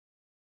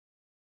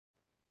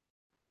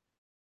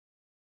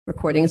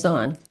Recording is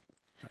on.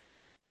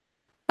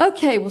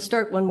 Okay, we'll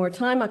start one more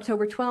time.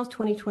 October 12th,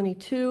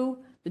 2022,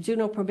 the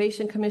Juvenile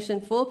Probation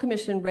Commission full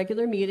commission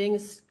regular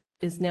meetings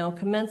is now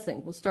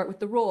commencing. We'll start with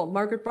the roll.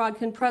 Margaret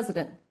Brodkin,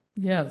 President.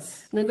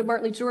 Yes. Linda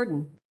Bartley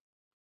Jordan.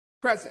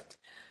 Present.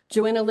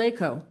 Joanna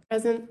Lako.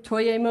 Present.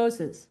 Toye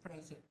Moses.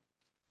 Present.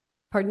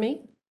 Pardon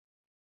me?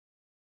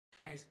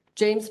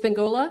 James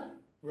Bengola.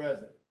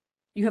 Present.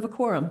 You have a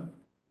quorum.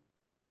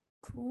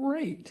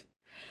 Great.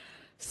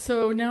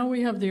 So now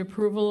we have the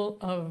approval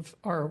of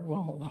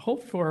the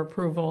hope for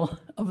approval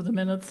of the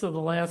minutes of the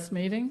last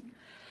meeting.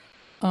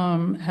 Do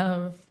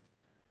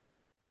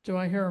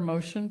I hear a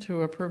motion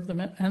to approve the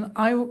minutes? And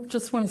I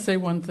just want to say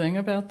one thing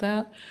about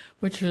that,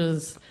 which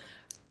is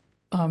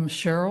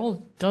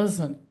Cheryl does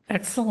an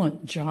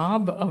excellent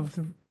job of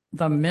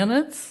the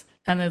minutes,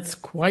 and it's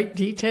quite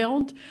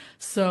detailed.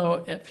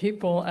 So if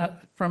people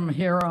from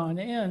here on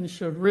in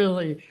should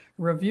really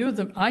review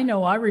them. I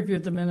know I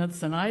reviewed the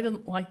minutes and I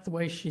didn't like the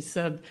way she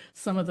said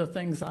some of the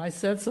things I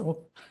said, so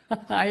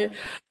I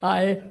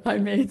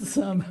made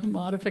some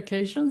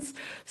modifications.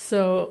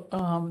 So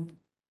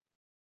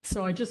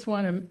I just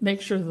want to make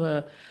sure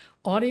the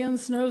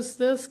audience knows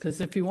this,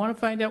 because if you want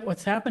to find out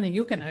what's happening,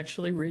 you can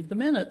actually read the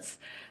minutes.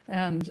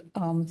 And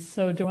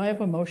so do I have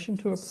a motion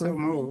to approve? So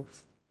moved.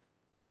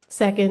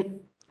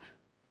 Second.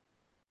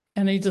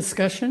 Any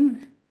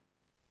discussion?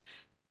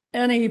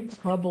 Any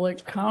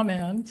public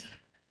comment?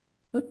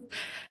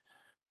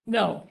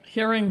 No,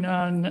 hearing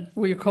none.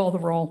 Will you call the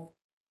roll?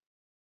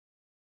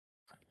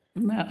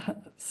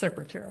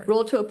 Secretary.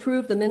 Roll to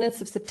approve the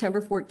minutes of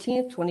September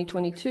 14th,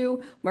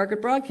 2022.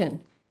 Margaret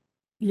Brodkin.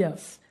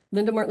 Yes.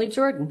 Linda Martley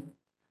Jordan.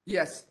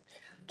 Yes.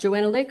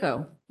 Joanna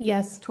Lako.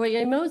 Yes.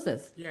 Toye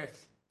Moses.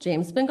 Yes.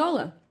 James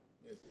Bengola.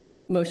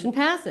 Motion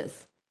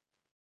passes.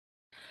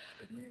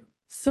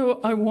 So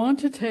I want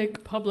to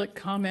take public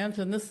comment,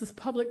 and this is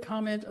public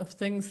comment of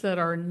things that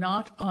are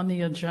not on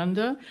the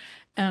agenda.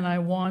 And I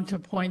want to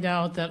point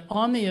out that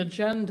on the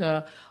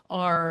agenda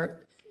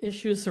are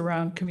issues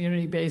around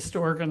community-based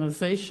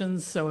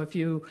organizations. So if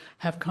you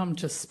have come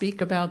to speak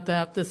about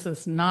that, this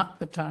is not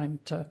the time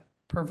to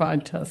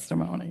provide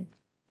testimony.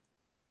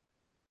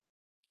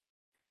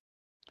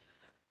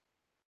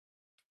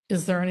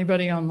 Is there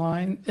anybody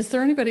online? Is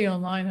there anybody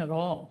online at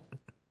all?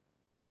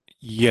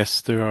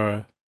 Yes, there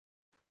are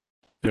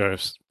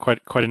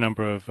quite a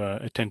number of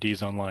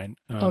attendees online.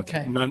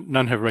 Okay.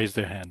 None have raised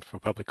their hand for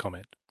public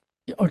comment.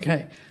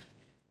 Okay.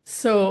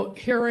 So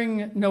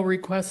hearing no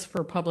requests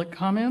for public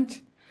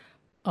comment,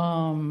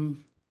 I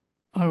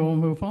will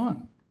move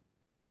on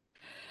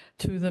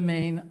to the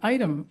main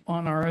item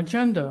on our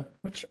agenda,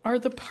 which are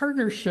the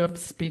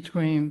partnerships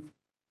between.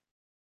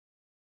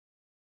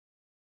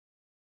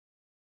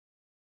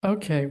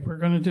 Okay, we're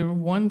going to do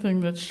one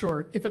thing that's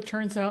short. If it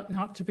turns out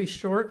not to be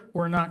short,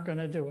 we're not going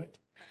to do it.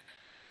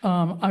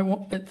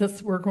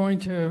 We're going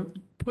to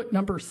put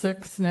number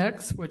 6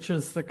 next, which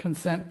is the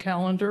consent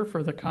calendar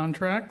for the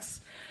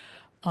contracts.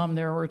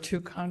 There were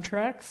 2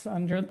 contracts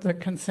under the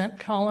consent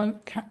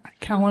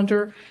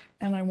calendar,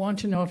 and I want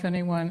to know if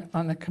anyone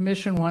on the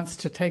commission wants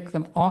to take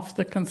them off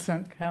the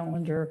consent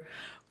calendar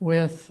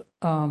with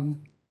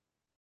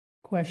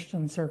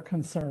questions or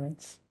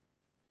concerns.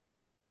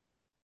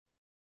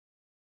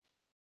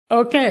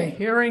 Okay,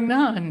 hearing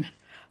none.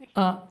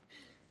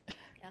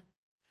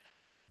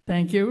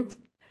 Thank you.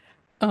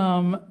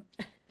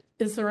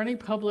 Is there any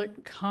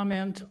public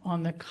comment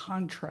on the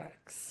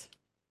contracts?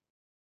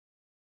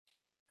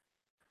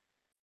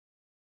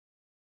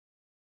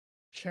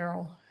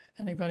 Cheryl,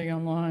 anybody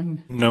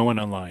online? No one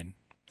online.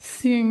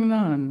 Seeing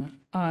none,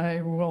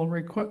 I will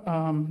request,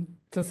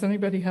 does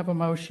anybody have a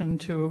motion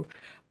to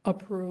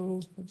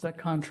approve the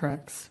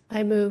contracts?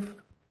 I move.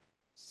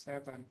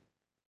 7.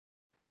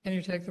 Can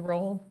you take the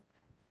roll?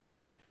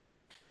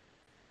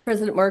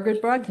 President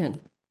Margaret Brodkin.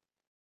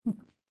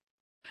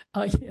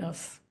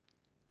 Yes.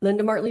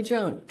 Linda Martley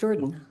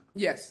Jordan.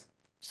 Yes.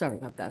 Sorry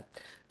about that.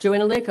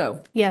 Joanna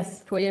Lako.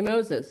 Yes. Toye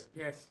Moses.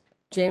 Yes.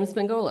 James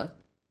Bengola.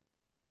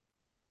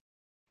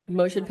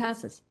 Motion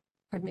passes.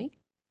 Pardon me?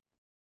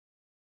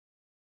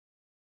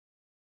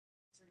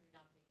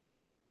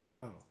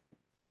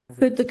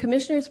 Could the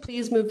commissioners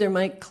please move their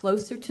mic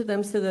closer to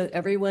them so that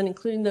everyone,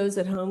 including those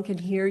at home, can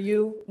hear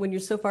you? When you're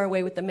so far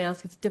away with the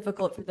mask, it's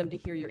difficult for them to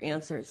hear your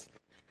answers.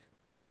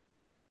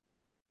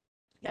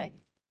 Okay.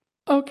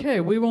 Okay,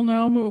 we will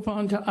now move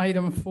on to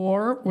item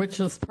 4, which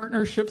is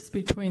partnerships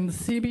between the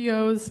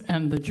CBOs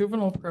and the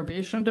Juvenile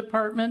Probation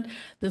Department.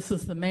 This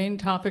is the main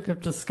topic of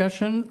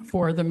discussion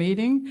for the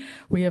meeting.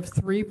 We have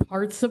 3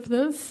 parts of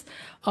this: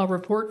 a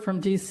report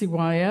from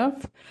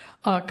DCYF,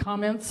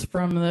 comments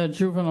from the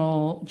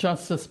Juvenile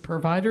Justice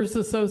Providers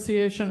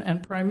Association,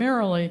 and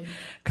primarily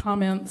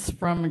comments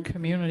from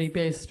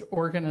community-based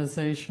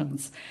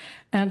organizations.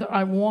 And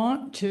I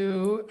want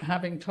to,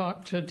 having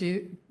talked to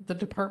the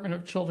Department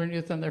of Children,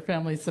 Youth, and their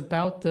families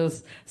about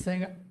this,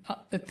 saying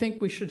I think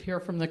we should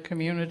hear from the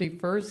community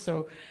first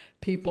so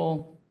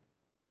people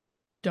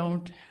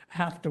don't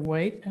have to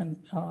wait, and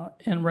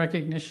in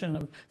recognition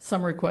of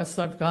some requests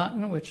I've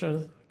gotten, which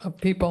are of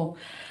people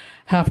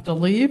have to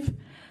leave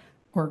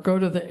or go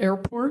to the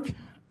airport.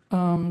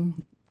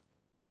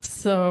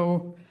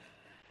 So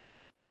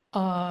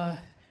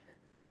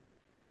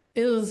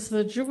is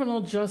the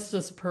Juvenile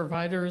Justice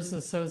Providers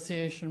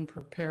Association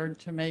prepared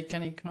to make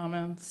any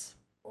comments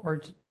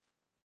or?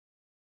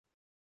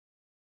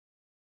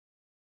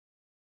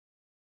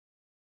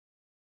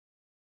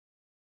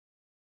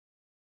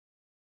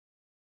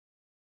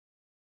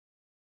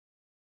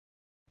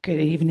 Good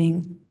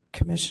evening,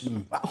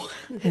 Commissioner. Wow,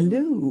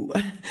 hello.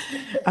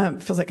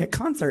 Feels like a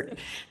concert.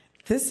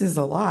 This is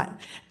a lot.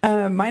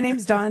 My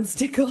name's Dawn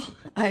Stickle.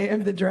 I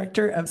am the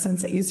Director of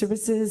Sunset Youth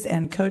Services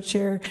and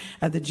co-chair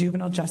of the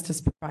Juvenile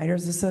Justice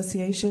Providers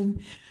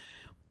Association.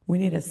 We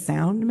need a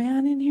sound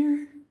man in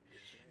here.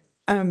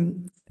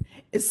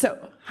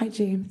 Hi,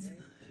 James.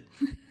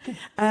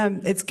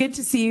 It's good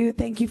to see you.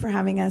 Thank you for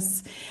having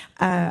us.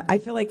 I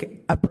feel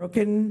like a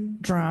broken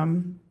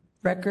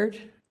record,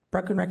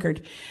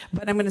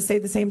 but I'm going to say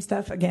the same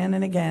stuff again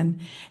and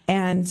again.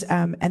 And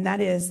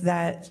that is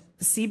that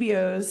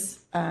CBOs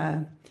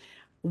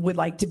would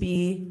like to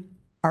be,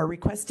 are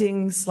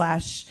requesting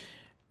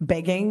 /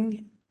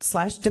 begging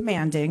 /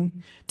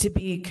 demanding to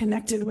be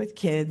connected with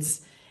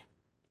kids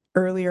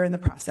earlier in the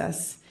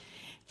process.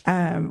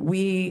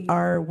 We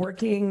are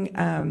working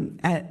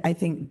I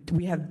think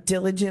we have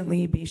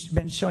diligently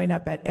been showing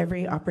up at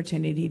every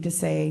opportunity to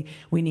say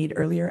we need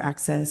earlier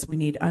access, we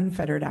need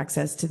unfettered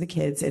access to the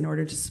kids in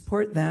order to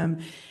support them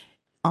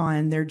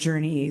on their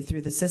journey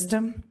through the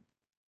system.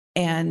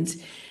 And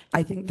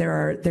I think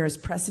there's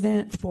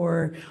precedent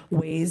for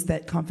ways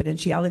that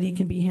confidentiality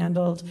can be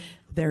handled.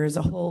 There's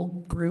a whole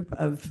group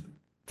of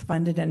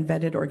funded and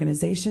vetted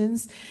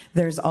organizations.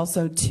 There's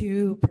also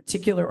two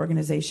particular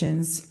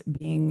organizations,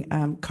 being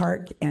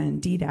CARC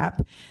and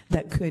DDAP,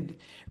 that could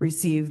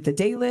receive the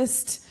day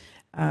list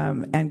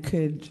and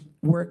could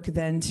work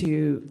then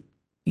to,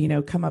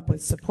 come up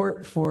with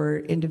support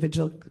for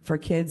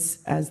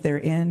kids as they're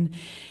in.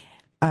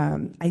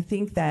 I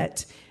think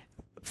that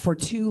for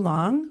too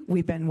long,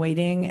 we've been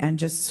waiting and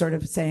just sort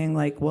of saying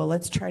like, well,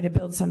 let's try to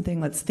build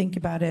something. Let's think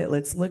about it.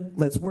 Let's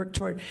work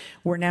toward.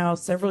 We're now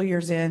several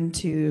years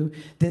into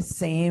this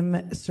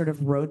same sort of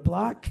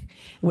roadblock,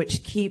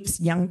 which keeps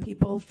young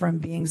people from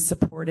being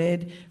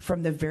supported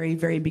from the very,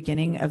 very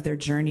beginning of their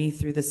journey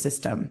through the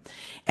system.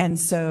 And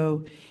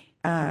so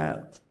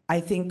I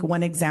think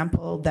one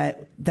example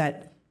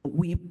that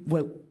we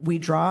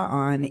draw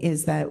on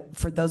is that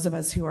for those of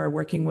us who are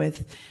working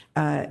with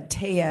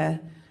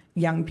TAEA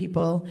young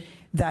people,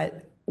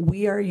 that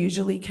we are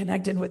usually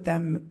connected with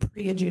them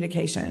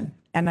pre-adjudication.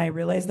 And I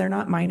realize they're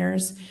not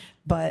minors,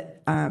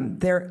 but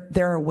there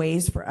are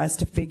ways for us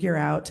to figure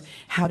out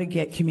how to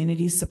get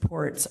community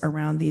supports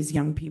around these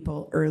young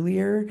people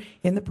earlier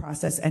in the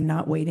process and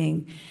not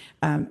waiting.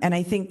 And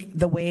I think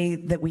the way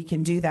that we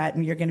can do that,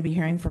 and you're going to be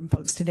hearing from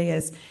folks today,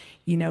 is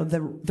the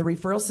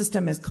referral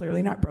system is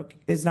clearly not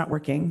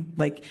working.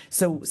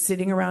 So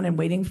sitting around and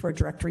waiting for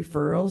direct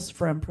referrals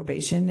from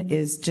probation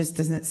just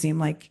doesn't seem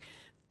like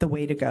the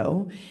way to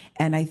go.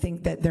 And I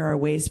think that there are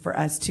ways for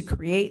us to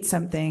create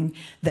something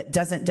that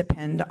doesn't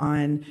depend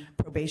on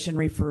probation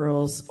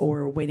referrals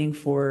or waiting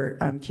for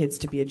kids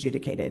to be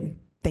adjudicated.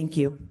 Thank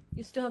you.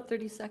 You still have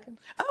 30 seconds.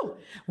 Oh,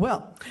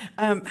 well,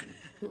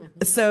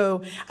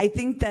 so I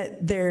think that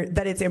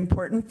it's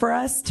important for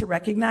us to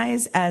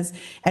recognize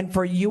and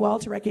for you all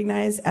to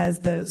recognize as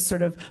the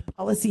sort of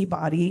policy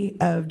body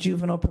of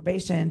juvenile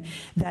probation,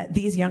 that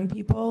these young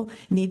people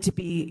need to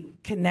be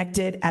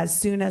connected as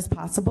soon as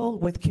possible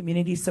with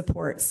community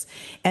supports.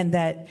 And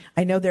that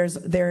I know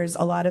there's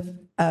a lot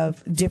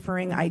of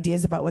differing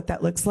ideas about what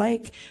that looks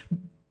like,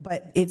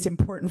 but it's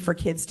important for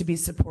kids to be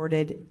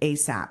supported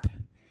ASAP.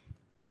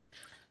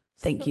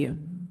 Thank you.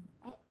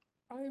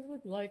 I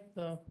would like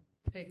to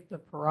take the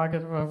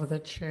prerogative of the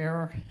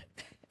chair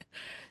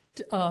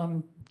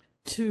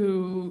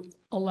to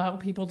allow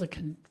people to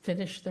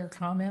finish their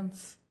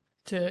comments,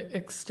 to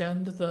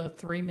extend the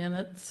 3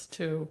 minutes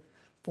to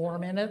 4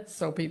 minutes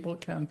so people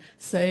can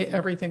say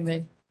everything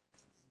they.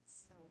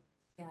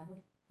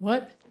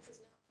 What?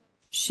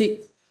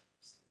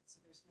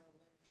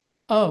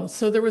 Oh,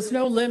 so there was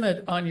no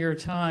limit on your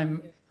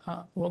time.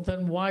 Well,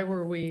 then why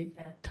were we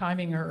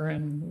timing her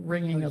and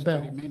ringing a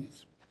bell?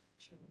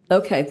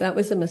 Okay, that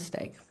was a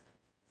mistake.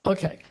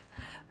 Okay.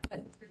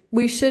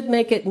 We should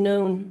make it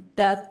known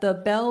that the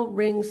bell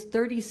rings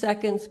 30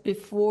 seconds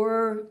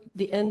before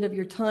the end of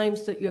your time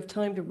so that you have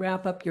time to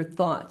wrap up your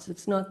thoughts.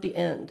 It's not the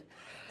end.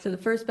 So the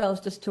first bell is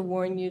just to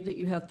warn you that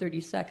you have 30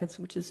 seconds,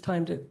 which is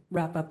time to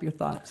wrap up your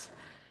thoughts,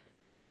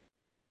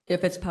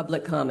 if it's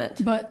public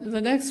comment. But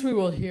the next we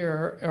will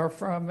hear are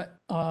from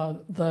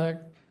the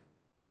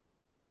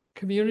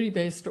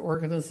community-based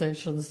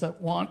organizations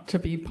that want to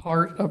be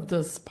part of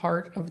this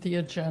part of the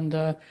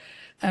agenda,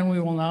 and we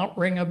will not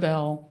ring a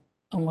bell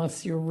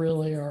unless you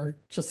really are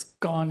just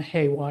gone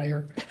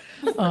haywire.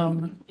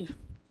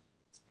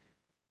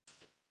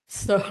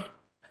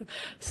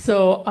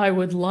 So I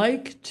would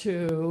like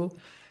to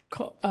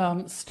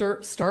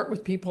start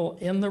with people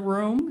in the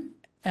room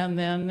and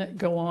then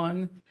go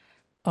on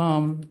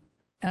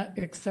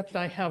except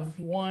I have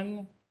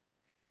one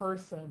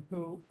person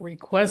who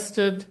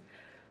requested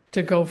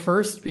to go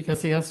first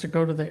because he has to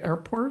go to the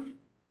airport.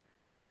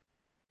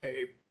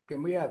 Hey,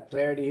 can we have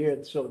clarity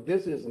here? So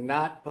this is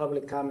not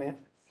public comment?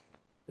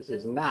 This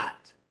is not.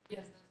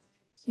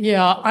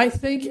 Yeah, I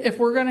think if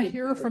we're going to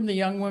hear from the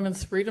Young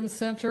Women's Freedom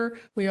Center,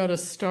 we ought to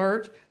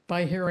start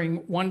by hearing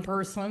one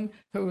person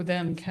who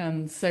then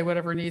can say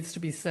whatever needs to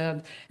be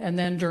said. And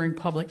then during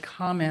public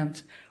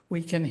comment,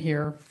 we can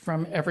hear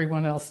from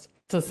everyone else.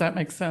 Does that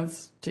make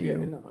sense to you,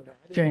 I just want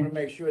Jane? to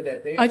make sure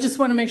that they. I just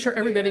want to make sure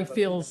everybody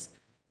feels,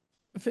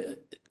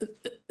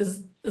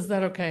 is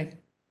that okay?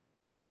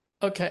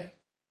 Okay.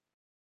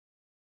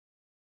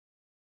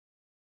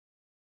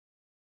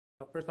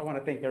 First, I want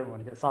to thank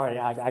everyone here. Sorry,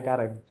 I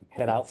gotta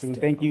head out soon.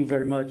 Thank you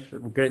very much.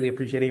 Greatly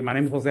appreciate it. My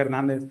name is Jose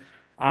Hernandez.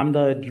 I'm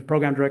the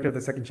program director of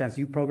the Second Chance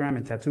Youth Program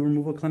and Tattoo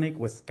Removal Clinic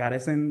with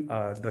Caresen,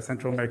 the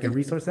Central American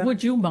Resource Center.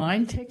 Would you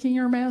mind taking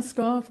your mask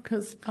off?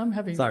 Because I'm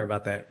having. Sorry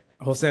about that.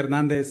 Jose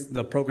Hernandez,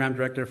 the program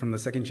director from the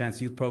Second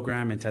Chance Youth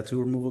Program and Tattoo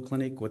Removal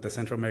Clinic with the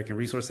Central American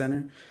Resource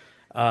Center.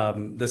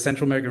 The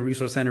Central American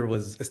Resource Center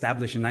was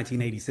established in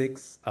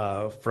 1986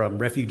 from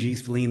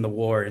refugees fleeing the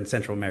war in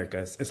Central America,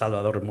 El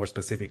Salvador more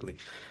specifically.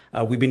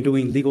 We've been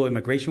doing legal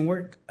immigration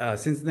work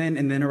since then,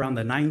 and then around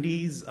the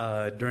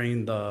 90s,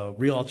 during the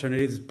Real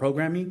Alternatives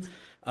programming,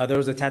 there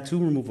was a tattoo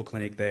removal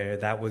clinic there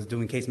that was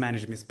doing case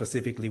management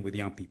specifically with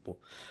young people.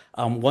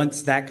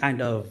 Once that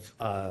kind of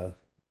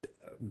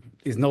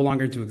is no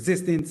longer into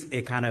existence,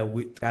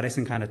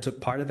 Caresen kind of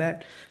took part of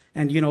that.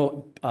 And,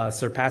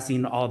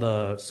 surpassing all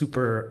the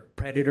super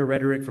predator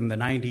rhetoric from the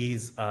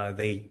 90s,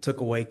 they took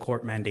away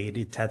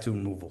court-mandated tattoo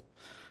removal.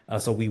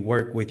 So we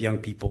work with young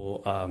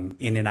people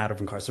in and out of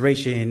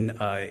incarceration,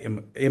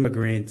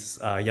 immigrants,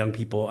 young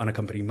people,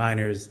 unaccompanied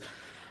minors.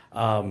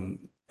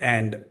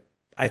 And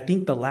I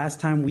think the last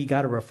time we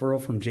got a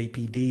referral from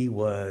JPD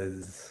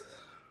was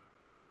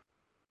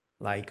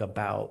like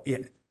about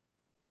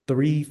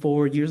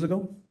 3-4 years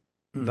ago.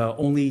 The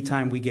only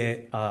time we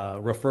get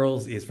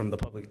referrals is from the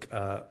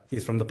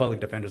public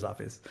defender's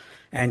office,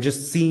 and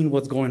just seeing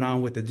what's going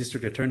on with the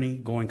district attorney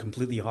going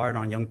completely hard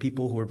on young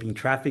people who are being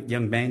trafficked,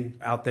 young men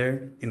out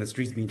there in the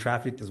streets being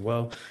trafficked as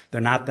well.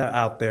 They're not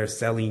out there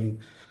selling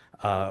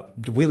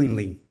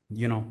willingly.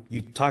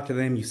 You talk to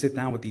them, you sit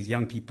down with these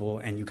young people,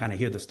 and you kind of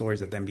hear the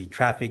stories of them being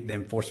trafficked,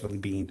 them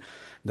forcefully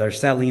they're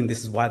selling.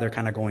 This is why they're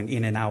kind of going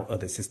in and out of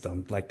the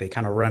system. Like they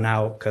kind of run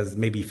out because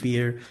maybe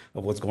fear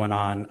of what's going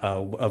on,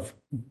 of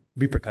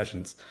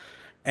repercussions.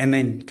 And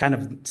then kind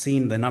of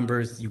seeing the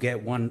numbers, you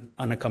get one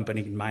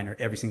unaccompanied minor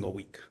every single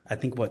week. I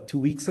think 2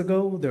 weeks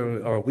ago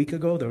or a week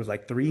ago, there was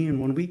like 3 in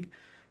 1 week,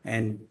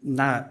 and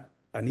not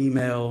an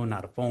email,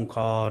 not a phone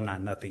call,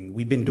 not nothing.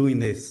 We've been doing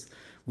this.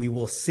 We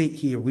will sit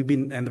here.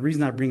 And the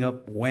reason I bring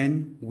up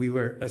when we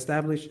were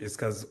established is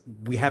because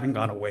we haven't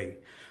gone away.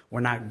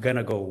 We're not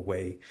gonna go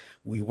away.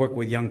 We work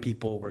with young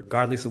people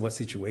regardless of what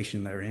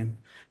situation they're in,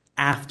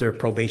 after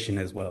probation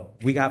as well.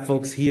 We got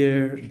folks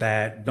here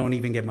that don't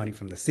even get money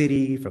from the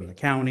city, from the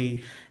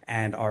county,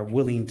 and are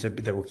willing to,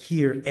 they're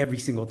here every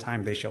single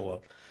time they show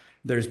up.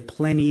 There's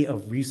plenty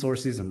of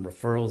resources and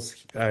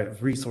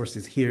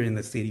resources here in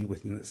the city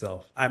within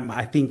itself. I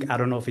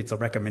don't know if it's a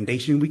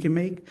recommendation we can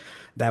make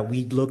that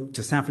we look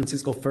to San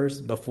Francisco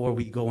first before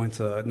we go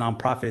into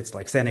nonprofits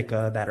like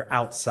Seneca that are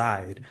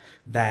outside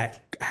that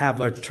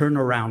have a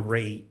turnaround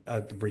rate,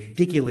 a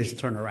ridiculous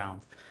turnaround.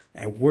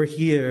 And we're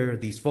here,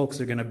 these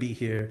folks are gonna be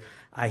here.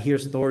 I hear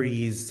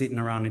stories sitting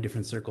around in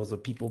different circles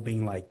of people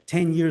being like,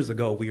 10 years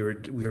ago, we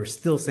were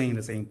still saying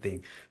the same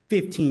thing.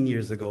 15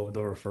 years ago, the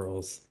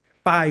referrals.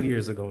 5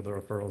 years ago, the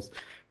referrals.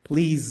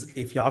 Please,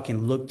 if y'all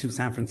can look to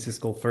San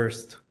Francisco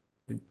first,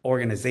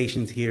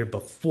 organizations here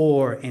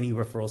before any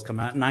referrals come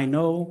out. And I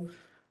know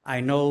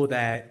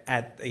that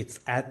it's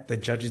at the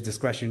judge's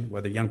discretion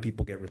whether young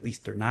people get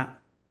released or not.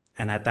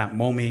 And at that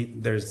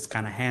moment, there's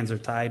kind of hands are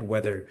tied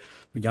whether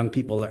young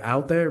people are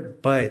out there,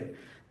 but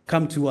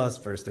come to us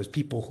first. There's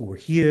people who are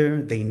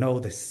here. They know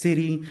the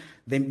city.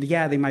 They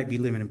might be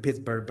living in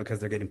Pittsburgh because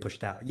they're getting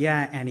pushed out.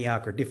 Yeah,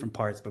 Antioch or different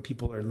parts, but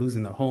people are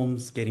losing their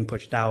homes, getting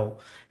pushed out,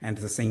 and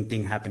it's the same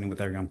thing happening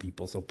with our young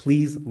people. So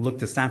please look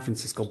to San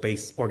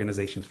Francisco-based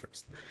organizations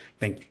first.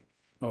 Thank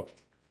you.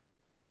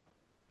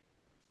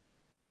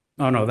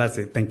 Oh, no, that's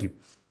it. Thank you.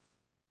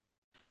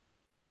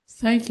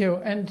 Thank you.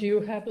 And do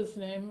you have his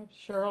name,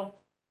 Cheryl?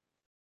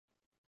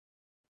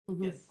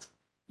 Mhm.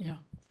 Yeah.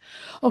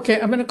 Okay,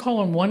 I'm going to call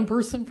on one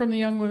person from the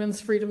Young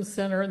Women's Freedom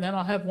Center, and then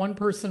I'll have one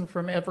person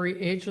from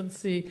every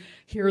agency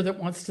here that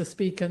wants to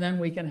speak, and then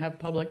we can have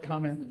public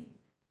comment.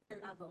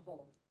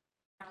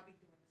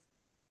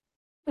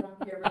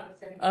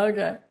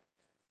 Okay.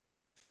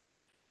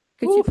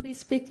 Could you please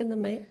speak in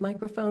the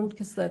microphone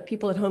because the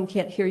people at home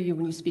can't hear you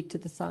when you speak to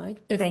the side?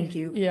 Thank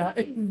you. Yeah,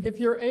 if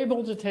you're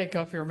able to take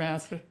off your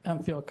mask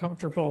and feel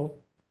comfortable,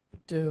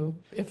 do.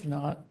 If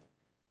not.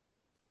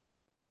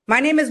 My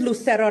name is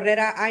Lucero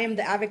Herrera. I am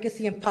the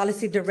Advocacy and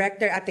Policy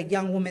Director at the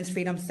Young Women's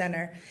Freedom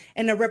Center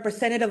and a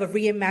representative of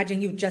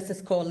Reimagine Youth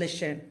Justice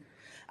Coalition.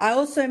 I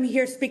also am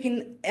here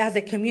speaking as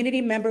a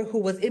community member who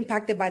was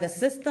impacted by the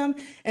system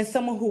and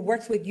someone who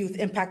works with youth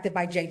impacted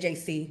by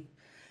JJC.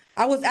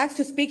 I was asked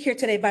to speak here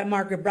today by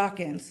Margaret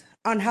Brockins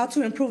on how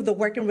to improve the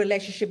working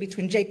relationship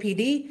between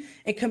JPD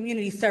and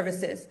community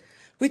services.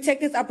 We take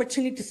this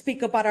opportunity to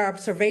speak about our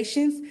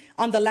observations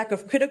on the lack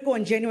of critical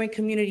and genuine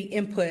community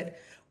input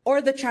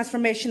or the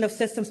transformation of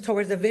systems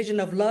towards a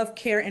vision of love,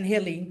 care, and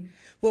healing.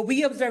 What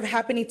we observe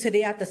happening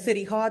today at the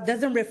City Hall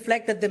doesn't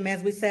reflect the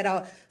demands we set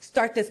out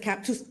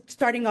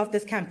starting off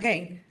this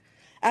campaign.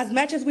 As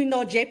much as we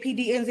know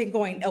JPD isn't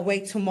going away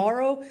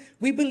tomorrow,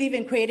 we believe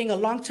in creating a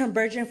long-term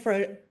vision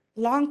for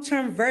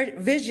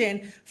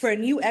a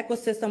new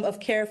ecosystem of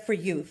care for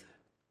youth.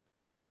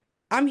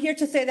 I'm here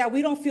to say that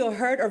we don't feel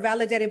heard or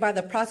validated by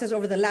the process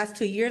over the last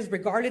 2 years,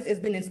 regardless it's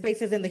been in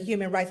spaces in the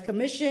Human Rights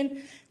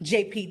Commission,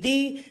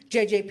 JPD,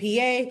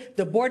 JJPA,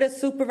 the Board of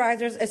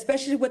Supervisors,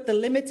 especially with the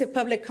limited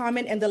public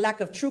comment and the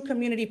lack of true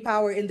community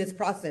power in this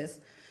process.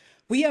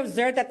 We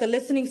observed that the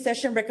listening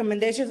session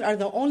recommendations are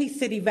the only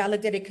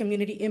city-validated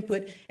community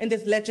input in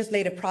this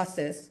legislative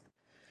process.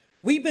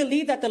 We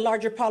believe that the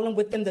larger problem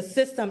within the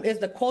system is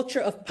the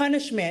culture of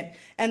punishment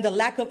and the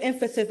lack of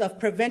emphasis of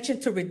prevention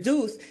to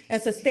reduce and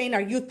sustain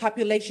our youth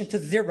population to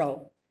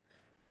zero.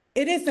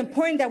 It is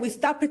important that we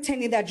stop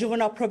pretending that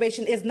juvenile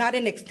probation is not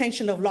an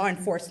extension of law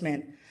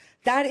enforcement.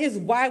 That is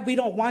why we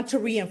don't want to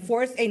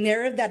reinforce a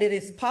narrative that it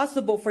is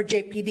possible for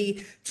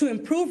JPD to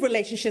improve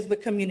relationships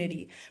with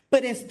community,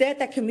 but instead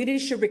that community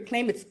should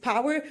reclaim its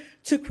power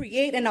to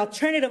create an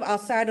alternative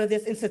outside of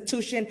this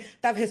institution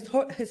that has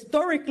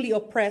historically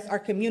oppressed our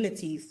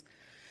communities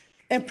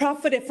and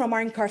profited from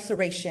our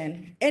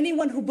incarceration.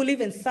 Anyone who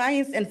believes in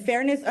science and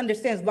fairness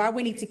understands why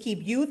we need to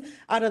keep youth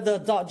out of the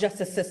adult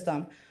justice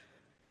system.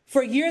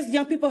 For years,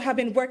 young people have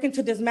been working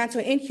to dismantle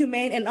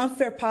inhumane and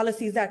unfair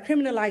policies that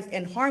criminalize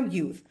and harm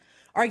youth.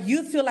 Our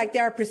youth feel like they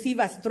are perceived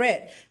as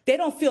threat. They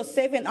don't feel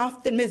safe and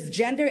often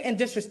misgendered and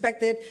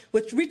disrespected,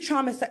 which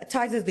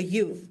re-traumatizes the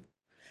youth.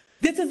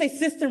 This is a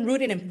system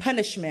rooted in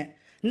punishment,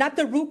 not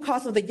the root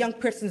cause of the young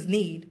person's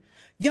need.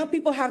 Young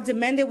people have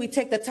demanded we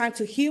take the time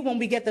to heal when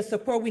we get the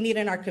support we need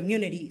in our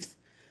communities.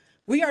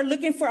 We are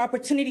looking for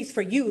opportunities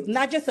for youth,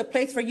 not just a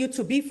place for you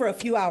to be for a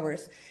few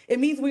hours.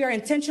 It means we are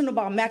intentional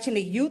about matching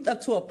the youth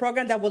up to a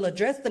program that will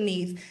address the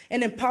needs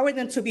and empower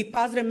them to be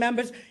positive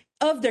members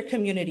of their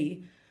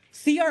community.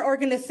 See our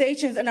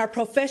organizations and our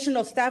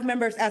professional staff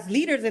members as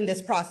leaders in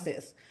this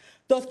process.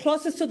 Those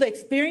closest to the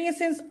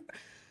experiences,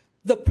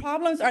 the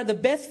problems are the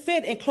best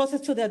fit and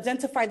closest to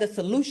identify the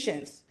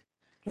solutions.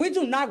 We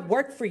do not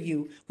work for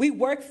you. We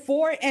work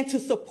for and to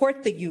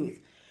support the youth.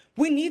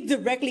 We need to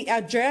directly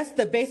address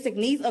the basic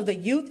needs of the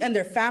youth and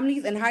their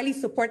families and highly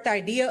support the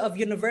idea of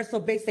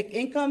universal basic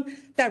income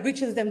that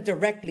reaches them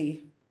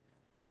directly.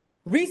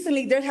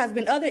 Recently, there has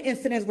been other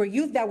incidents where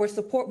youth that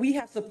we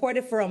have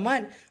supported for a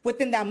month.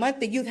 Within that month,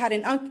 the youth had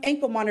an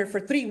ankle monitor for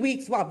 3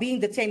 weeks while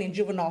being detained in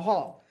juvenile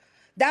hall.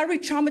 That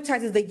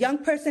re-traumatizes the young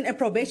person, and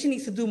probation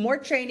needs to do more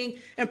training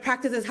and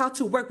practices how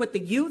to work with the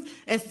youth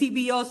and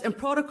CBOs and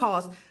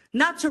protocols,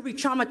 not to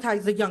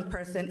re-traumatize the young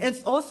person.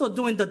 It's also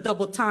doing the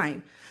double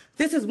time.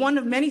 This is one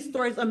of many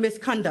stories of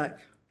misconduct.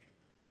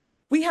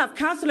 We have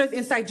counselors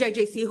inside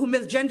JJC who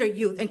misgender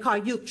youth and call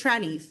youth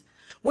trannies.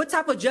 What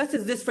type of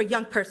justice is this for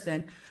young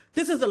person?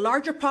 This is a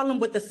larger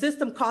problem with the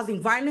system causing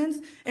violence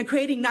and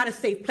creating not a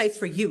safe place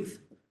for youth.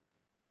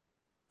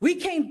 We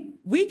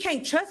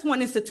can't trust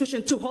one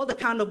institution to hold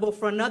accountable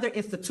for another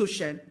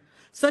institution,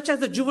 such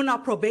as the Juvenile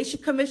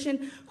Probation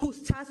Commission,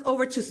 who's tasked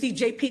over to see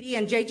JPD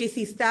and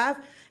JJC staff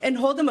and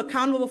hold them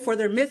accountable for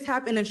their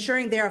mishap and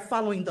ensuring they are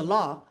following the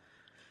law.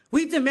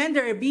 We demand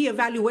there be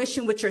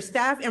evaluation with your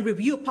staff and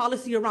review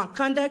policy around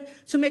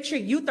conduct to make sure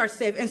youth are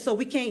safe and so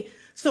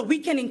we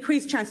can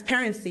increase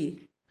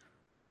transparency.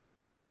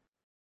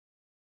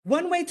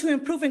 One way to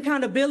improve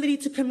accountability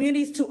to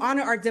communities to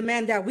honor our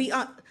demand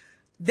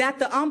that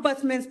the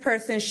ombudsman's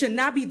person should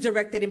not be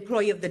directed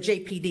employee of the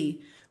JPD.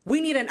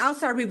 We need an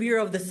outside reviewer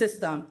of the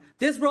system.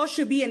 This role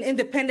should be an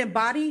independent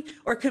body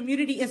or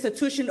community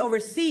institution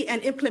oversee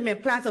and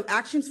implement plans of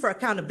actions for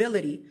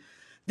accountability.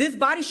 This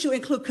body should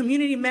include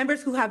community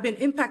members who have been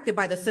impacted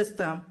by the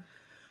system.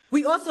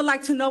 We also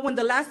like to know when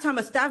the last time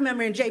a staff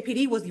member in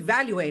JPD was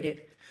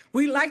evaluated.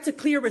 We like a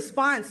clear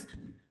response.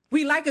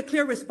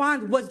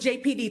 Was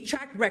JPD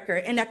track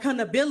record and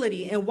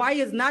accountability, and why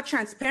is not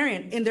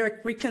transparent in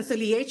their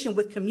reconciliation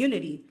with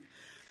community?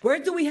 Where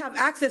do we have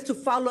access to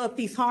follow up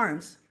these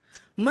harms?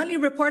 Monthly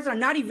reports are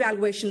not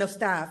evaluation of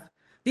staff.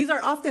 These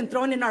are often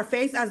thrown in our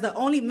face as the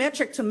only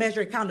metric to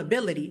measure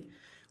accountability.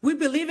 We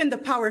believe in the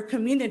power of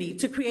community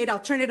to create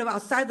alternative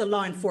outside the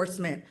law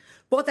enforcement,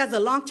 both as a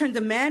long-term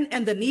demand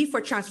and the need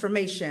for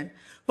transformation,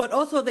 but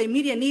also the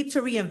immediate need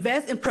to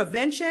reinvest in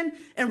prevention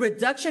and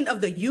reduction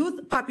of the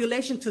youth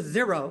population to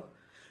zero.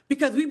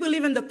 Because we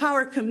believe in the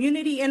power of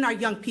community and our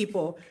young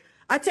people.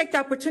 I take the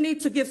opportunity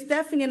to give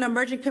Stephanie, an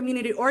emerging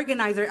community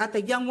organizer at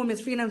the Young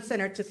Women's Freedom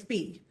Center, to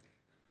speak.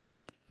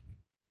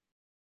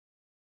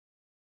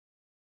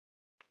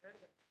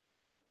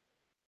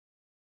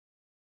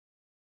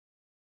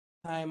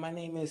 Hi, my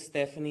name is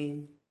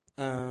Stephanie.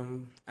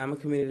 I'm a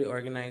community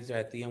organizer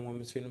at the Young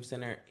Women's Freedom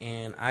Center,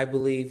 and I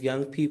believe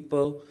young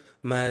people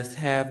must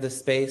have the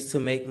space to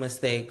make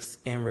mistakes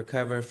and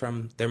recover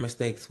from their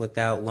mistakes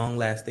without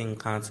long-lasting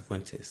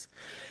consequences.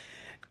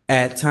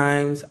 At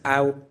times,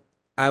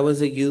 I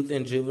was a youth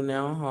in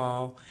juvenile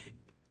hall,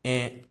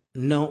 and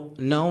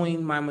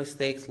knowing my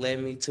mistakes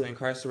led me to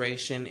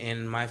incarceration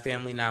and my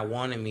family not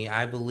wanting me.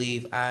 I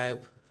believe I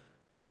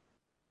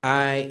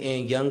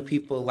and young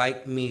people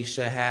like me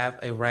should have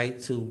a right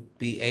to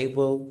be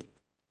able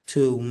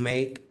to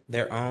make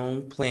their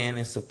own plan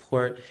and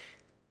support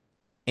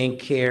and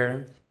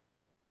care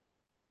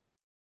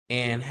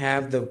and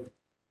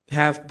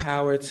have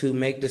power to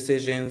make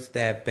decisions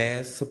that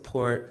best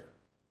support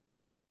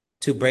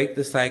to break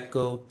the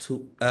cycle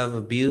of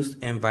abuse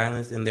and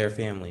violence in their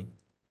family.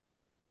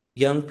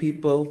 Young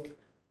people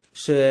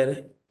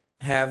should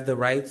have the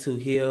right to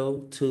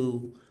heal,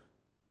 to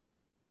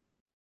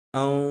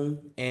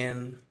own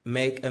and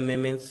make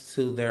amendments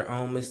to their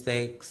own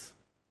mistakes,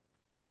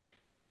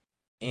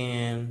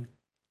 and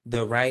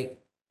the right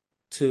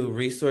to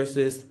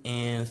resources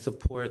and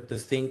support to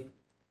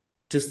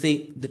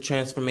seek the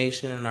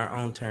transformation in our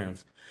own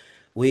terms.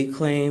 We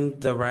claim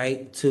the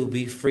right to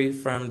be free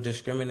from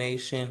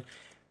discrimination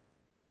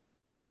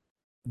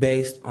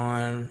based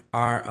on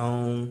our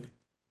own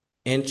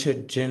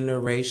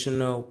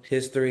intergenerational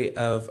history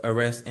of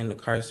arrest and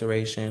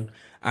incarceration.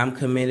 I'm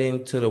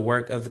committing to the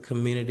work of the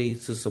community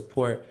to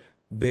support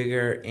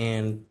bigger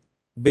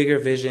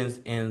visions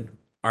and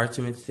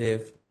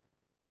alternative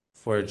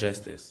for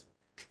justice.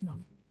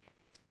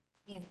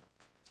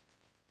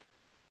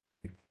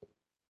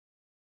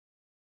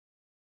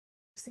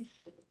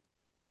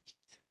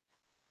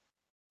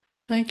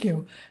 Thank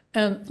you.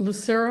 And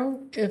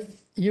Lucero,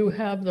 if you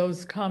have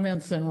those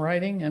comments in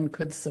writing and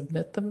could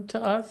submit them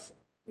to us,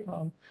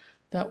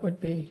 that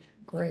would be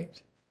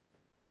great.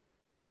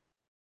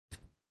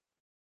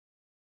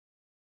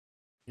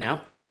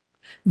 Now?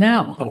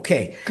 Now,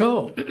 Okay.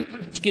 go.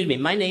 Excuse me.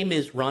 My name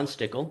is Ron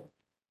Stickle.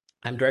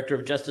 I'm Director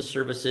of Justice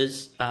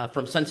Services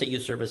from Sunset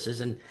Youth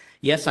Services. And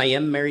yes, I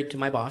am married to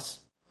my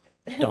boss,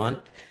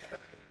 Dawn.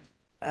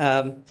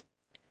 At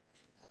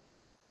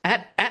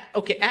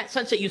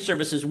Sunset Youth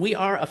Services, we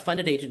are a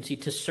funded agency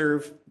to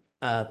serve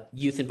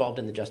youth involved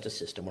in the justice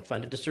system. We're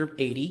funded to serve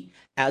 80.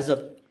 As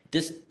of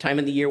this time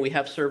in the year, we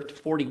have served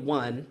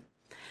 41.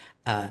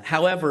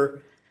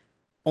 However,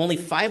 only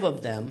 5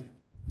 of them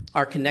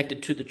are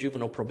connected to the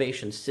juvenile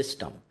probation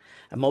system.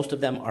 And most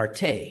of them are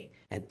TAE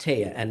and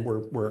TAEA, and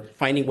we're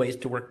finding ways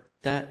to work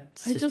that I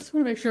system. just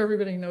want to make sure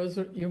everybody knows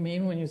what you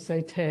mean when you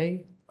say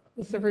TAE.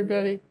 Is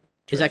everybody?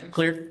 Is that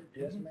clear?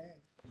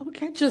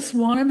 Okay, just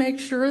want to make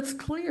sure it's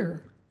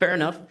clear. Fair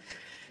enough.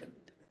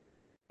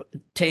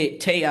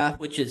 TAEA,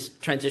 which is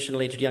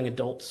transitional aged young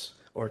adults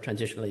or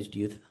transitional aged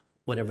youth,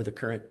 whatever the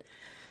current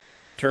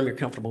term you're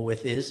comfortable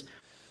with is.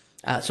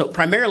 So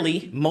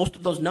primarily, most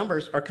of those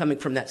numbers are coming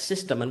from that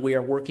system, and we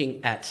are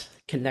working at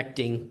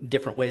connecting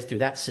different ways through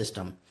that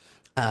system.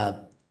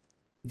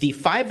 The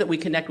 5 that we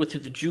connect with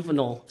through the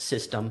juvenile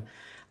system,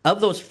 of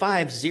those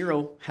 5,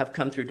 0 have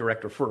come through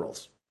direct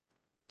referrals.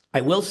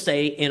 I will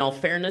say, in all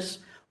fairness,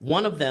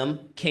 one of them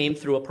came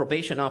through a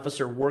probation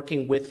officer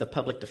working with the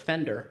public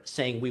defender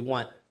saying we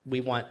want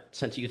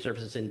Sunset Youth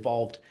Services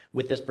involved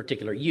with this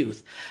particular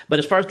youth. But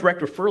as far as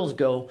direct referrals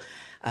go,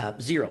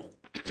 0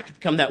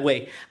 come that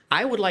way.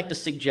 I would like to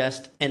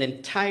suggest an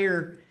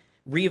entire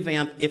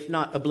revamp, if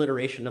not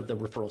obliteration, of the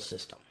referral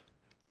system.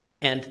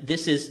 And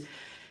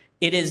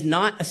it is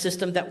not a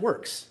system that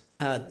works.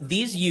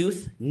 These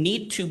youth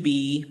need to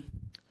be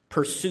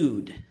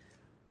pursued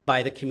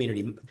by the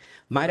community.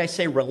 Might I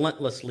say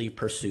relentlessly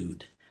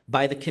pursued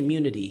by the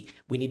community.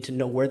 We need to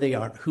know where they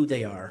are, who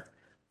they are,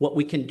 what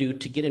we can do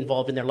to get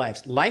involved in their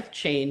lives. Life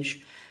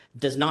change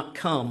does not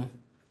come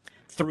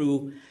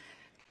through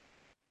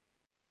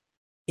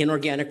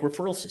inorganic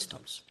referral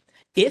systems.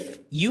 If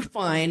you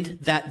find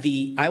that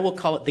I will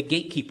call it the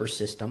gatekeeper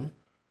system,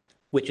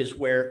 which is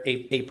where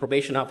a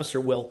probation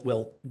officer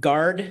will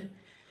guard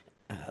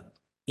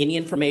any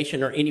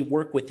information or any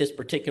work with this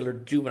particular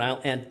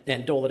juvenile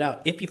and dole it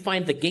out. If you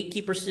find the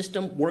gatekeeper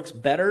system works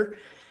better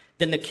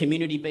than the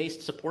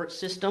community-based support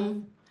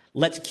system,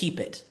 let's keep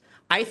it.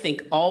 I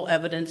think all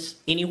evidence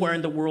anywhere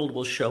in the world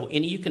will show,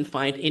 any you can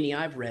find, any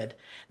I've read,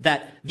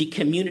 that the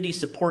community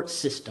support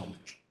system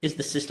is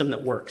the system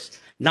that works,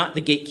 not the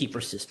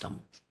gatekeeper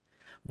system.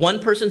 One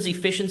person's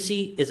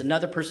efficiency is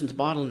another person's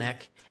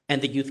bottleneck,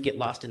 and the youth get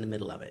lost in the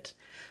middle of it.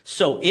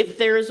 So if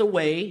there is a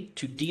way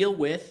to deal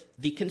with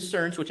the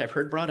concerns, which I've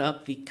heard brought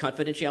up, the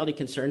confidentiality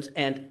concerns,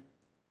 and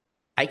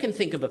I can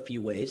think of a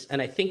few ways,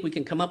 and I think we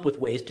can come up with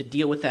ways to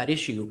deal with that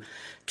issue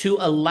to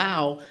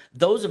allow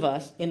those of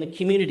us in the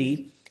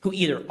community who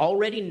either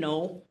already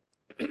know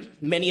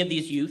many of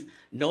these youth,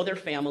 know their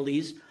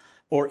families,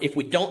 or if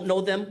we don't know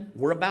them,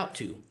 we're about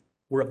to.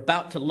 We're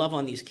about to love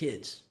on these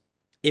kids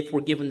if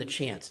we're given the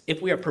chance,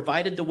 if we are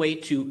provided the way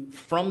to,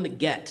 from the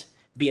get,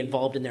 be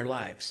involved in their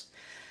lives.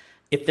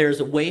 If there's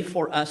a way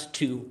for us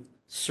to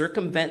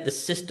circumvent the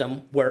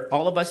system where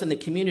all of us in the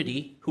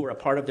community who are a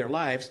part of their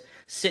lives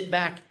sit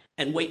back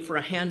and wait for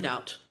a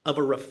handout of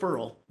a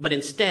referral, but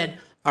instead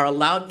are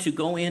allowed to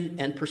go in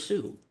and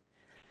pursue.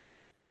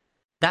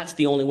 That's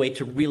the only way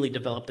to really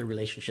develop the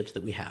relationships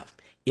that we have.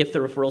 If the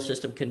referral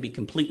system can be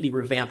completely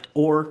revamped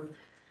or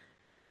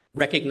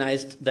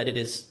recognized that it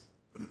is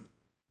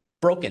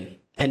broken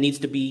and needs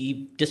to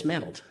be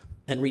dismantled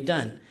and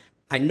redone,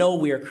 I know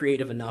we are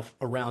creative enough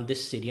around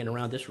this city and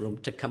around this room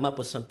to come up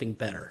with something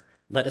better.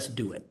 Let us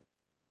do it.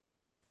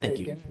 Thank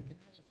you.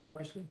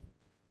 Question?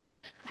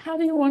 How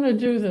do you want to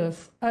do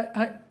this? But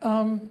I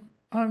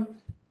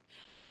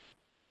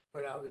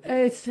was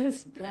It's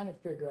just, trying to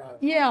figure out.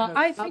 Yeah,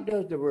 I How think-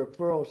 does the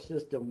referral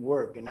system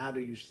work and how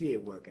do you see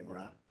it working,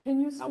 Ron? can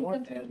you I speak want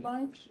into to the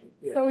ask- mic?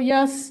 Yeah. So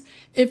yes,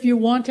 if you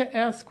want to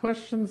ask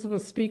questions of a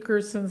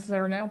speaker, since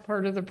they're now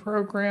part of the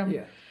program,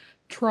 Yeah.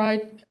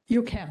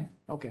 you can.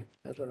 Okay,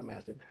 that's what I'm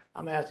asking.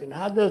 I'm asking,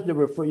 how does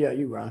the yeah,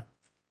 you, Ron.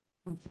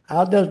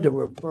 How does the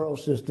referral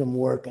system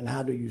work and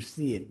how do you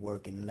see it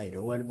working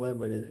later?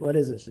 What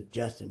is a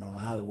suggestion on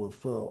how the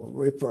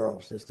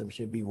referral system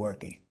should be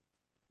working?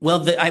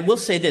 Well, I will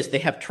say this, they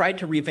have tried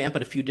to revamp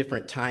it a few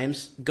different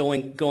times,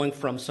 going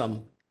from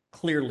some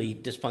clearly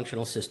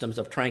dysfunctional systems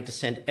of trying to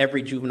send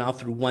every juvenile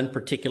through one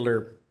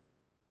particular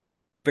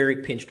very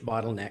pinched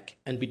bottleneck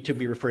and to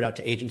be referred out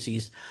to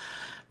agencies.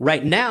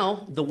 Right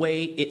now, the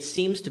way it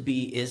seems to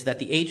be is that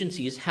the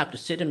agencies have to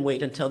sit and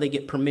wait until they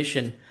get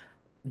permission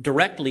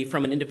directly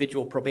from an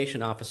individual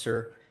probation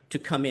officer to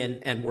come in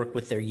and work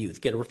with their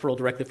youth, get a referral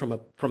directly from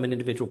an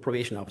individual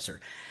probation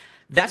officer.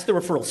 That's the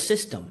referral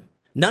system.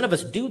 None of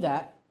us do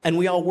that, and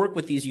we all work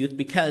with these youth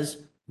because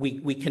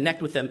we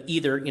connect with them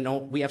either,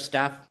 we have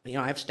staff,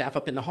 I have staff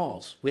up in the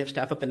halls. We have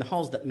staff up in the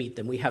halls that meet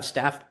them. We have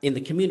staff in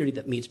the community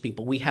that meets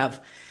people. We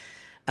have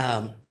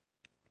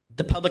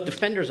the public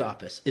defender's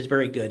office is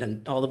very good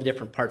and all of the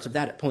different parts of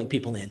that at pulling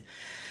people in.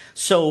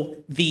 So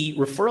the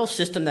referral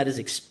system that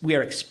we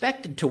are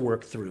expected to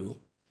work through,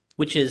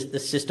 which is the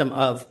system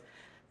of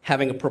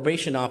having a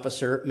probation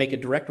officer make a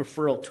direct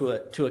referral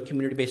to a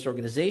community-based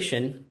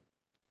organization,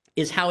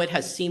 is how it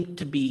has seemed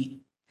to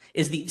be,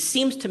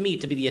 seems to me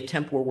to be the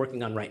attempt we're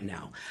working on right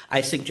now.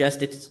 I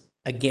suggest it's,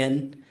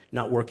 again,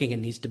 not working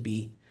and needs to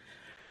be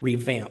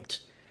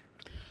revamped.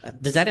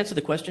 Does that answer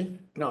the question?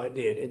 No, it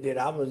did. It did.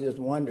 I was just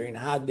wondering,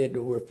 how did the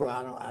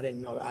referral, I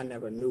didn't know, I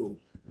never knew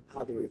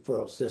how the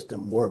referral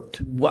system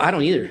worked. Well, I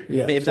don't either.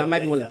 Yeah, Maybe so that might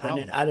be one of the I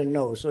problems. didn't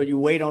know. So you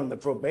wait on the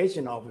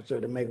probation officer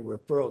to make a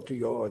referral to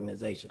your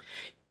organization.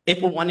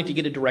 If we're wanting to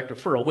get a direct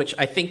referral, which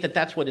I think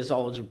that's what is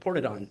always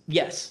reported on,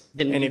 yes,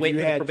 then And we if wait you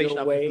for the had probation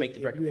your officer to way, make the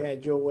direct if you referral.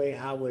 had your way,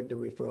 how would the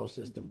referral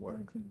system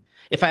work?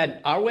 If I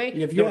had our way,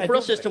 If the you had your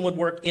referral system would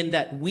work in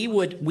that we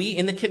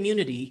in the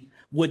community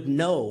would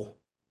know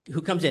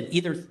who comes in,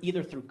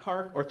 either through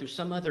CARC or through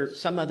some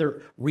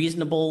other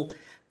reasonable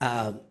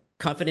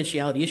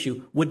confidentiality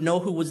issue, would know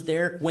who was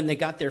there when they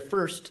got there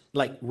first,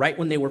 like right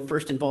when they were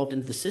first involved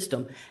into the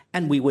system,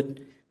 and we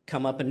would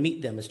come up and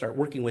meet them and start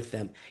working with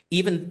them,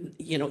 even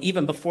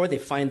before they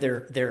find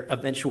their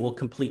eventual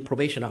complete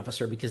probation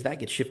officer, because that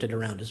gets shifted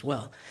around as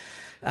well.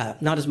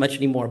 Not as much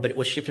anymore, but it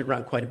was shifted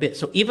around quite a bit.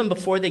 So even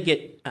before they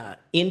get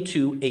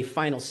into a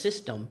final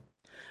system,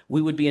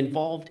 we would be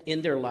involved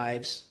in their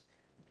lives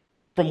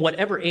from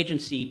whatever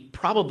agency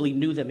probably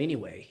knew them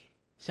anyway.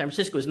 San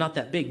Francisco is not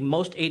that big.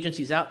 Most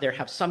agencies out there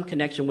have some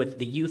connection with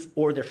the youth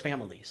or their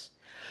families.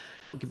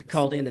 We could be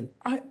called in and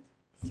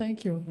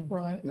Thank you,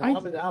 Ron. No,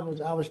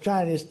 I was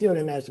trying to, still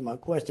didn't answer my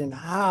question.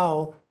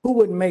 Who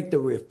would make the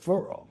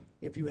referral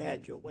if you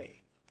had your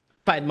way?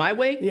 if I had my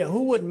way, Yeah,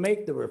 who would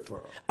make the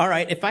referral? all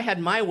right, if I had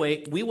my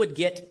way, we would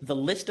get the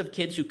list of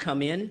kids who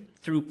come in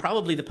through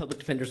probably the public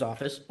defender's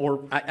office,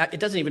 or it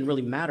doesn't even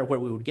really matter where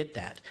we would get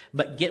that,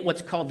 but get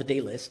what's called the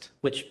day list,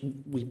 which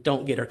we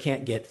don't get or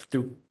can't get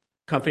through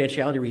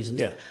confidentiality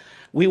reasons. Yeah.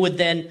 We would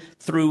then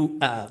through,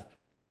 and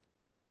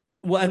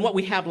what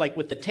we have like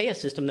with the TEA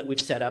system that we've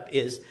set up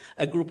is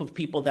a group of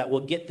people that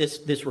will get this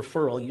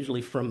referral,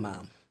 usually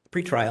from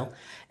pretrial,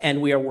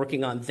 and we are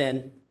working on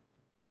then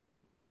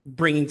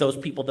bringing those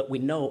people that we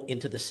know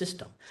into the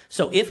system.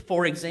 So if,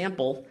 for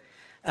example,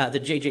 the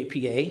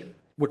JJPA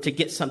were to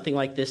get something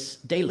like this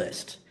day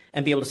list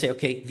and be able to say,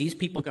 okay, these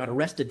people got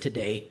arrested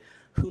today,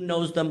 who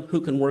knows them, who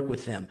can work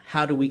with them,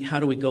 how do we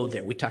go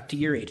there? We talk to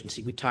your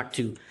agency, we talk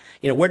to,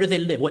 where do they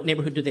live, what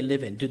neighborhood do they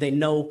live in, do they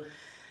know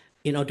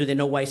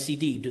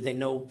YCD, do they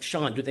know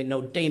Sean, do they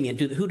know Damien,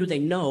 who do they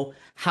know,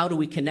 how do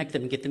we connect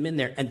them and get them in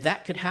there? And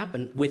that could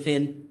happen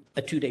within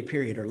a 2-day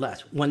period or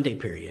less, 1-day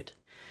period.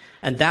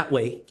 And that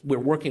way, we're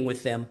working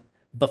with them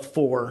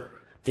before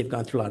they've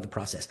gone through a lot of the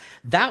process.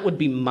 That would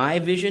be my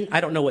vision.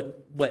 I don't know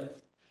what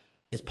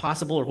is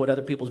possible or what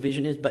other people's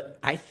vision is, but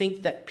I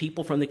think that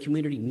people from the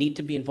community need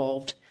to be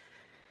involved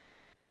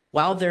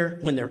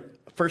when they're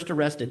first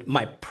arrested.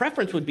 My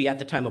preference would be at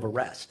the time of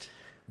arrest,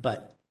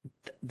 but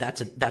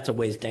that's a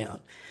ways down.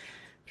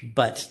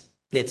 But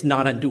it's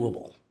not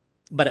undoable.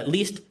 But at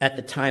least at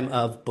the time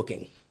of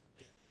booking.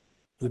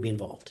 would be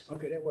involved.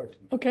 Okay, that worked.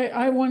 Okay,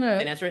 I want Can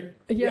I to, answer it?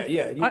 yes,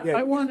 Yeah, yeah,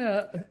 I want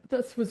to,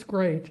 this was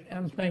great,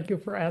 and thank you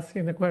for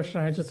asking the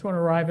question. I just want to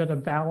arrive at a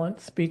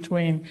balance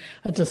between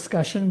a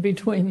discussion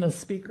between the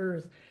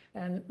speakers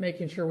and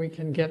making sure we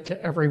can get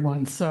to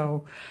everyone.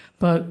 So,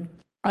 but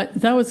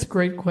that was a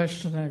great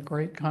question and a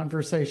great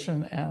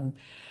conversation, and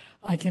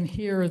I can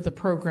hear the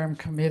program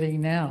committee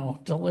now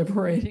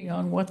deliberating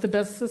on what the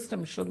best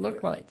system should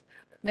look like.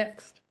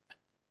 Next.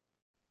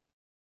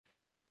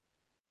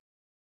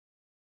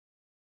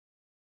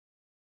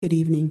 Good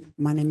evening.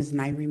 My name is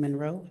Nairi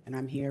Monroe, and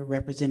I'm here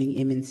representing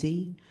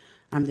MNC.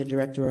 I'm the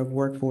Director of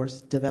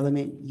Workforce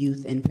Development,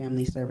 Youth, and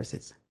Family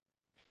Services.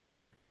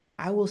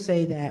 I will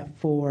say that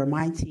for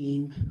my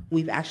team,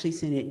 we've actually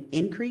seen an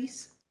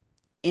increase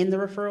in the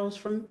referrals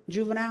from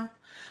juvenile,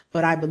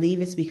 but I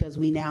believe it's because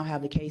we now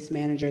have a case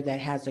manager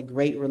that has a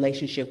great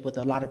relationship with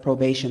a lot of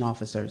probation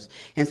officers.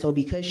 And so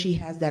because she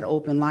has that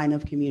open line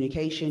of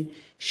communication,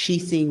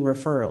 she's seeing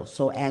referrals.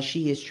 So as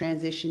she is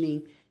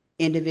transitioning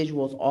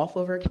individuals off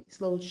of her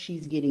caseload,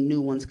 she's getting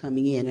new ones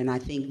coming in. And I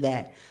think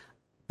that,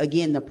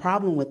 again, the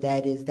problem with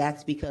that is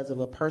that's because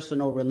of a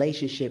personal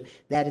relationship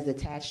that is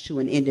attached to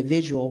an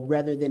individual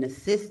rather than a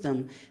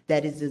system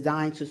that is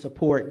designed to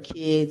support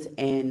kids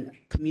and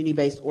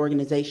community-based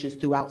organizations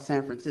throughout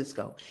San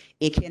Francisco.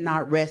 It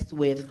cannot rest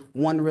with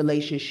one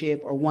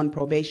relationship or one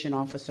probation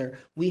officer.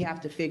 We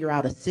have to figure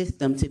out a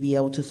system to be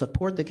able to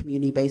support the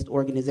community-based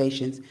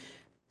organizations,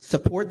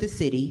 support the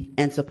city,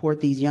 and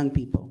support these young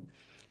people.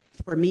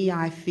 For me,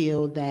 I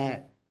feel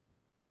that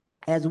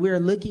as we're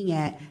looking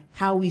at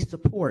how we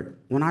support,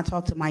 when I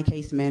talk to my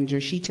case manager,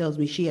 she tells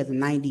me she has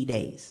 90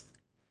 days.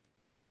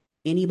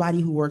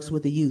 Anybody who works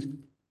with the youth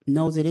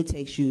knows that it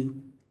takes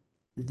you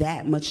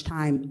that much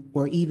time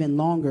or even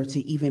longer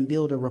to even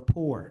build a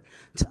rapport,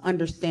 to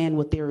understand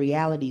what their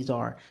realities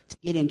are, to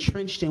get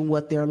entrenched in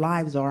what their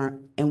lives are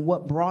and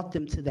what brought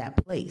them to that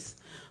place.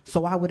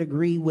 So I would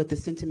agree with the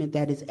sentiment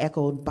that is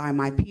echoed by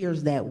my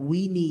peers that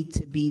we need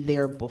to be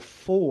there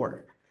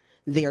before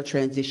they're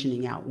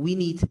transitioning out. We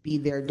need to be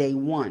there day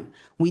one.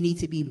 We need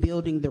to be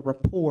building the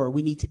rapport.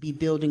 We need to be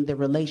building the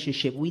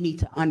relationship. We need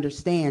to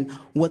understand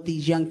what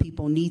these young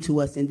people need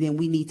to us, and then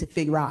we need to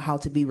figure out how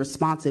to be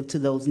responsive to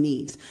those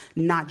needs,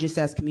 not just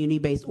as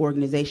community-based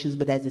organizations,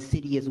 but as a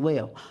city as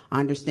well. I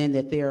understand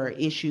that there are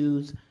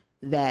issues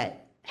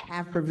that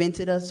have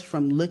prevented us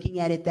from looking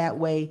at it that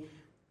way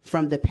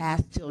from the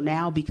past till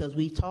now, because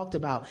we talked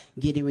about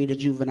getting rid of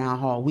juvenile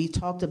hall. We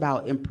talked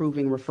about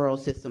improving referral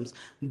systems,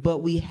 but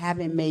we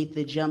haven't made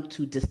the jump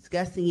to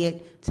discussing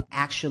it to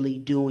actually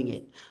doing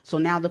it. So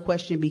now the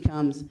question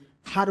becomes,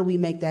 how do we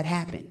make that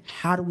happen?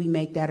 How do we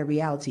make that a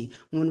reality?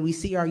 When we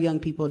see our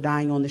young people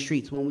dying on the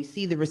streets, when we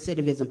see the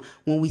recidivism,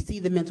 when we see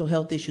the mental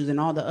health issues and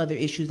all the other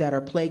issues that are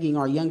plaguing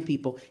our young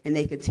people, and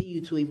they continue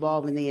to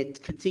evolve and they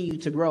continue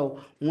to grow,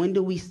 when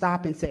do we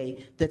stop and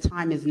say, the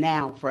time is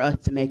now for us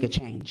to make a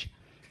change?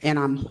 And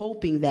I'm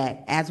hoping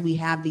that as we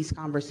have these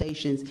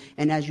conversations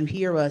and as you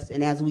hear us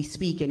and as we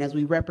speak and as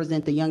we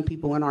represent the young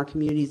people in our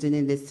communities and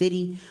in this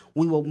city,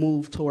 we will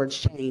move towards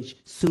change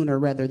sooner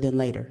rather than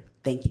later.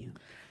 Thank you.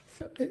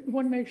 So I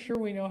want to make sure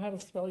we know how to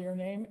spell your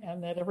name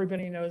and that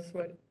everybody knows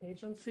what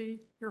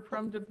agency you're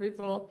from. Do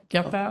people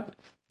get that?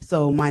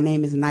 So my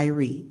name is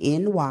Nairee,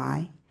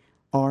 N-Y-R-E-E.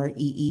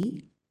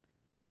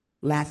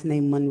 Last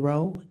name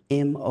Monroe,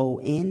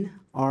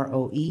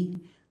 M-O-N-R-O-E.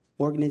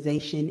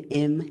 Organization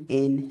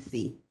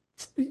MNC.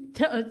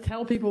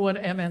 Tell people what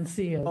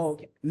MNC is.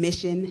 Okay.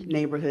 Mission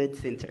Neighborhood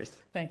Centers.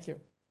 Thank you.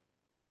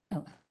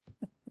 Oh.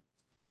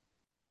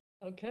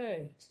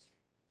 Okay.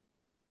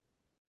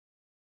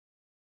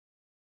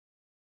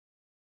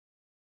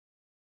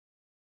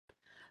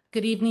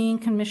 Good evening,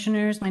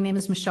 commissioners. My name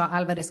is Michelle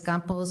Alvarez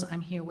Campos.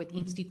 I'm here with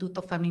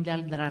Instituto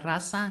Familiar de la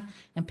Raza,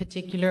 in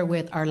particular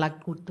with our La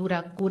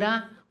Cultura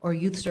Cura or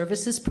Youth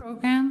Services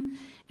Program.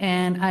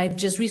 And I've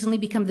just recently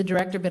become the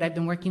director, but I've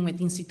been working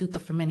with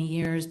Instituto for many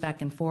years,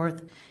 back and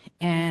forth.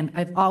 And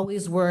I've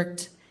always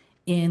worked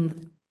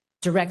in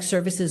direct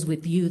services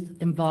with youth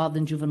involved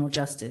in juvenile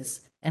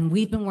justice. And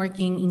we've been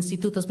working,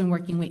 Instituto's been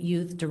working with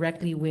youth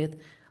directly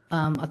with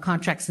a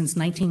contract since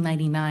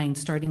 1999,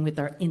 starting with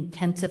our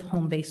intensive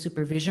home-based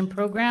supervision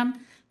program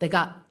that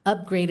got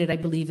upgraded, I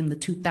believe, in the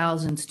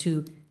 2000s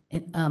to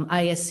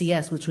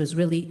ISCS, which was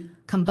really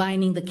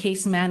combining the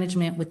case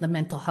management with the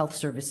mental health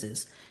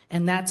services.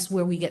 And that's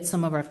where we get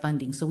some of our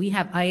funding. So we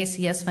have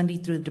ISCS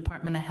funding through the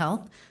Department of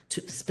Health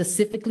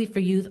specifically for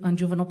youth on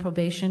juvenile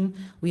probation.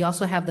 We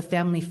also have the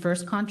Family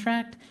First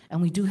contract,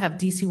 and we do have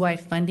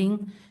DCYF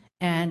funding.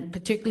 And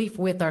particularly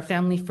with our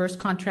Family First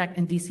contract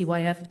and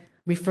DCYF,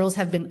 referrals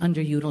have been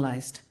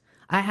underutilized.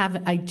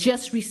 I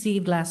just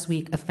received last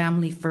week a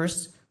Family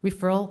First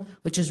referral,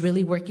 which is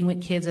really working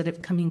with kids that are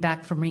coming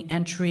back from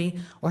reentry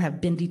or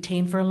have been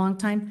detained for a long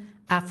time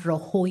after a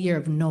whole year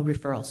of no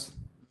referrals.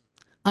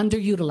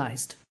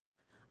 Underutilized.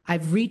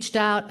 I've reached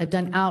out, I've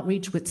done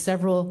outreach with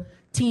several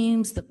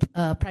teams, the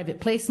private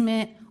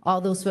placement,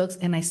 all those folks,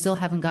 and I still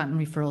haven't gotten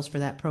referrals for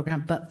that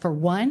program. But for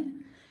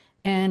one,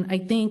 and I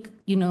think,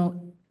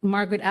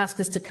 Margaret asked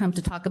us to come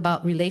to talk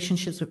about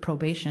relationships with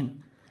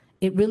probation.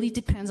 It really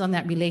depends on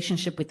that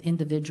relationship with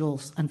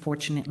individuals,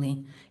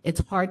 unfortunately.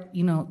 It's hard,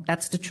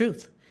 that's the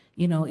truth.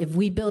 If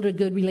we build a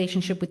good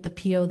relationship with the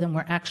PO, then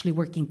we're actually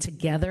working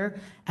together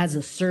as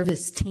a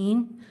service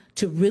team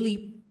to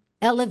really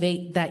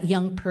elevate that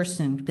young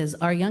person, because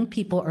our young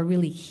people are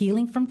really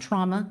healing from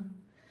trauma.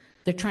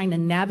 They're trying to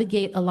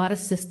navigate a lot of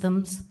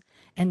systems,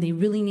 and they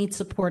really need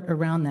support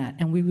around that.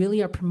 And we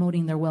really are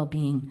promoting their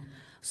well-being.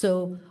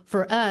 So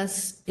for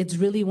us, it's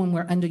really when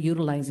we're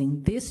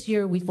underutilizing. This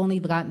year, we've only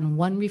gotten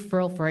one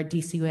referral for our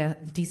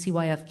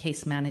DCYF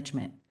case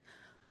management.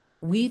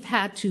 We've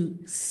had to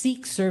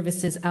seek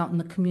services out in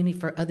the community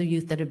for other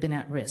youth that have been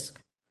at risk.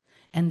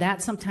 And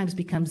that sometimes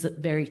becomes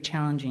very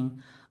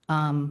challenging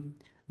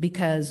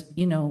because,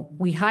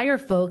 we hire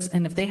folks,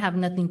 and if they have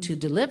nothing to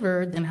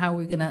deliver, then how are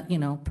we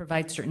gonna,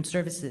 provide certain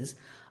services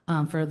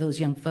for those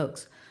young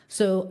folks?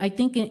 So I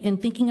think in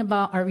thinking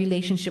about our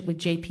relationship with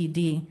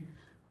JPD,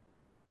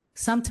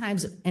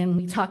 sometimes, and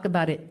we talk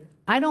about it,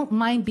 I don't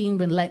mind being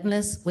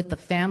relentless with the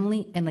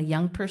family and a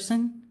young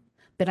person,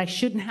 but I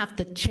shouldn't have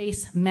to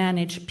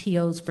manage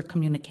POs for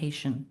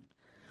communication.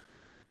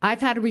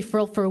 I've had a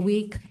referral for a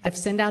week. I've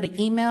sent out an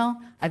email.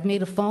 I've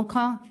made a phone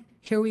call.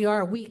 Here we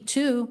are, week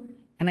 2,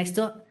 and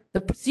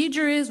the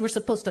procedure is we're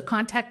supposed to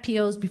contact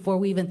POs before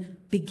we even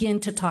begin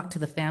to talk to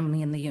the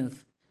family and the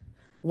youth.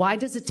 Why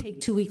does it take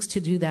 2 weeks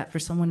to do that for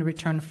someone to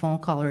return a phone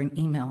call or an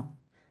email?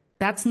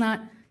 That's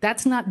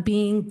not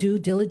being due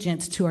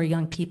diligence to our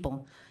young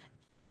people.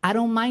 I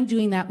don't mind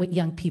doing that with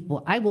young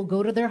people. I will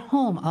go to their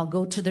home. I'll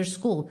go to their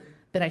school,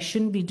 but I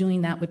shouldn't be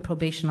doing that with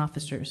probation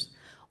officers.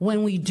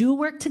 When we do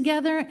work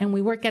together and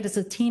we work as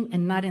a team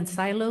and not in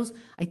silos,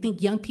 I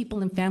think young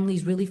people and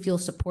families really feel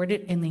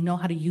supported and they know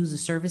how to use the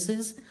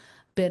services.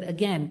 But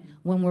again,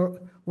 when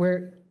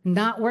we're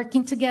not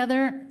working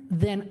together,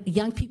 then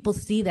young people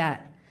see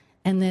that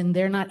and then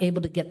they're not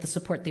able to get the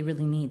support they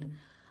really need.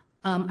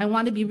 I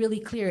want to be really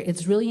clear.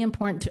 It's really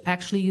important to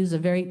actually use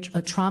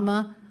a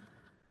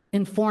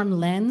trauma-informed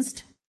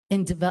lens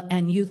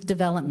and youth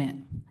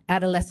development,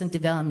 adolescent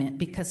development,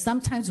 because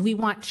sometimes we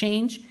want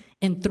change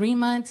in 3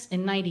 months,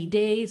 in 90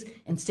 days,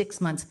 in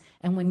 6 months.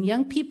 And when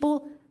young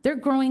people, they're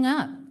growing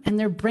up and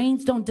their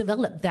brains don't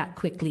develop that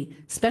quickly,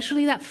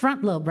 especially that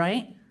front lobe,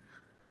 right?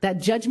 That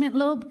judgment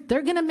lobe,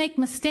 they're gonna make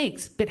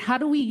mistakes, but how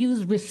do we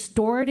use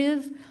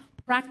restorative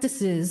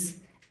practices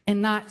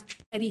and not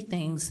petty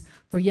things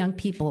for young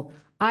people?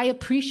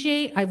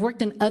 I've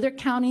worked in other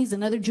counties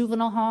and other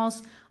juvenile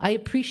halls. I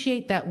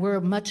appreciate that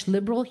we're much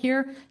liberal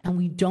here and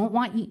we don't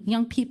want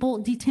young people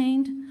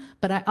detained,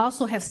 but I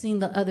also have seen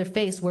the other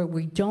face where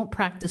we don't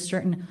practice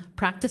certain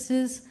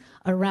practices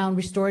around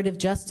restorative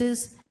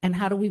justice and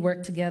how do we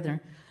work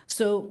together.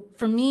 So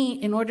for me,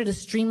 in order to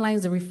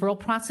streamline the referral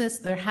process,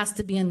 there has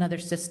to be another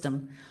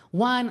system.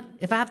 One,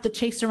 if I have to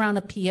chase around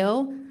a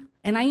PO,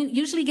 and I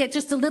usually get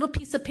just a little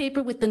piece of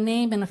paper with the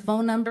name and a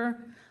phone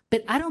number,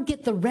 but I don't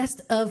get the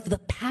rest of the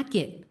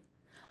packet.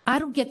 I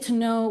don't get to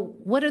know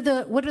what are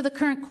the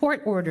current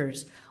court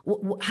orders.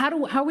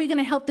 How are we going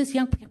to help this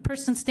young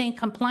person stay in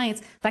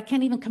compliance if I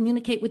can't even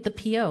communicate with the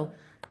PO?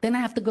 Then I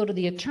have to go to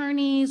the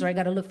attorneys, or I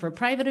got to look for a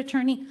private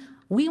attorney.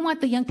 We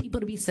want the young people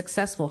to be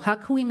successful. How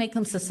can we make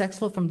them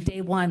successful from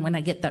day one when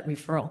I get that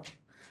referral?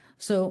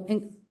 So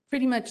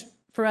pretty much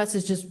for us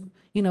is just,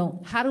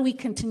 how do we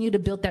continue to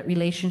build that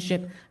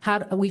relationship?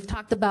 We've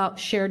talked about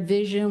shared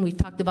vision. We've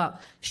talked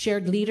about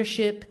shared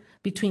leadership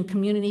between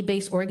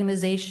community-based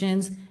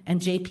organizations and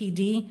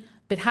JPD.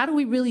 But how do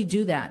we really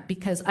do that?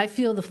 Because I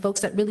feel the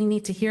folks that really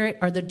need to hear it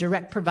are the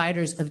direct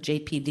providers of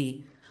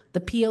JPD.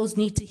 The POs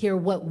need to hear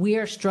what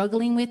we're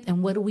struggling with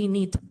and what do we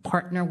need to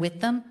partner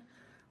with them.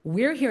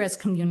 We're here as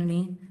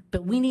community,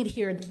 but we need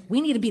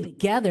to be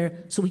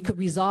together so we could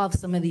resolve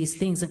some of these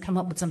things and come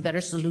up with some better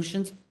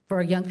solutions for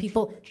our young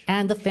people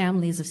and the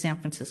families of San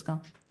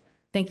Francisco.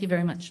 Thank you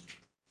very much.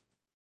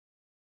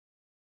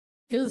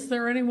 Is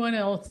there anyone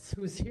else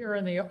who's here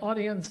in the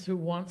audience who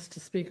wants to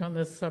speak on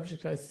this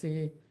subject? I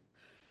see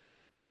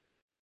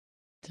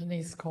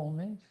Denise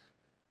Coleman.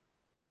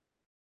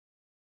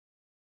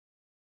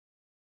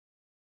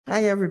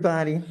 Hi,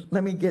 everybody.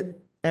 Let me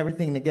get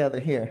everything together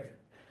here.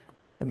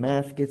 The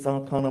mask gets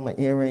all caught on my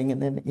earring,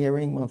 and then the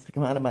earring wants to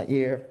come out of my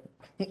ear.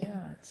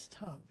 Yeah, it's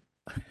tough.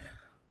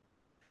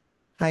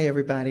 Hi,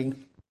 everybody.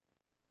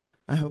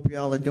 I hope you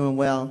all are doing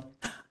well.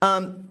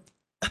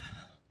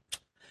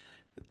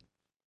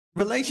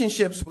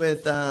 Relationships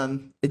with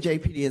the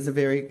JPD is a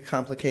very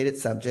complicated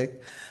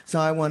subject. So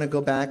I want to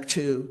go back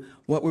to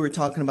what we were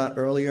talking about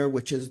earlier,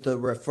 which is the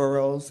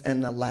referrals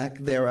and the lack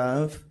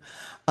thereof.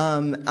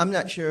 I'm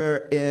not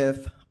sure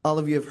if all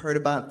of you have heard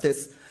about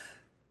this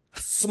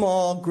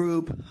small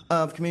group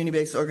of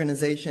community-based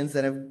organizations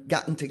that have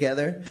gotten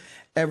together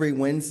every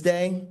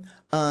Wednesday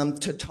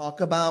to talk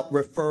about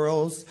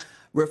referrals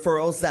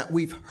that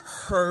we've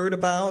heard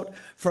about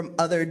from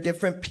other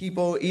different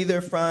people,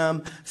 either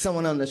from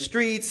someone on the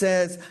street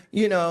says,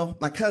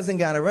 my cousin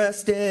got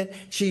arrested,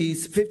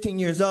 she's 15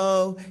 years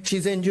old,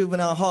 she's in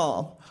juvenile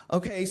hall.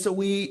 Okay, so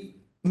we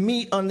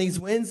meet on these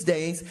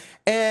Wednesdays,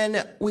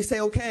 and we say,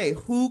 okay,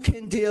 who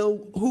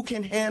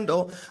can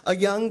handle a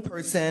young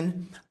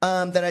person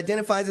that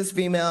identifies as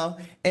female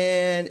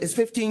and is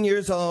 15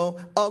 years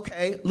old?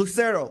 Okay,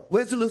 Lucero,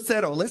 where's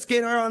Lucero? Let's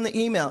get her on the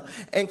email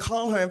and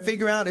call her and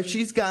figure out if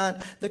she's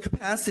got the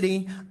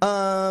capacity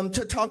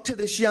to talk to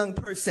this young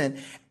person.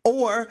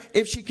 Or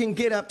if she can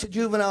get up to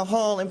juvenile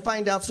hall and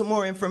find out some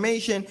more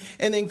information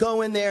and then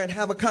go in there and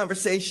have a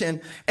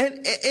conversation. And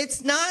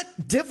it's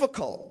not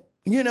difficult.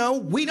 You know,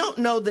 we don't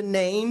know the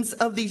names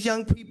of these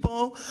young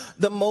people.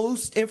 The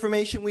most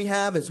information we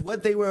have is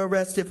what they were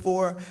arrested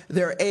for,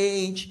 their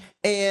age,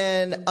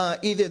 and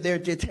either they're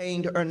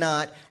detained or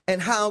not.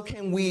 And how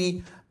can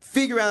we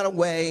figure out a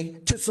way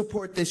to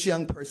support this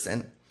young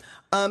person?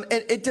 And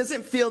it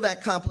doesn't feel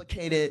that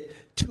complicated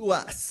to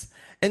us.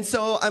 And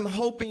so I'm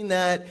hoping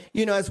that,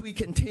 you know, as we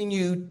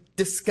continue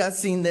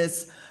discussing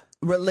this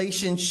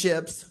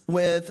relationships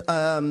with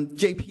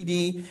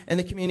JPD and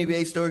the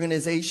community-based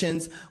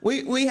organizations,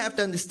 we have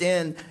to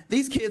understand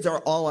these kids are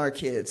all our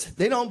kids.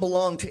 They don't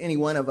belong to any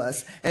one of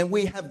us. And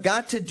we have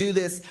got to do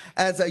this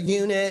as a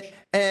unit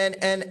and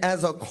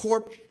as a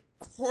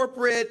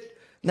corporate,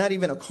 not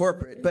even a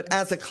corporate, but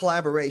as a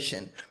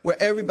collaboration where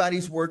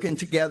everybody's working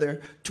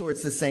together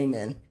towards the same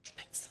end.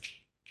 Thanks.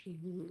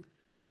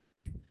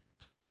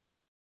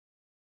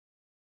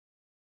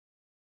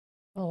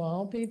 Well,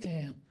 I'll be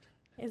damned.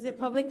 Is it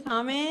public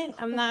comment?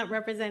 I'm not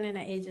representing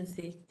an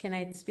agency. Can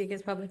I speak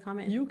as public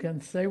comment? You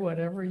can say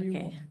whatever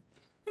you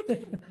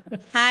want.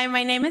 Hi,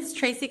 my name is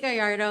Tracy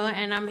Gallardo,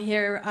 and I'm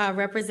here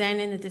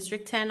representing the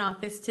District 10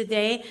 office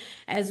today,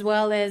 as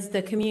well as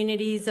the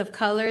communities of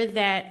color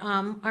that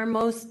are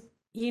most,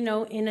 you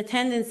know, in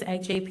attendance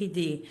at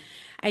JPD.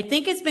 I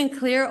think it's been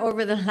clear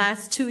over the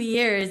last 2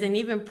 years, and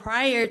even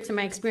prior to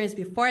my experience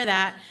before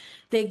that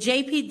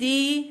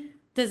JPD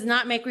does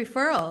not make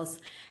referrals.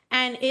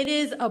 And it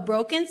is a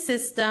broken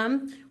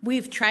system.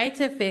 We've tried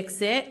to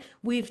fix it.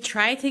 We've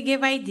tried to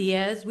give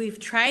ideas. We've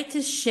tried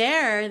to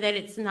share that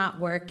it's not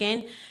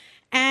working.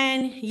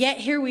 And yet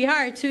here we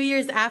are 2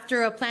 years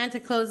after a plan to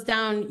close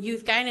down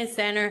Youth Guidance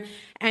Center,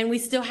 and we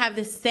still have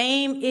the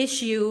same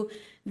issue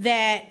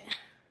that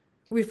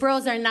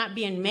referrals are not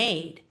being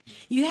made.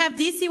 You have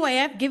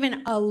DCYF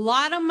giving a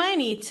lot of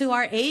money to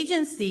our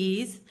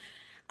agencies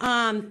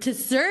to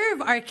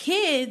serve our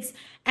kids,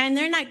 and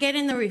they're not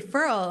getting the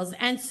referrals.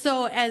 And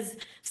so as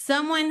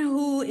someone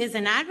who is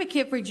an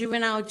advocate for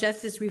juvenile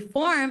justice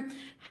reform,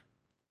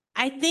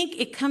 I think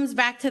it comes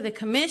back to the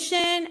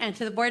commission and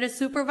to the Board of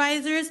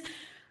Supervisors.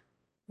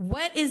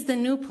 What is the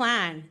new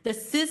plan? The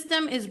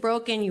system is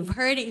broken. You've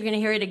heard it. You're going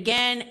to hear it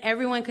again.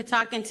 Everyone could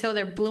talk until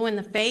they're blue in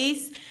the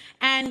face.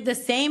 And the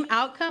same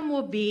outcome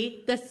will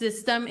be the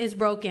system is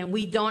broken.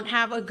 We don't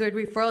have a good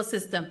referral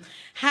system.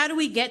 How do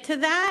we get to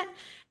that?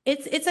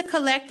 It's a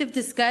collective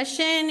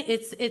discussion.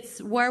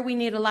 It's where we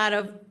need a lot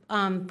of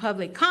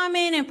public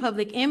comment and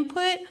public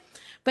input.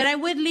 But I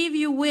would leave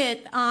you with,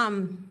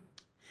 in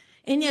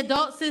the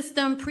adult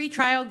system,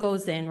 pretrial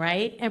goes in,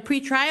 right? And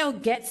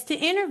pretrial gets to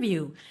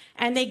interview,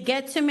 and they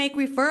get to make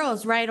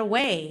referrals right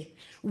away.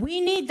 We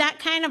need that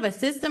kind of a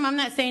system. I'm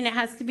not saying it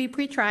has to be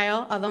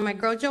pretrial, although my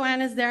girl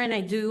Joanna's there, and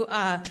I do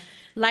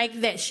like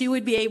that she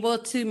would be able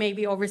to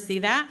maybe oversee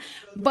that.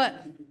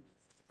 But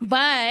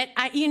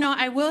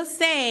I will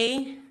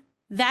say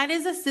that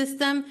is a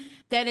system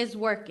that is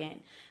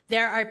working.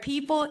 There are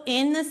people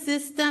in the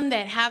system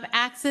that have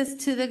access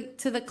to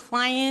the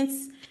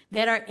clients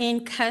that are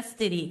in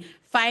custody.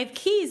 5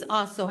 Keys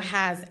also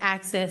has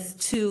access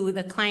to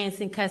the clients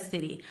in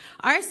custody.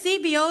 Our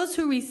CBOs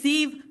who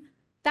receive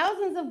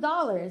thousands of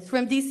dollars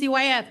from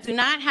DCYF do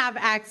not have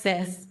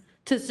access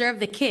to serve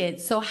the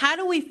kids. So how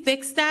do we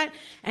fix that,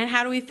 and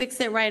how do we fix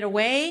it right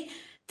away?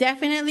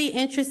 Definitely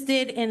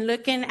interested in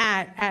looking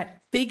at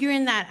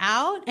figuring that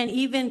out and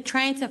even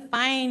trying to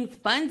find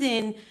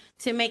funding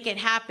to make it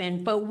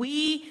happen. But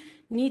we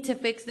need to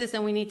fix this,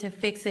 and we need to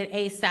fix it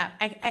ASAP.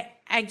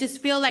 I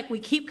just feel like we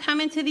keep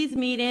coming to these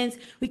meetings.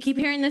 We keep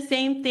hearing the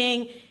same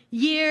thing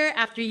year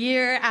after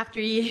year after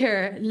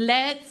year.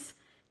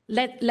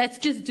 Let's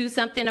just do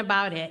something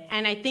about it.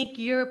 And I think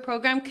your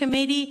program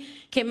committee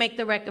can make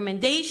the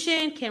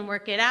recommendation, can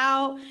work it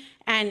out,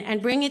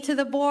 and bring it to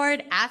the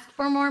board, ask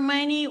for more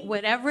money,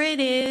 whatever it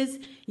is.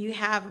 You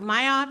have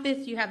my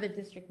office, you have the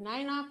District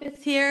 9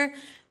 office here.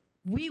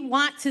 We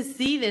want to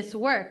see this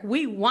work.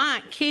 We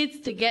want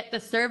kids to get the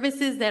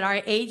services that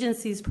our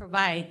agencies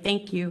provide.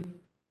 Thank you.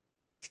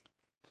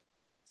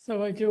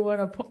 So I do want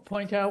to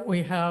point out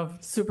we have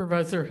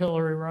Supervisor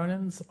Hillary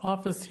Ronan's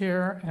office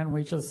here, and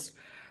we just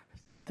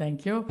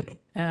thank you.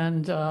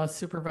 And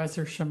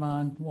Supervisor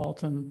Shaman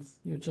Walton,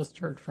 you just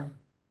heard from.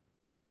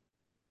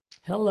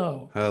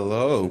 Hello.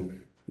 Hello.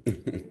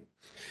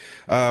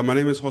 My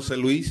name is Jose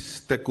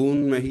Luis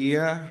Tecun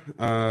Mejia,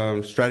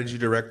 Strategy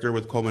Director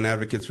with Coleman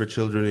Advocates for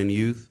Children and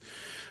Youth.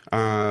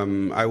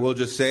 I will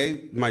just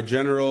say my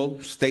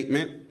general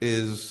statement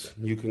is,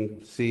 you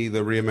can see the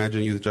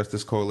Reimagine Youth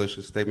Justice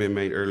Coalition statement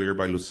made earlier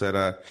by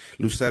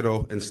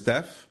Lucero and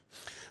Steph.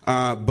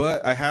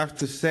 But I have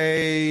to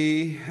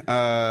say,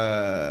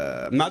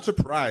 I'm not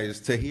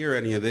surprised to hear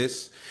any of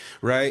this,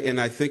 right? And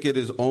I think it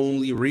is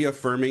only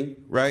reaffirming,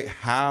 right,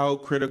 how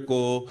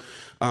critical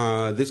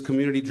this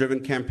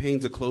community-driven campaign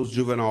to close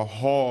juvenile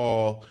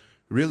hall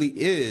really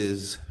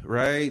is,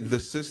 right? The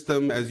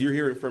system, as you're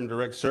hearing from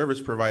direct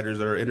service providers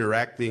that are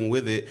interacting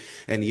with it,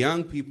 and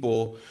young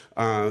people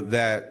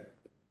that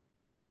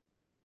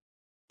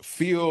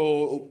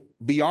feel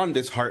beyond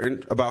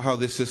disheartened about how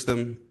this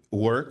system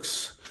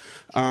works.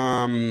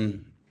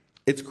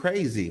 It's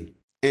crazy.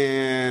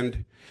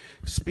 And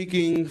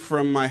speaking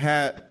from my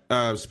hat,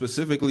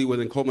 specifically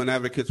within Coleman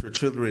Advocates for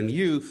Children and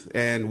Youth,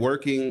 and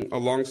working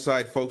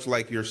alongside folks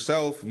like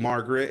yourself,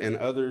 Margaret, and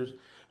others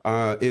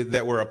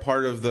that were a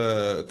part of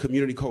the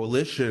community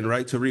coalition,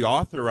 right, to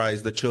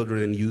reauthorize the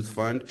Children and Youth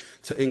Fund,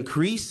 to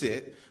increase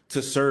it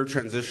to serve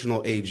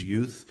transitional age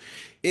youth.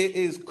 It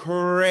is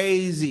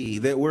crazy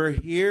that we're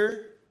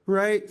here,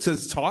 right,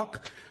 to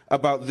talk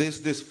about this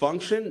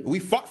dysfunction. We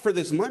fought for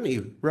this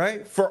money,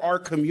 right, for our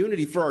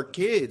community, for our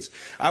kids.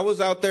 I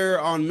was out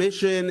there on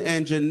mission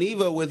in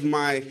Geneva with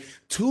my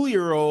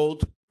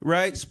 2-year-old,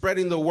 right,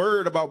 spreading the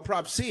word about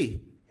Prop C,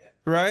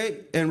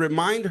 right, and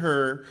remind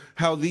her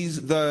how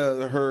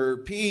her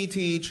PE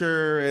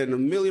teacher and a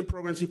million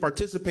programs she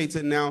participates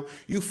in now,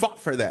 you fought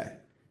for that.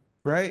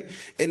 Right?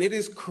 And it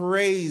is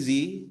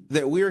crazy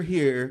that we're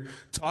here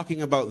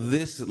talking about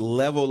this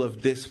level of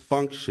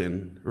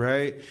dysfunction,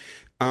 right?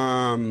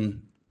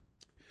 And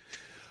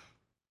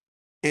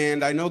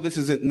I know this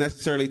isn't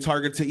necessarily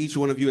targeted to each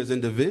one of you as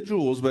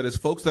individuals, but as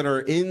folks that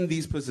are in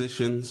these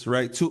positions,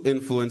 right, to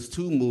influence,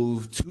 to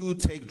move, to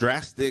take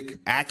drastic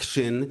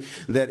action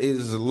that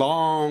is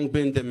long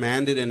been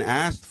demanded and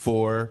asked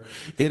for,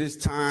 it is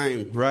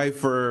time, right,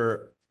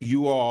 for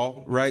you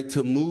all, right,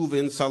 to move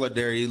in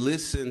solidarity,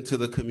 listen to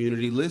the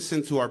community,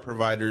 listen to our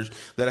providers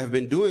that have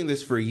been doing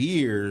this for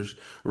years,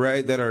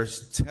 right, that are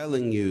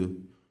telling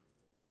you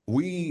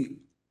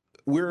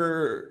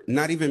we're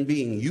not even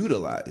being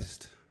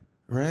utilized,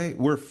 right?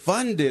 We're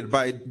funded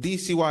by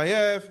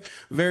DCYF,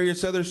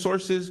 various other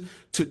sources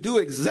to do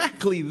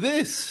exactly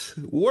this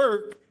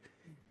work,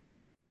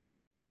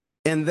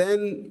 and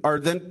then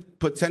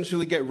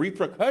potentially get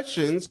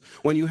repercussions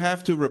when you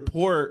have to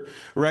report,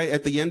 right,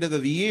 at the end of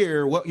the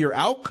year what your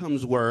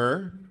outcomes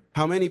were,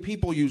 how many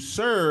people you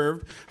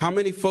served, how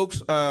many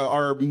folks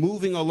are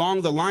moving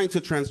along the line to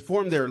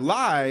transform their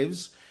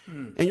lives,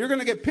 and you're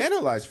going to get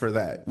penalized for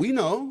that. We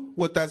know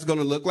what that's going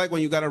to look like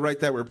when you got to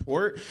write that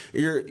report.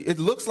 It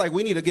looks like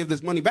we need to give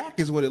this money back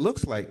is what it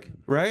looks like,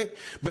 right?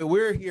 But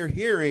we're here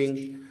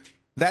hearing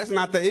that's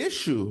not the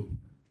issue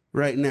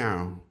right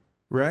now,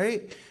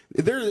 right?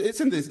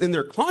 It's in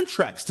their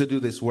contracts to do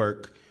this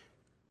work,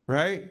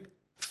 right?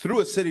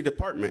 Through a city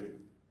department,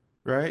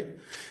 right?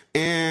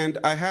 And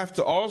I have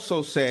to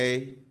also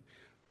say,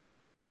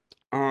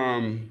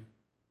 and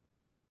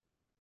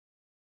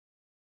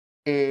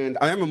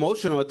I am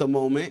emotional at the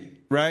moment,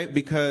 right?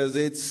 Because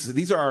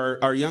these are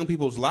our young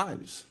people's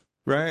lives,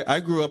 right? I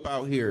grew up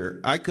out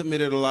here. I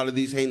committed a lot of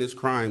these heinous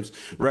crimes,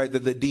 right?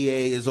 That the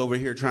DA is over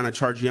here trying to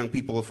charge young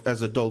people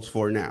as adults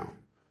for now.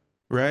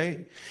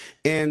 Right?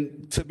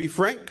 And to be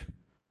frank,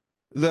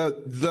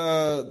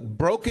 the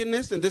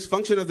brokenness and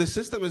dysfunction of the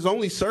system is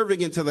only serving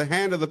into the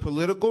hand of the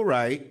political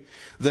right,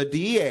 the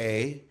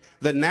DA,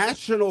 the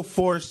national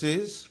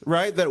forces,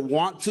 right, that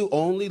want to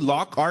only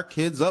lock our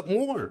kids up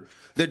more,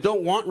 that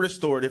don't want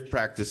restorative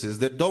practices,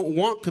 that don't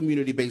want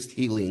community-based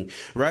healing,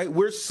 right?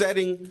 We're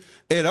setting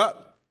it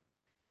up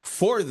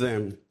for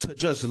them to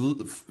just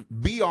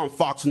be on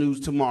Fox News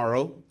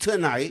tomorrow,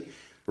 tonight,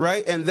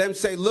 right? And then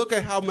say, look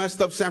at how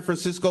messed up San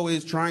Francisco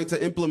is trying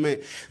to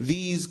implement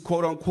these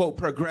quote unquote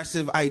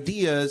progressive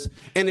ideas,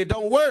 and it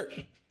don't work,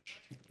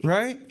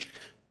 right?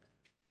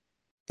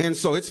 And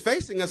so it's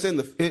facing us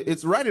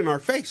it's right in our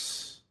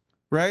face,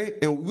 right?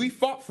 And we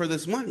fought for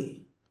this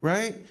money,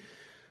 right?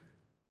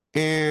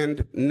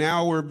 And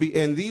now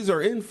and these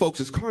are in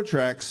folks'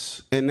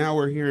 contracts, and now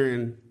we're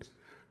hearing,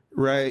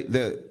 right,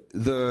 that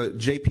the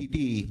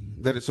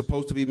JPD that is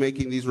supposed to be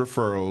making these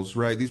referrals,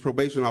 right, these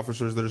probation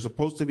officers that are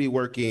supposed to be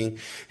working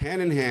hand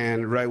in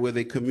hand, right, with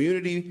a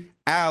community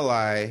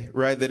ally,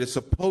 right, that is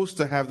supposed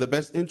to have the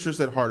best interest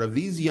at heart of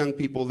these young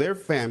people, their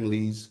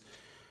families,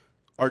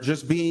 are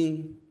just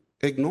being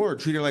ignored,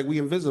 treated like we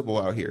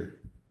invisible out here,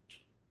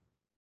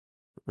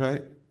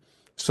 right?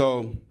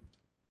 So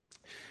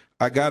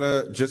I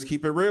gotta just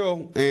keep it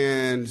real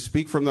and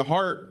speak from the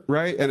heart,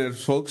 right? And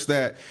as folks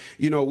that,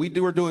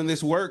 we're doing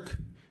this work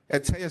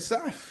at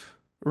TSF,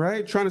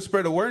 right? Trying to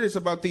spread awareness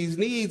about these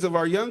needs of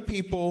our young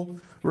people,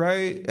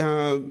 right?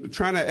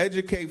 Trying to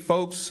educate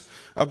folks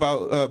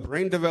about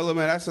brain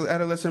development,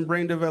 adolescent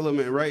brain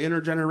development, right?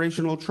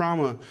 Intergenerational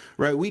trauma,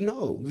 right? We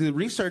know the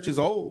research is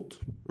old,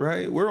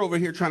 right? We're over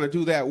here trying to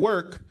do that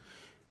work,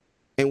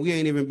 and we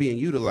ain't even being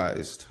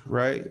utilized,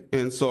 right?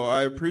 And so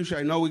I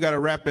know we got to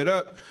wrap it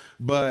up,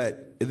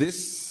 but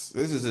this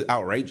is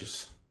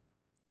outrageous,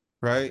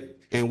 right?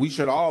 And we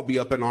should all be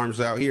up in arms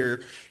out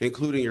here,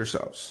 including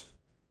yourselves.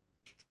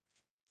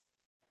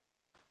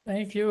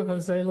 Thank you,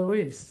 Jose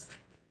Luis.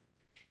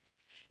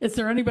 Is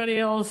there anybody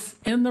else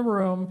in the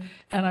room?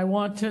 And I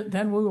want to,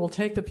 then we will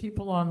take the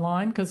people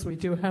online because we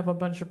do have a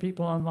bunch of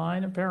people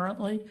online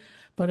apparently.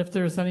 But if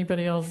there's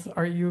anybody else,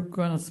 are you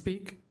going to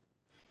speak?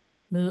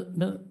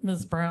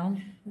 Ms.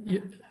 Brown,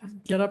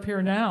 get up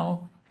here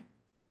now.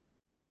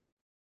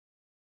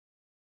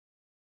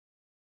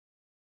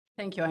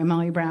 Thank you. I'm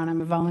Molly Brown. I'm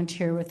a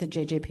volunteer with the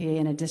JJPA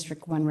and a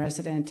District 1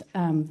 resident.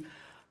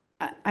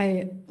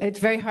 It's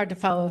very hard to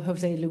follow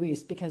Jose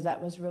Luis because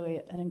that was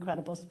really an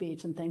incredible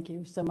speech, and thank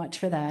you so much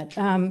for that.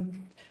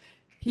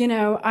 You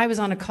know, I was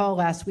on a call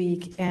last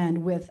week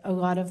and with a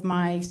lot of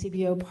my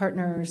CBO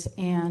partners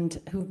and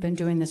who've been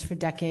doing this for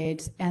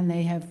decades, and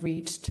they have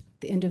reached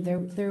the end of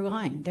their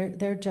line.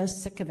 They're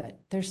just sick of it.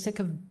 They're sick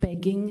of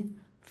begging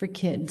for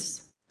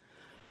kids.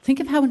 Think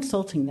of how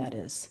insulting that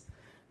is.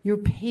 You're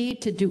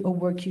paid to do a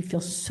work you feel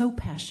so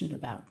passionate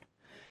about,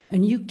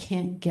 and you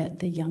can't get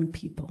the young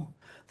people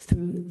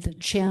through the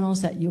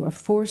channels that you are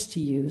forced to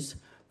use,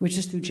 which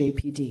is through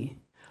JPD.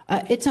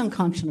 It's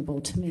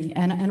unconscionable to me,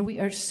 and we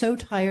are so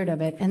tired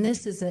of it, and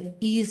this is an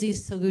easy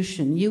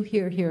solution. You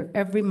hear here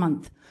every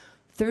month,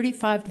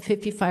 35 to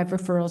 55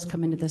 referrals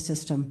come into the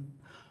system.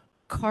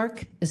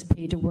 CARC is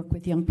paid to work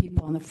with young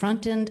people on the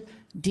front end.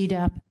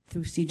 DDAP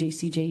through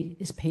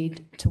CJCJ is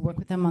paid to work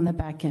with them on the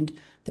back end.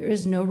 There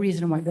is no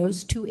reason why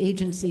those two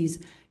agencies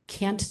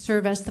can't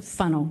serve as the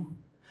funnel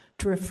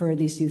to refer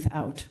these youth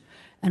out.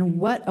 And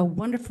what a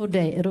wonderful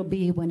day it'll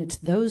be when it's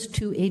those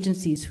two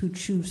agencies who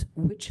choose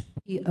which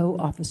PO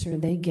officer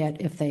they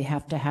get if they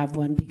have to have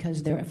one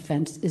because their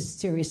offense is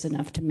serious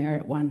enough to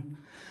merit one.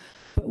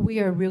 But we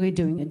are really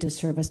doing a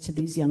disservice to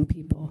these young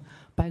people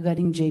by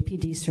letting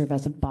JPD serve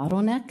as a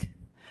bottleneck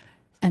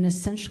and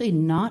essentially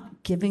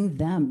not giving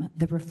them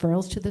the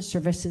referrals to the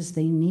services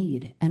they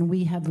need. And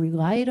we have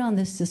relied on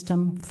this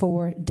system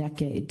for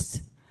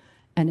decades,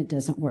 and it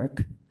doesn't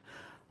work.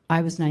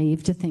 I was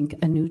naive to think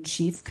a new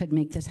chief could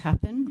make this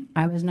happen.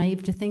 I was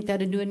naive to think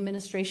that a new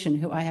administration,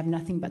 who I have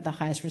nothing but the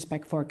highest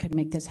respect for, could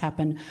make this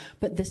happen.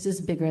 But this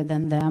is bigger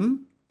than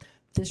them.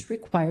 This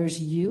requires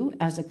you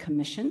as a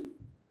commission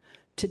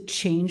to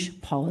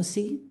change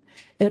policy.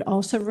 It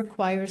also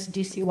requires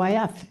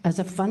DCYF as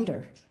a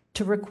funder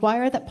to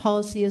require that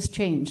policy is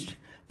changed,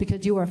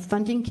 because you are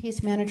funding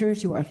case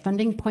managers, you are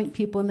funding point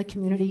people in the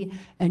community,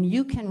 and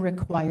you can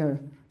require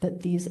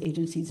that these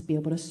agencies be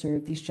able to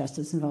serve these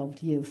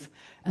justice-involved youth.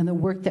 And the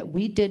work that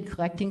we did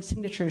collecting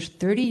signatures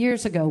 30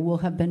 years ago will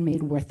have been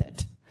made worth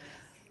it.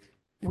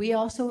 We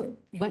also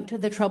went to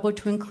the trouble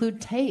to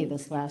include TAY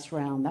this last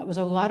round. That was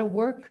a lot of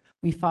work.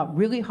 We fought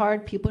really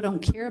hard. People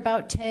don't care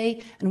about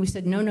TAY, and we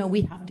said, no,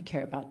 we have to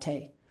care about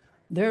TAY.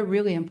 They're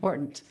really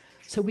important.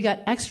 So we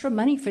got extra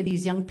money for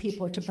these young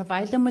people to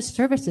provide them with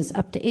services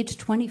up to age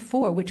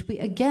 24, which we,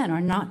 again,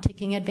 are not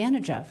taking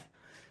advantage of.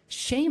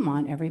 Shame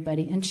on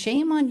everybody, and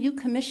shame on you,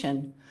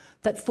 Commission,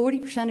 that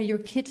 40% of your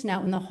kids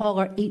now in the hall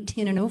are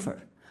 18 and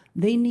over.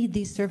 They need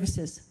these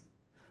services.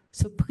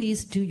 So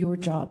please do your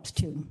jobs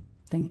too.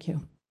 Thank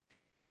you.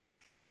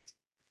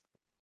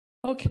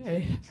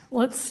 Okay,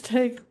 let's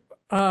take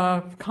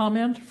a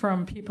comment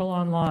from people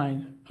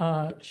online.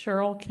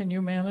 Cheryl, can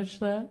you manage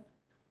that?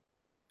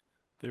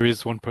 There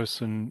is one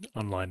person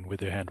online with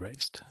their hand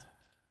raised.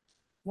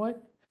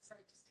 What?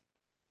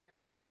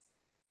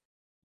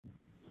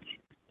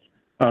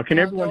 Can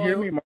everyone hear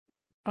me?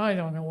 I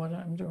don't know what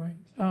I'm doing.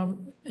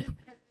 Can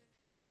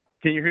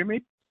you hear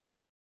me?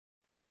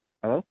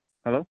 Hello?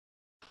 Hello?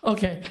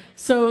 Okay,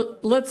 so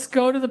let's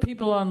go to the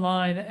people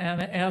online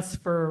and ask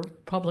for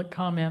public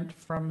comment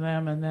from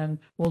them, and then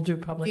we'll do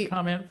public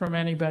comment from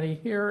anybody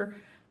here.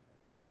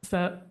 Is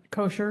that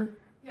kosher?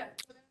 Yeah,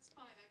 so that's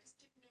fine. I just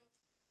didn't know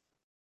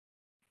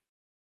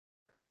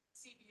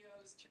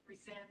CBOs to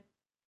present.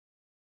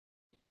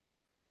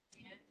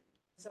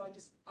 So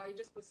I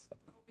just was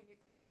hoping you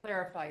could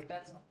clarify,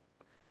 that's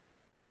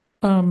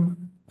all.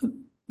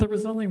 There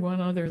was only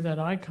one other that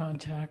I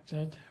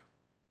contacted,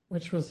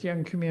 which was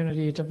Young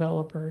Community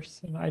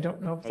Developers, and I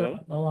don't know if they're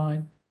on the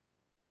line.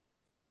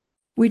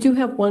 We do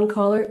have one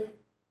caller.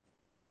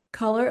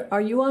 Caller,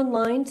 are you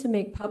online to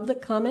make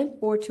public comment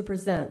or to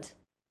present?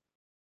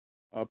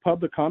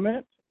 Public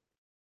comment?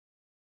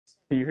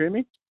 Can you hear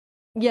me?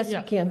 Yes,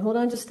 you can. Hold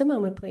on just a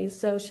moment, please.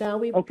 So shall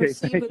we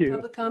proceed with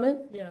public comment?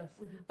 Yes.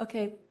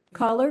 Okay.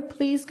 Caller,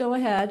 please go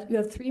ahead. You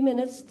have 3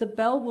 minutes. The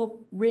bell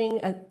will ring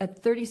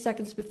at 30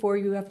 seconds before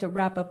you have to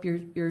wrap up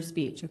your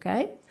speech,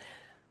 okay?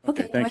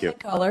 Okay, thank go ahead,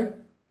 caller.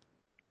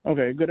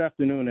 Okay, good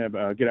afternoon,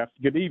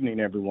 good evening,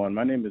 everyone.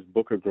 My name is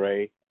Booker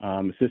Gray.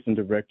 I'm Assistant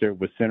Director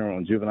with Center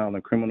on Juvenile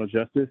and Criminal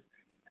Justice.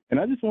 And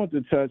I just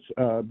wanted to touch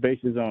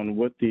bases on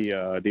what the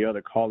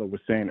other caller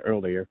was saying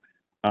earlier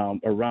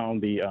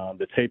around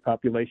the TAY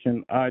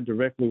population. I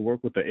directly work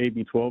with the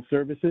AB-12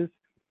 services,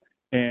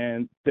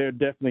 and there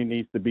definitely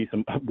needs to be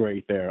some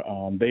upgrade there.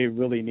 They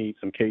really need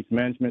some case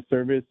management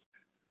service,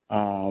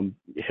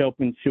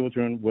 helping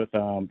children with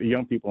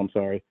young people, I'm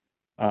sorry,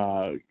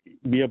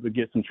 be able to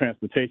get some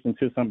transportation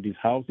to some of these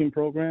housing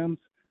programs,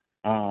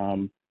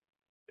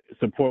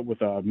 support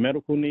with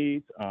medical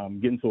needs,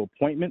 getting to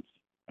appointments,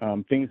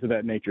 things of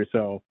that nature.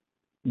 So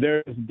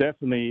there's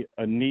definitely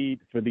a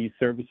need for these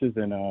services,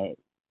 and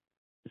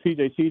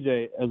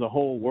CJ as a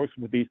whole works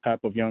with these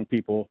type of young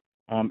people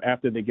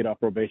after they get off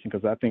probation,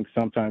 because I think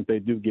sometimes they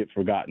do get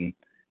forgotten.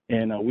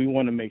 And we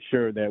want to make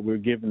sure that we're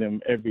giving them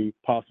every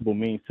possible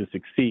means to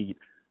succeed.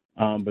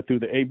 But through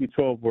the AB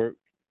 12 work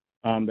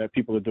that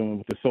people are doing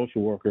with the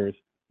social workers,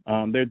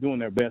 they're doing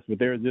their best, but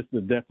there's just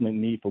a definite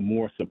need for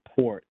more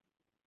support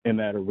in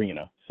that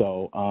arena.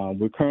 So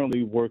we're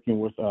currently working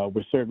with,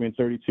 we're serving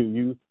 32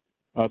 youth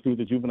through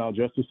the juvenile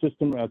justice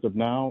system as of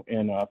now.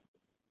 And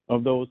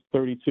of those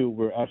 32,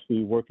 we're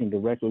actually working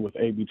directly with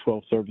AB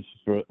 12 services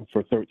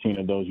for 13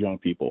 of those young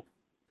people.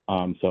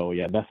 So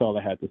yeah, that's all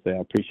I had to say. I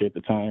appreciate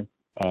the time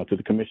to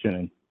the commission,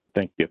 and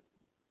thank you.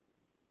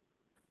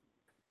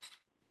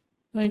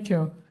 Thank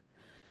you.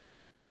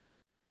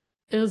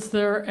 Is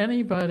there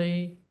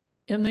anybody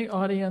in the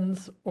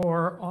audience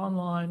or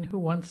online who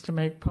wants to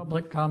make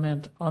public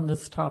comment on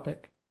this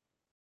topic?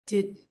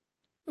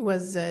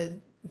 Was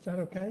Is that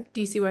okay?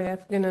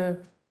 DCYF going to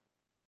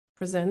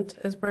present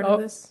as part Oh.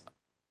 of this?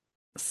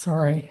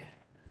 Sorry.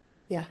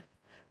 Yeah.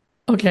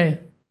 Okay.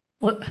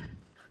 What?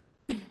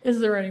 Is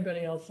there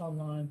anybody else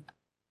online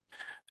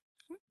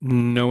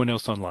No one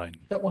else online.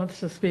 that wants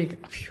to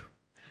speak? Phew.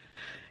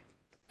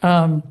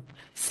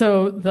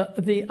 So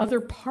the other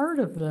part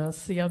of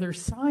this, the other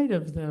side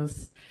of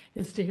this,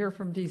 is to hear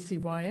from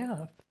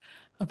DCYF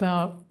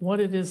about what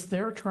it is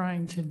they're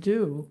trying to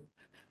do.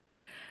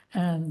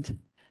 And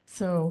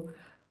so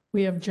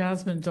we have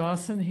Jasmine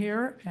Dawson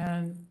here,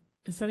 and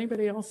is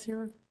anybody else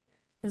here?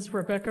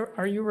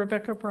 Are you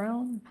Rebecca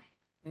Brown?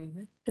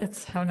 Mm-hmm.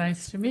 It's how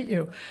nice to meet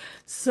you.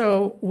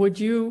 So would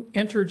you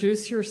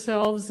introduce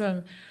yourselves?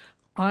 And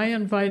I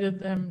invited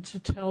them to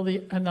tell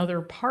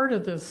another part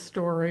of this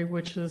story,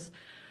 which is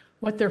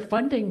what they're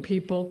funding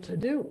people to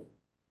do.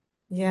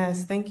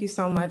 Yes, thank you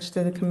so much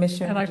to the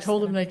commission. And I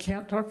told them they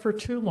can't talk for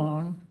too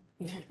long.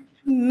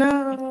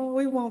 No,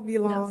 we won't be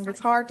long. It's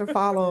hard to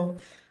follow.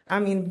 I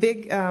mean,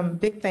 big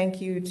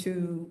thank you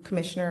to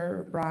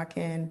Commissioner Brock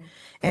and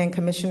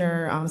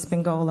Commissioner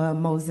Spingola,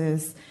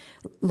 Moses,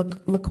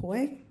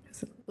 LaCoy?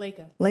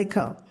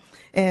 Lako,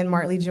 and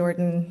Martley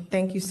Jordan.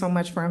 Thank you so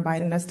much for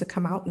inviting us to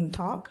come out and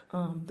talk.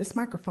 This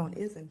microphone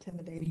is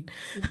intimidating.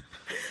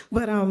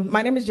 But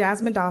my name is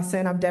Jasmine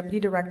Dawson. I'm Deputy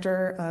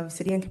Director of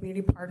City and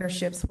Community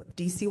Partnerships with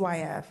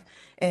DCYF.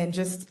 And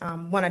just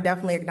want to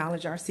definitely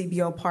acknowledge our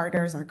CBO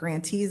partners, our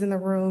grantees in the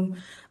room.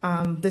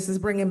 This is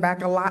bringing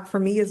back a lot for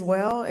me as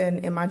well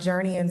in my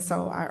journey. And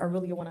so I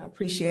really want to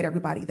appreciate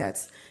everybody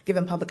that's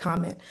given public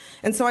comment.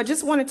 And so I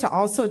just wanted to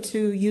also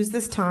use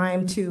this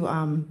time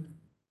to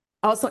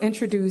also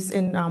introduce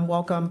and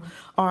welcome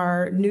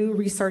our new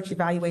research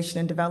evaluation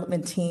and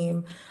development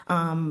team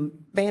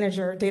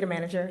data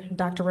manager,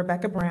 Dr.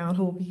 Rebecca Brown,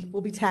 who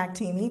will be tag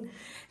teaming,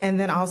 and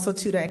then also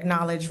to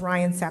acknowledge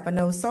Ryan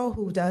Sapanoso,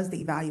 who does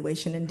the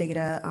evaluation and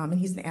data, and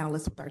he's an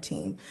analyst with our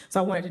team. So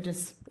I wanted to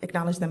just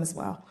acknowledge them as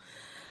well.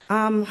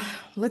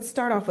 Let's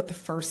start off with the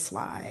first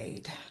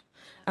slide.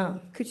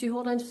 Could you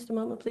hold on just a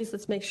moment, please?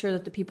 Let's make sure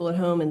that the people at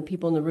home and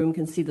people in the room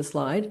can see the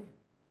slide.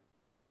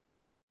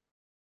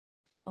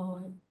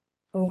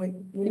 Oh, wait.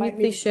 Can you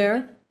please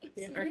share?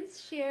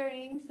 It's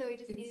sharing, so we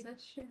just need,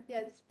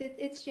 yeah,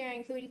 it's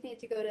sharing, so we just need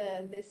to go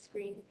to this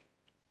screen.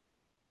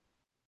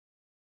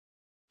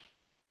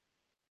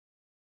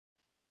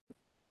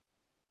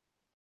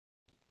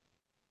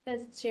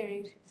 Says it's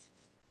sharing.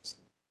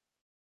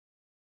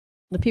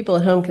 The people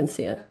at home can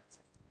see it.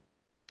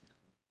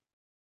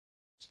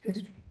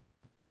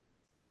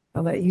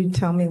 I'll let you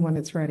tell me when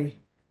it's ready.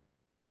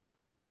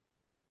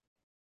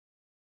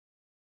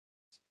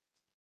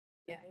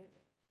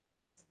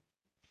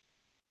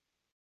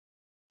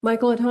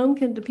 Michael, at home,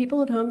 can the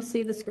people at home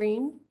see the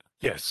screen?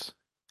 Yes.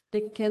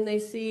 Can they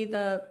see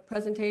the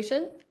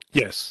presentation?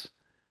 Yes.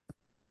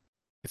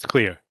 It's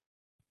clear.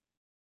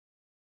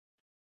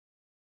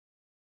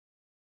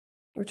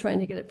 We're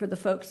trying to get it for the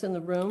folks in the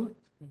room.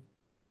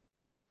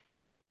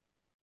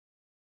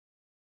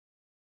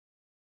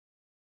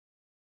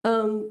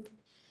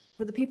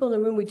 For the people in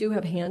the room, we do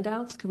have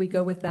handouts. Could we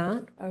go with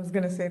that? I was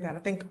going to say that. I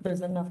think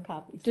there's enough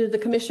copies. Can the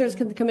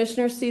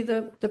commissioners see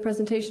the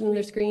presentation on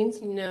their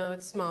screens? No,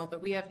 it's small, but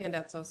we have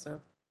handouts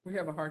also. We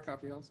have a hard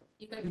copy also.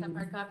 You guys have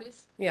hard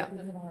copies? Yeah.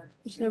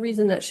 There's no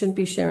reason that shouldn't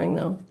be sharing,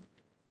 though.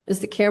 Is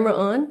the camera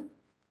on?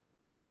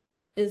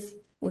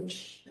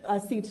 Which I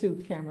see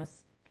two cameras.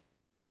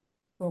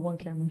 Or one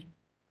camera.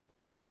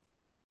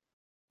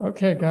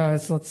 Okay,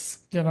 guys, let's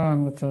get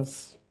on with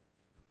this.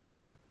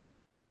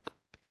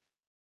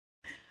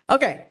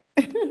 Okay.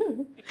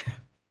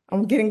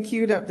 I'm getting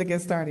queued up to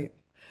get started.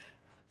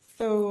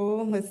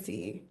 So let's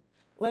see.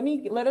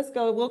 Let us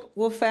go.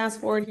 We'll fast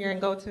forward here and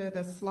go to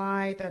the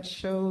slide that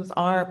shows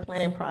our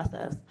planning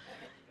process.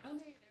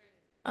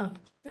 Oh,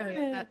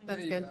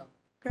 That's good.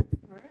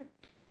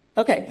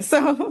 okay.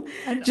 So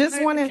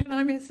just want to. Can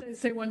I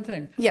say one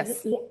thing?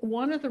 Yes.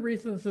 One of the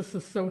reasons this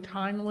is so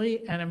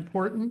timely and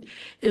important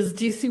is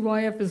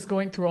DCYF is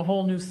going through a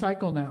whole new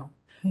cycle now.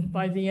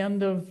 By the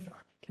end of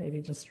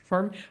Katie just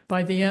affirmed,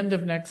 by the end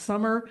of next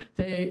summer,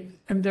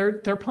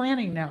 they're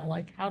planning now,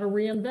 like how to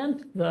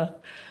reinvent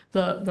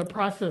the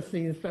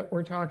processes that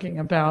we're talking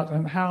about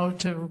and how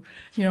to,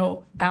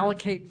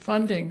 allocate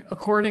funding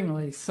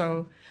accordingly.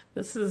 So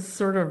this is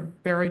sort of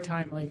very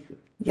timely.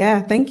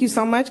 Yeah, thank you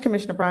so much,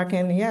 Commissioner Brock.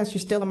 And yes,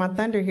 you're still in my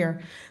thunder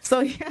here.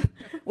 So yeah,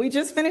 we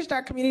just finished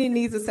our community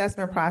needs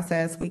assessment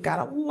process. We got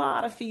a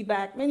lot of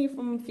feedback,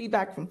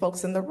 feedback from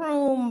folks in the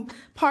room,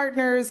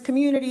 partners,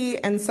 community.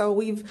 And so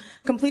we've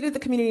completed the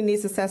community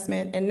needs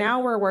assessment, and now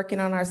we're working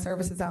on our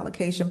services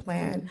allocation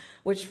plan,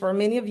 which for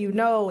many of you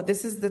know,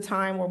 this is the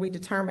time where we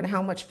determine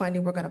how much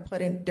funding we're going to put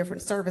in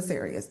different service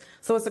areas.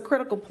 So it's a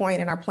critical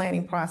point in our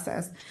planning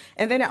process.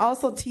 And then it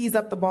also tees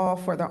up the ball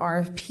for the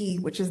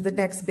RFP, which is the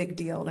next big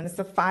deal. And it's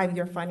a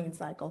 5-year funding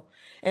cycle.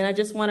 And I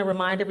just want to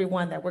remind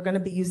everyone that we're going to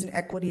be using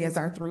equity as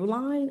our through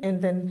line.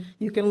 And then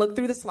you can look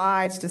through the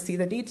slides to see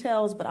the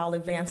details, but I'll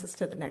advance us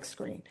to the next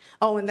screen.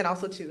 Oh, and then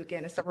also too,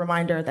 again, it's a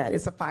reminder that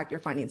it's a 5-year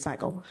funding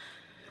cycle.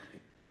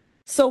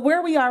 So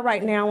where we are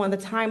right now on the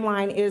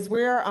timeline is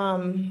we're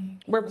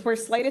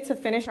slated to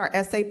finish our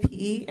SAP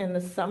in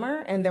the summer,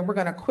 and then we're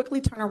going to quickly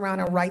turn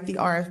around and write the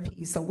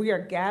RFP. So we are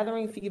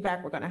gathering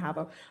feedback. We're going to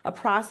have a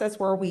process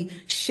where we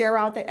share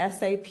out the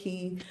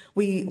SAP.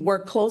 We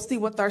work closely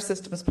with our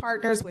systems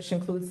partners, which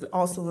includes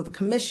also the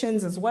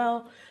commissions as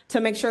well, to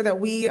make sure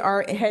that we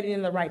are heading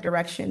in the right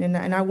direction.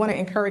 And I want to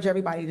encourage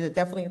everybody to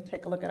definitely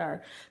take a look at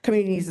our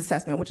community needs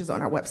assessment, which is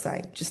on our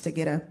website, just to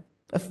get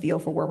a feel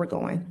for where we're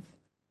going.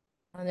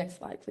 Next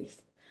slide, please.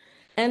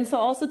 And so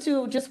also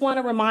too, just want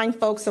to remind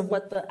folks of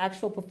what the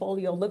actual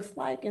portfolio looks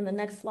like in the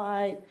next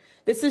slide.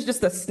 This is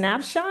just a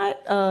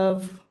snapshot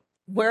of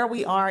where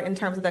we are in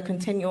terms of the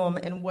continuum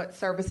and what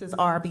services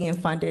are being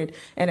funded.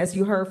 And as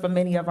you heard from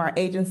many of our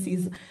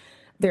agencies,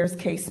 there's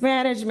case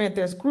management,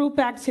 there's group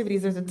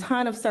activities, there's a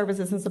ton of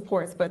services and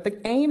supports, but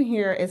the aim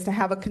here is to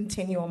have a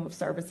continuum of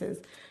services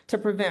to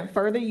prevent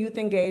further youth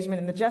engagement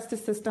in the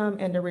justice system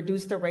and to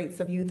reduce the rates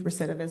of youth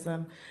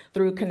recidivism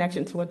through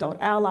connection to adult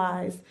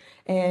allies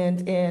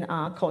and in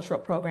cultural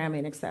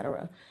programming, et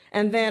cetera.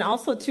 And then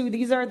also too,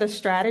 these are the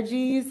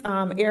strategies,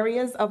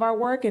 areas of our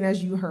work. And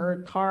as you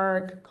heard,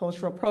 CARG,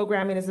 cultural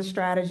programming is a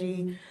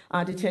strategy,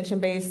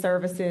 detention-based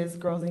services,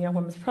 girls and young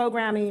women's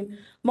programming,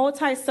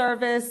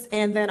 multi-service,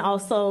 and then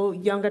also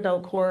young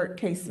adult court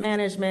case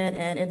management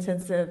and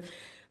intensive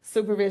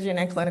supervision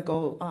and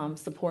clinical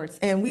supports.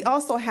 And we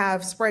also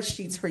have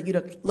spreadsheets for you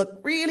to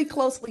look really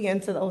closely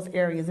into those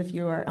areas if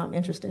you are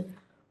interested.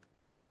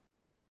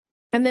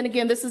 And then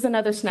again, this is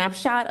another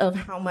snapshot of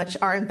how much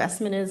our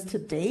investment is to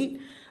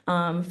date.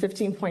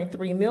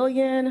 15.3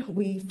 million.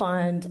 We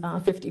fund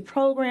 50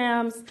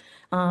 programs,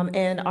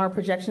 and our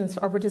projections,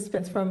 our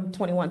participants from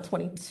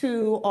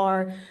 21-22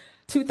 are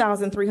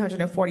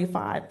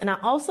 2,345. And I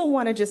also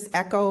want to just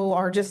echo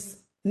or just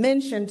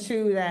mention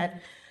too that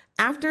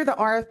after the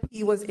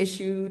RFP was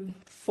issued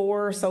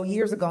 4 or so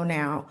years ago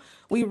now,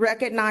 we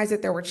recognized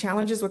that there were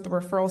challenges with the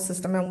referral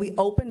system, and we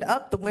opened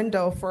up the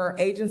window for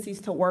agencies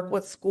to work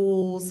with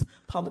schools,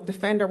 public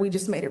defender. We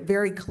just made it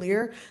very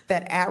clear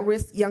that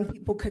at-risk young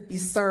people could be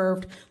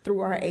served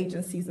through our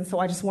agencies. And so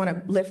I just want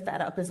to lift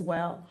that up as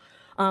well.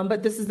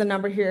 But this is the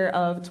number here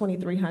of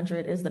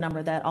 2,300 is the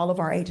number that all of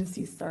our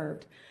agencies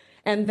served.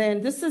 And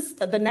then this is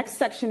the next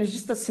section is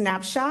just a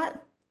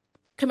snapshot.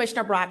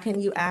 Commissioner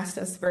Brockton, you asked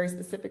us very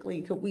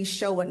specifically, could we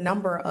show a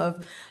number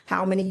of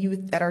how many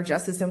youth that are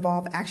justice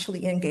involved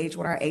actually engage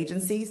with our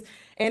agencies?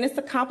 And it's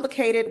a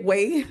complicated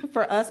way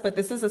for us, but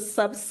this is a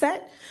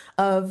subset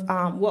of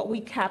what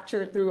we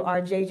captured through our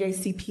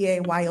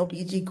JJCPA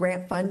YOBG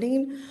grant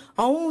funding.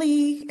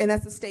 Only, and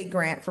that's a state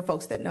grant for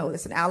folks that know,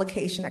 it's an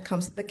allocation that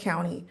comes to the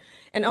county.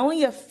 And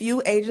only a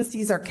few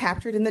agencies are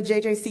captured in the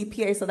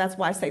JJCPA, so that's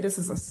why I say this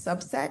is a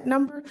subset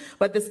number,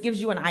 but this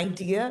gives you an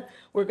idea.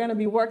 We're gonna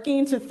be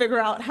working to figure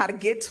out how to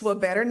get to a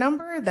better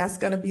number. That's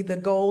gonna be the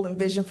goal and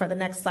vision for the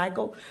next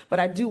cycle, but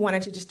I do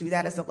wanted to just do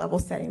that as a level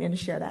setting and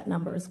to share that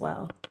number as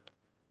well.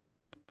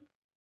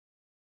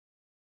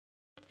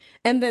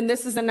 And then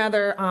this is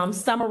another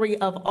summary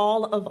of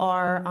all of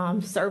our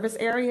service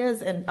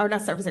areas or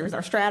not service areas,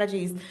 our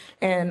strategies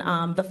and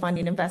the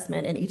funding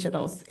investment in each of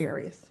those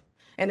areas.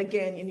 And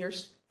again, in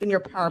your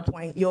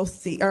PowerPoint, you'll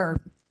see, or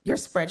your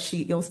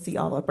spreadsheet, you'll see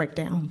all the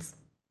breakdowns.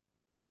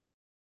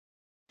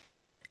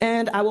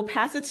 And I will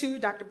pass it to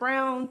Dr.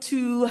 Brown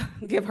to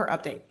give her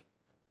update.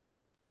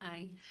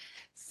 Hi.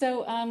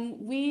 So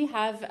we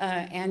have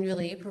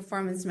annually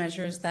performance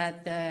measures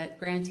that the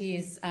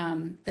grantees,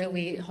 that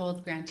we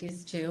hold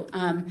grantees to.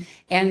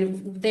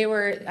 And they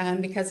were,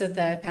 because of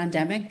the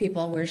pandemic,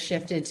 people were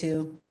shifted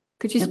to.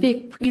 Could you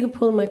speak, you can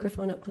pull the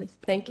microphone up, please.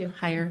 Thank you.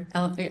 Higher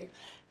elevator.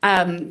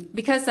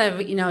 Because of,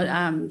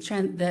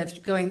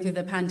 going through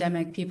the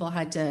pandemic, people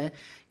had to,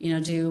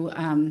 do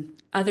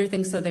other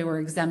things, so they were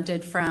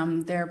exempted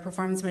from their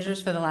performance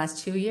measures for the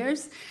last 2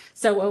 years.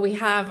 So what we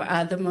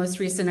have, the most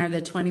recent are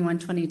the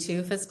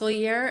 21-22 fiscal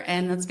year,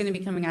 and that's going to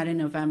be coming out in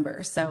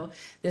November. So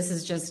this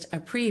is just a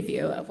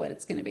preview of what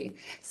it's going to be.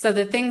 So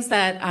the things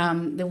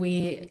that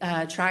we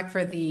track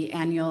for the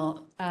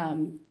annual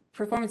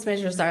performance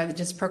measures are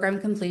just program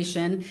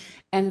completion.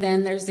 And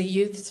then there's a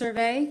youth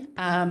survey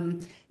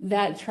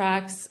that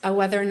tracks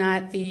whether or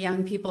not the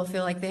young people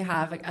feel like they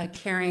have a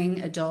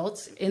caring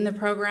adult in the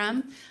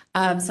program,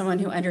 someone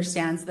who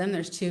understands them.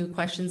 There's 2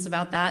 questions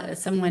about that.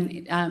 Someone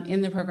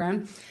in the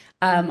program.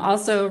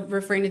 Also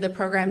referring to the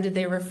program, did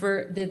they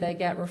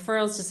get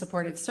referrals to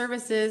supportive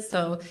services?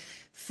 So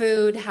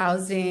food,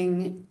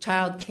 housing,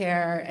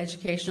 childcare,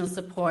 educational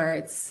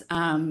supports,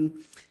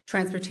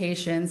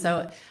 transportation.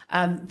 So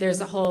there's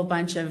a whole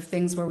bunch of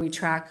things where we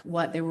track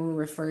what they were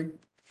referred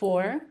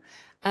for.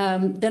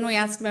 Then we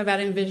ask them about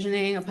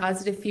envisioning a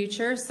positive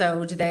future.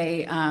 So do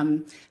they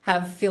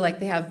feel like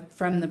they have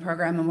from the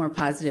program a more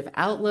positive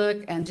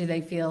outlook, and do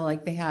they feel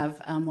like they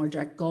have more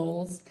direct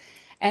goals?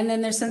 And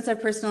then their sense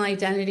of personal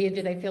identity.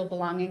 Do they feel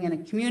belonging in a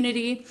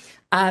community?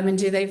 And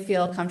do they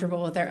feel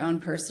comfortable with their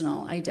own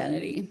personal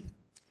identity?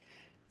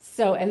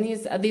 So, and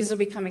these will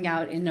be coming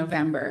out in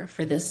November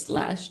for this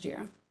last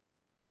year.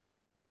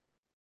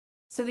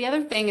 So the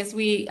other thing is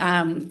we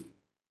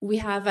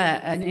have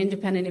an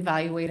independent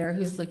evaluator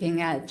who's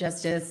looking at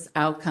justice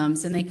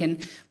outcomes, and they can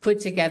put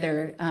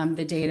together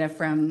the data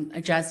from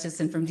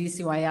Justice and from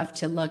DCYF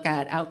to look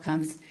at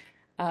outcomes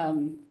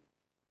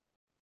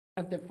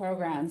of the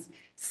programs.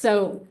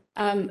 So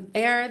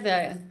AIR,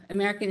 the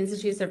American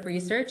Institutes of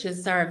Research,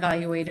 is our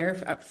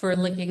evaluator for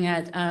looking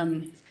at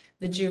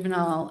the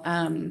juvenile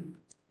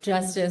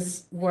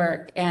justice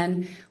work.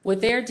 And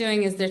what they're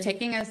doing is they're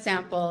taking a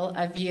sample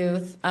of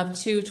youth up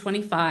to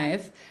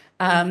 25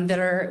 that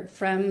are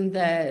from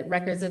the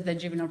records of the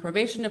Juvenile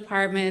Probation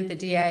Department, the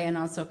DA, and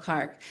also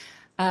CARC.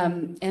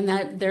 And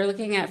that they're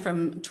looking at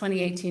from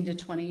 2018 to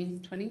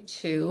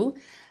 2022.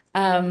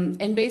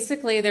 And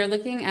basically, they're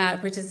looking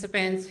at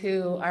participants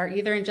who are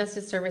either in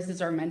justice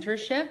services or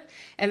mentorship,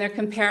 and they're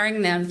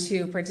comparing them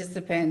to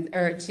participants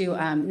or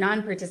to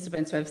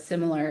non-participants who have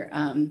similar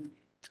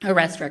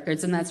arrest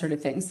records and that sort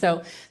of thing.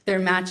 So they're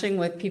matching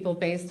with people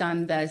based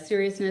on the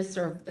seriousness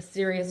or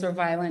serious or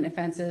violent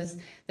offenses,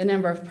 the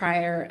number of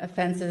prior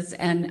offenses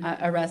and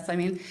arrests,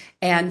 and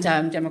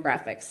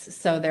demographics.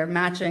 So they're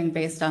matching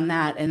based on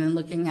that, and then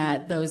looking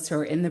at those who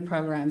are in the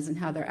programs and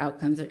how their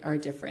outcomes are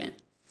different.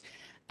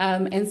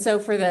 And so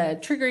for the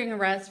triggering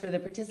arrest for the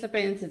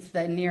participants, it's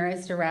the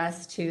nearest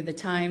arrest to the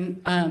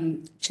time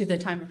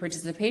of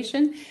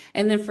participation.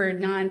 And then for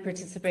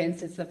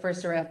non-participants, it's the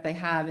first arrest they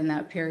have in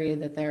that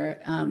period that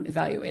they're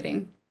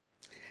evaluating.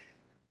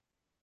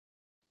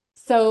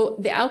 So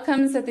the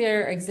outcomes that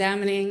they're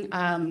examining,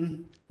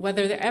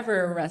 whether they're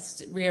ever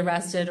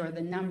rearrested or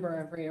the number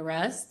of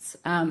rearrests,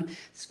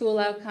 school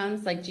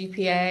outcomes like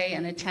GPA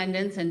and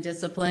attendance and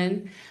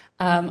discipline,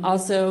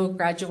 also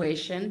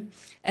graduation,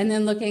 and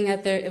then looking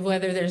at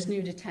whether there's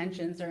new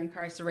detentions or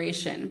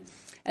incarceration.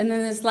 And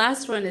then this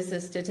last one is a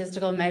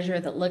statistical measure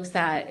that looks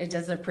at, it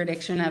does a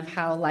prediction of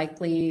how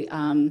likely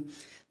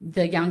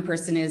the young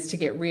person is to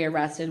get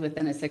rearrested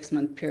within a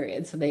 6-month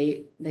period. So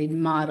they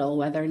model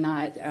whether or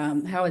not,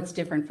 how it's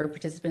different for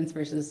participants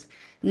versus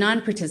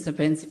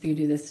non-participants if you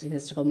do the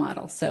statistical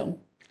model. So,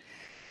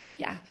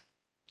 yeah.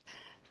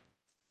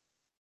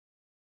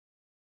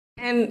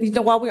 And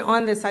while we're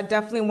on this, I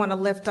definitely want to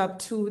lift up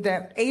too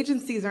that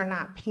agencies are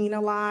not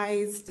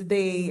penalized.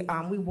 We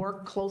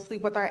work closely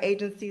with our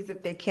agencies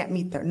if they can't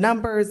meet their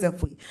numbers,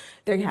 if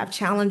they have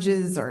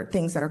challenges or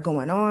things that are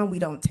going on. We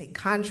don't take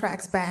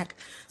contracts back.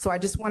 So I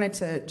just wanted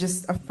to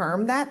just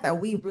affirm that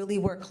we really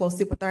work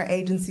closely with our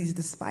agencies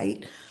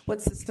despite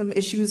what system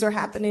issues are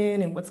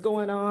happening and what's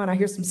going on. I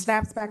hear some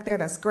snaps back there.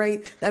 That's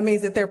great. That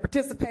means that they're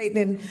participating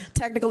in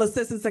technical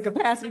assistance and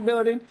capacity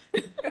building.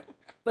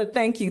 But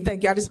thank you. I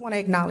just want to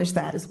acknowledge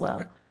that as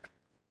well.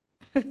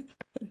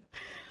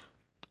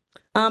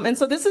 And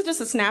so this is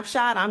just a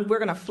snapshot. We're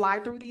going to fly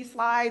through these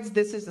slides.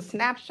 This is a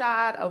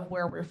snapshot of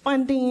where we're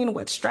funding,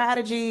 what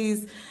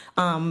strategies,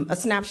 a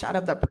snapshot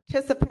of the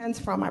participants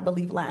from, I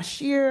believe,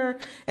 last year.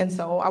 And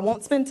so I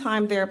won't spend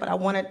time there, but I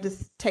want to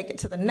just take it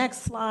to the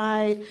next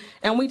slide.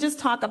 And we just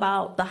talk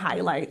about the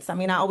highlights.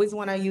 I always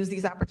want to use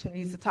these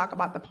opportunities to talk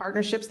about the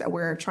partnerships that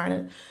we're trying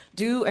to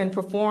do and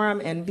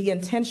perform and be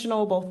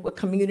intentional both with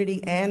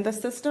community and the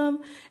system.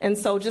 And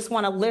so just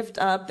want to lift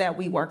up that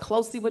we work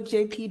closely with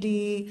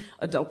JPD,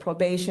 Adult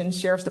Probation,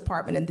 Sheriff's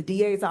Department, and the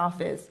DA's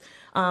office.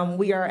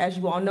 We are, as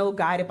you all know,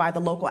 guided by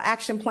the local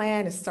action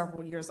plan. It's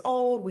several years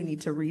old. We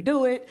need to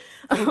redo it.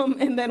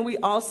 And then we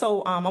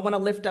also, I want to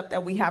lift up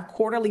that we have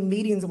quarterly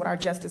meetings with our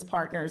justice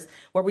partners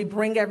where we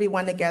bring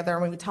everyone together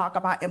and we talk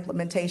about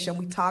implementation.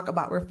 We talk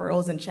about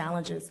referrals and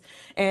challenges.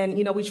 And,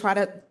 we try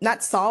to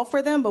not solve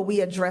for them, but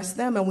we address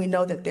them and we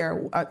know that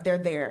they're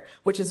there,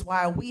 which is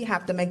why we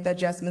have to make the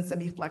adjustments and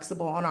be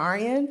flexible on our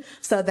end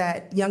so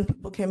that young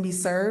people can be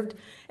served.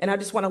 And I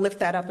just want to lift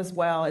that up as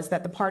well, is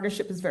that the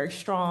partnership is very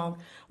strong.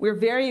 We're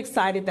very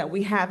excited that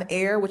we have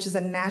AIR, which is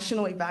a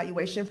national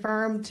evaluation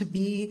firm, to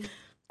be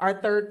our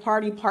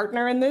third-party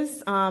partner in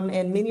this.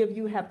 And many of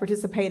you have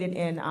participated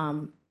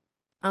in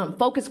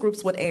focus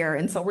groups with AIR.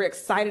 And so we're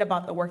excited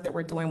about the work that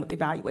we're doing with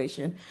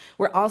evaluation.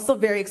 We're also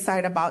very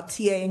excited about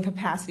TA and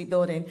capacity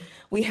building.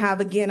 We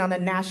have, again, on a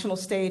national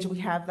stage, we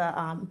have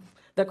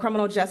the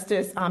Criminal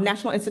Justice,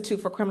 National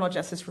Institute for Criminal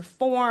Justice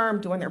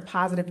Reform, doing their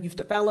positive youth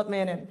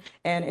development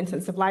and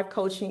intensive life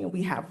coaching.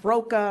 We have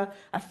ROCA.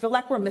 I feel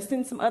like we're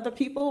missing some other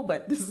people,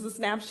 but this is a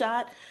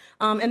snapshot.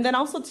 And then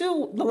also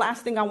too, the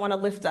last thing I want to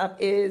lift up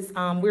is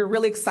we're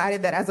really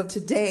excited that as of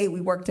today,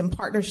 we worked in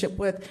partnership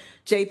with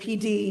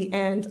JPD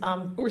and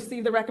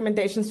received the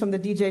recommendations from the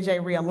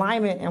DJJ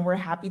realignment. And we're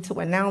happy to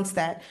announce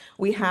that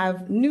we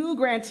have new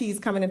grantees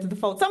coming into the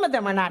fold. Some of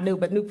them are not new,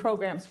 but new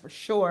programs for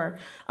sure.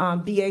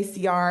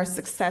 BACR,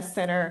 Success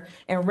Center,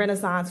 and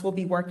Renaissance will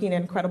be working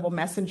in Credible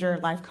Messenger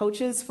life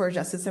coaches for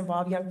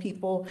justice-involved young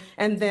people.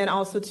 And then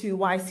also to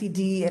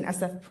YCD and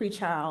SF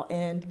Prechild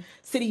and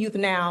City Youth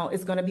Now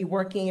is going to be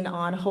working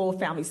on whole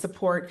family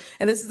support.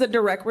 And this is a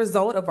direct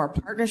result of our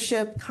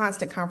partnership,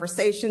 constant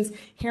conversations,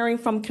 hearing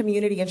from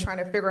community and trying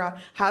to figure out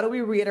how do we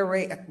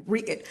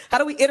how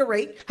do we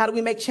iterate, how do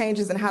we make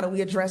changes, and how do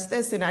we address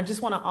this? And I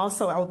just want to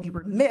also, I would be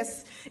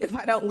remiss if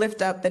I don't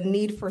lift up the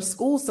need for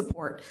school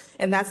support.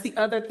 And that's the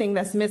other thing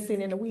that's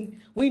missing. And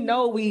we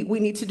know we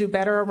need to do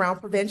better around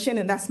prevention.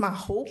 And that's my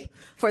hope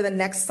for the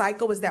next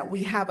cycle, is that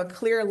we have a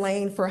clear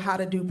lane for how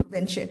to do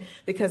prevention,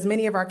 because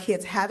many of our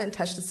kids haven't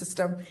touched the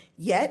system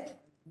yet,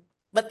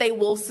 but they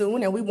will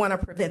soon, and we want to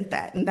prevent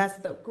that. And that's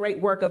the great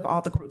work of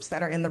all the groups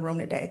that are in the room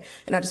today.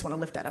 And I just want to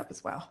lift that up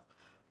as well.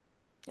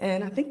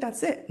 And I think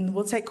that's it. And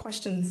we'll take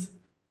questions.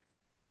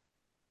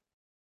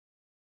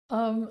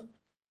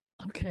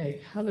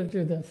 Okay, how to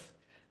do this?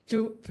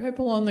 Do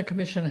people on the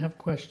commission have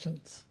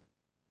questions?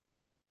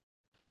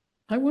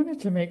 I wanted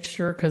to make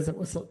sure, because it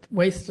was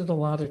wasted a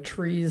lot of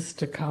trees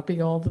to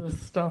copy all this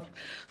stuff.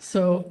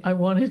 So I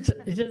wanted to,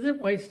 it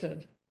isn't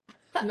wasted.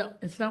 No,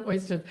 it's not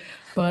wasted,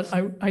 but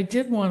I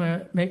did want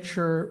to make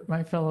sure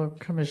my fellow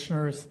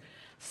commissioners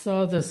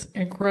saw this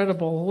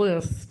incredible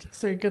list,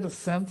 so you get a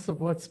sense of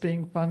what's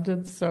being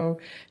funded. So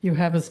you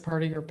have as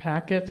part of your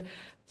packet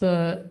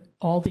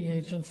all the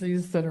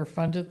agencies that are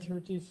funded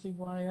through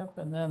DCYF,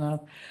 and then a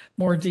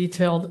more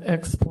detailed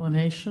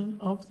explanation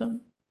of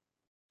them.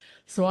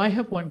 So I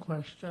have one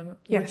question,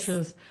 Yes. which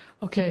is,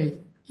 okay,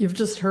 you've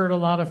just heard a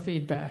lot of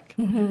feedback.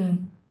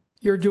 Mm-hmm.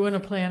 You're doing a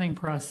planning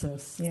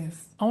process.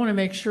 Yes. I want to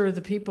make sure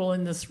the people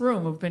in this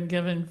room have been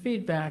given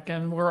feedback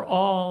and we're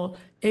all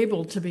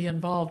able to be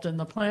involved in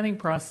the planning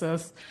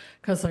process,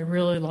 because I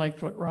really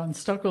liked what Ron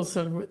Stuckel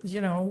said,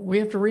 we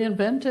have to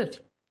reinvent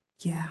it.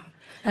 Yeah.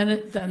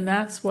 And then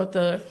that's what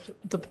the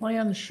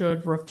plan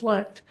should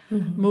reflect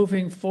Mm-hmm.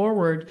 moving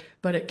forward,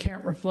 but it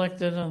can't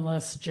reflect it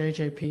unless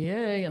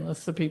JJPA,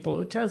 unless the people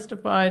who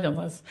testified,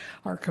 unless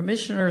our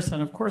commissioners,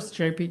 and of course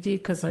JPD,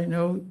 because I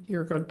know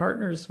you're good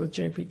partners with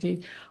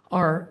JPD,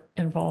 are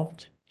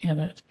involved in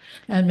it.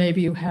 And maybe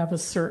you have a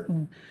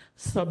certain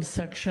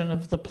subsection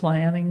of the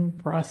planning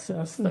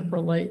process that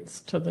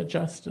relates to the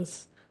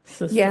justice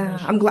system. Yeah,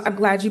 I'm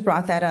glad you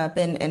brought that up.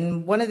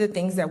 And one of the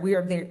things that we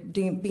are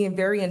being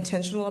very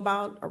intentional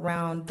about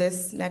around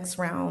this next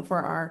round for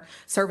our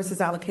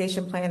services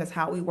allocation plan is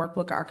how we work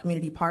with our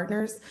community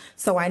partners.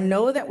 So I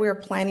know that we're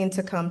planning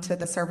to come to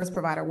the service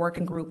provider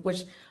working group,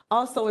 which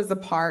also is a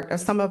part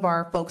of some of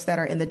our folks that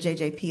are in the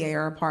JJPA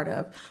are a part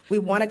of. We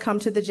want to come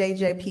to the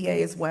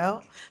JJPA as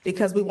well,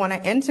 because we want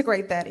to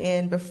integrate that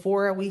in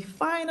before we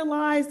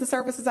finalize the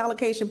services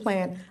allocation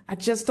plan. I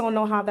just don't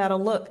know how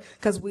that'll look,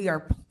 because we are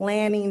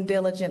planning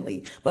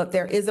diligently, but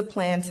there is a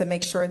plan to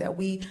make sure that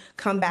we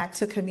come back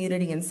to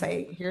community and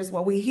say, here's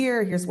what we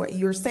hear, here's what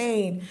you're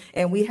saying.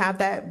 And we have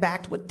that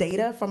backed with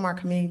data from our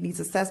community needs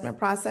assessment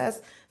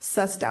process,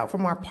 sussed out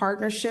from our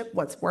partnership,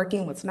 what's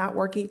working, what's not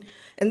working.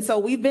 And so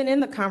we've been in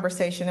the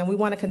conversation and we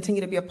want to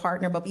continue to be a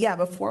partner, but yeah,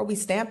 before we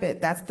stamp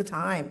it, that's the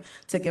time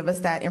to give us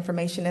that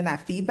information and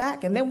that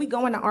feedback. And then we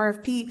go into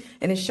RFP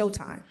and it's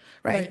showtime,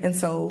 right? And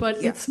so,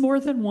 But yeah. it's more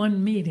than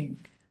one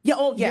meeting. Yeah,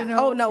 oh yeah,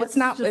 oh no, it's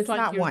not, just it's like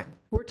not one.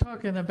 We're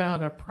talking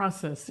about a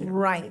process here.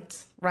 Right,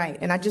 right.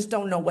 And I just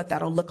don't know what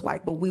that'll look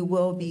like, but we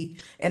will be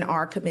and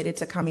are committed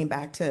to coming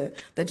back to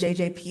the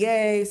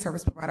JJPA,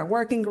 Service Provider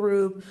Working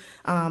Group.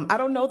 I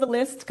don't know the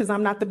list because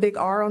I'm not the big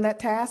R on that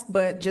task,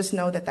 but just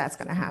know that that's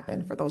going to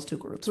happen for those two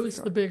groups. Who's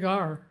the big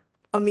R?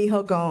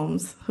 Amijo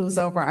Gomes, who's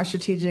over our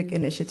strategic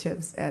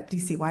initiatives at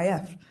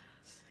DCYF.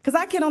 Because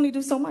I can only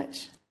do so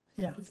much.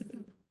 Yeah.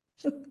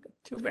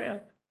 Too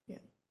bad. Yeah.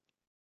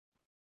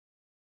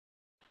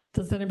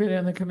 Does anybody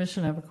on the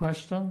commission have a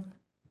question?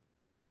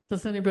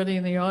 Does anybody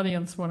in the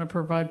audience want to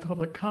provide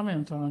public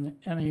comment on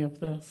any of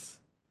this?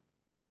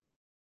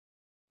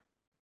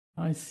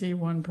 I see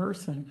one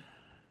person.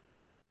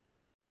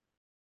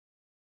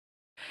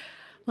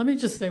 Let me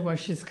just say why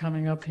she's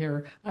coming up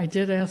here. I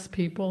did ask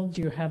people,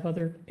 do you have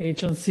other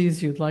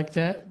agencies you'd like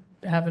to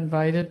have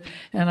invited?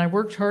 And I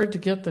worked hard to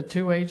get the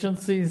two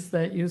agencies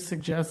that you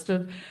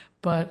suggested,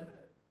 but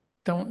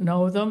don't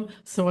know them.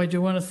 So I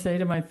do want to say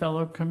to my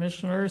fellow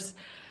commissioners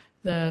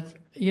that,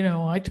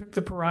 I took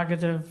the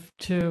prerogative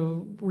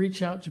to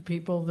reach out to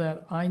people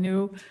that I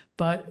knew,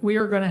 but we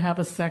are going to have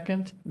a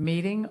second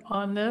meeting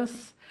on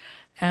this.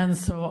 And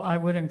so I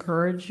would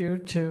encourage you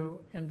to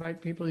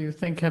invite people you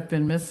think have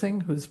been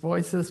missing, whose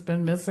voice has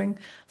been missing,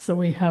 so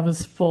we have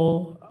as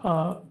full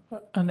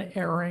an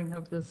airing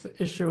of this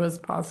issue as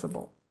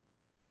possible.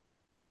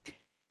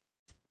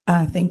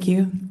 Thank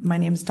you. My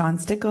name is Dawn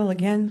Stickle,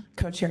 again,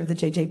 co-chair of the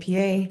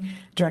JJPA,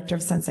 director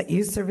of Sunset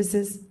Youth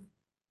Services.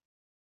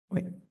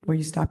 Wait, were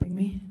you stopping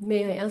me?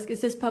 May I ask,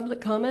 is this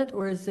public comment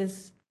or is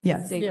this?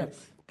 Yes. statement?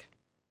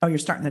 Oh, you're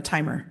starting the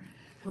timer.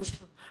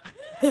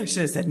 I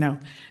should have said no.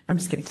 I'm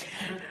just kidding.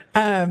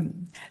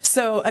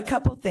 So a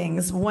couple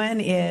things.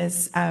 One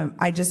is,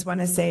 I just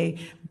want to say,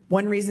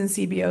 one reason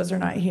CBOs are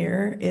not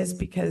here is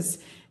because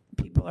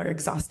people are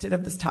exhausted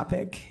of this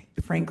topic,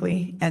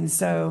 frankly. And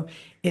so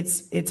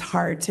it's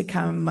hard to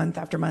come month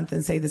after month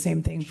and say the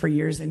same thing for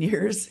years and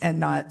years and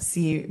not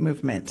see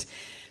movement.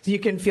 So you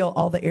can feel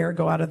all the air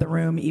go out of the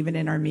room, even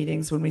in our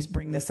meetings when we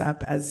bring this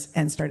up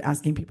and start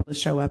asking people to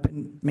show up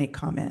and make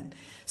comment.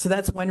 So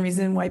that's one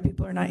reason why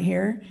people are not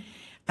here.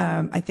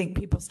 I think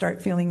people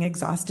start feeling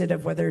exhausted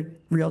of whether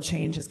real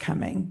change is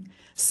coming.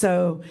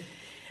 So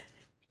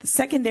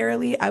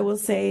secondarily, I will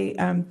say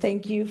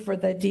thank you for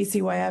the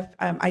DCYF.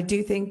 I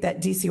do think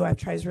that DCYF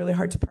tries really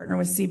hard to partner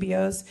with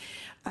CBOs.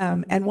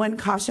 And one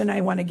caution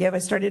I want to give, I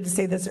started to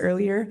say this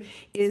earlier,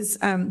 is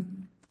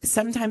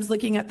sometimes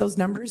looking at those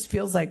numbers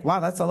feels like, wow,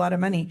 that's a lot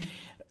of money.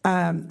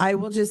 I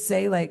will just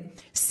say, like,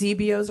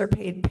 CBOs are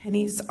paid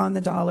pennies on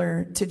the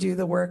dollar to do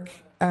the work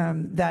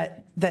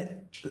that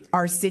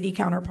our city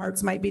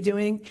counterparts might be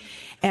doing.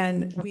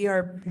 And we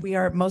are,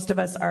 most of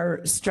us are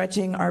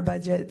stretching our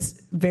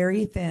budgets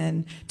very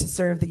thin to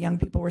serve the young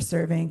people we're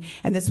serving.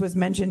 And this was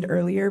mentioned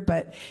earlier,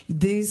 but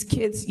these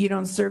kids, you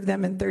don't serve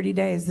them in 30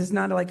 days. This is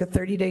not like a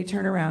 30-day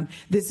turnaround.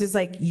 This is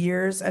like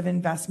years of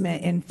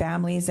investment in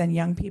families and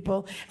young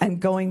people and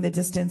going the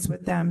distance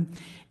with them.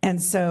 And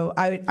so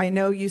I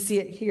know you see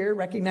it here,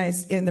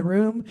 recognized in the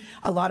room.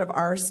 A lot of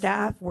our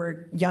staff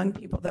were young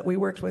people that we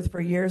worked with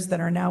for years that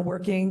are now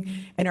working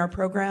in our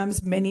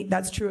programs.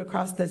 That's true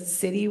across the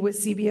city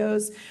with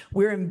CBOs.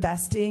 We're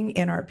investing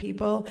in our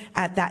people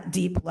at that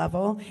deep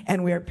level,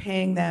 and we're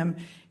paying them,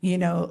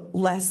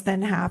 less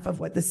than half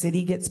of what the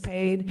city gets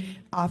paid.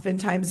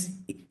 Oftentimes,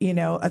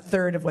 a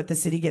third of what the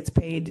city gets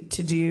paid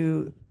to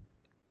do.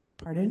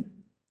 Pardon?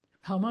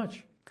 How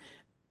much?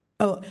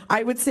 Oh,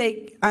 I would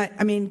say,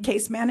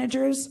 case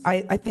managers,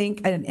 I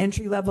think an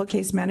entry-level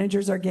case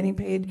managers are getting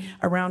paid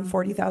around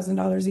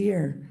 $40,000 a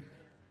year.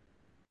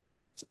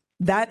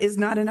 That is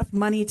not enough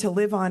money to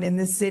live on in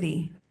this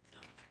city.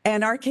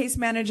 And our case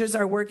managers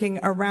are working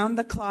around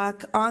the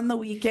clock, on the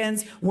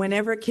weekends,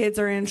 whenever kids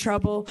are in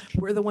trouble.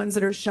 We're the ones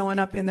that are showing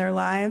up in their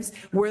lives.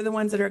 We're the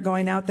ones that are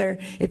going out there.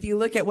 If you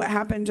look at what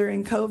happened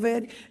during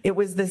COVID, it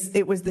was the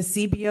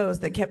CBOs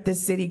that kept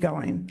this city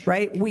going,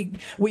 right? We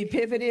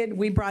pivoted,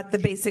 we brought the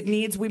basic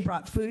needs, we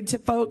brought food to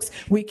folks,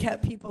 we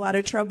kept people out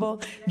of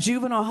trouble.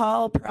 Juvenile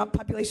hall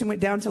population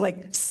went down to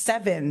like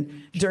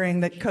 7 during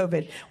the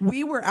COVID.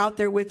 We were out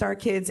there with our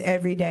kids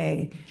every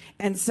day.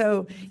 And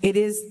so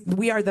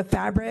we are the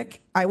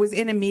fabric. I was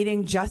in a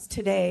meeting just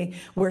today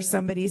where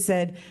somebody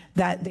said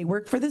that they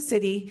work for the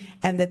city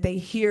and that they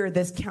hear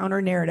this counter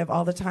narrative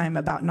all the time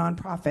about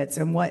nonprofits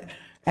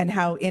and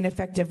how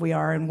ineffective we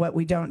are and what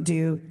we don't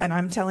do. And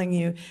I'm telling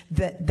you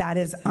that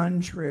is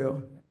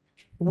untrue.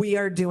 We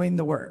are doing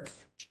the work.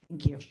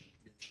 Thank you.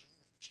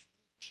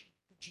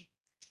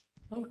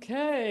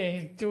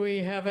 Okay, do we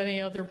have any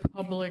other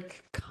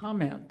public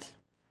comment?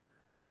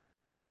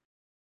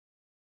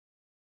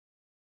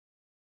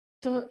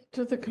 Do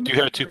the You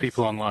have 2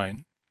 people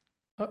online.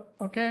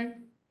 Okay,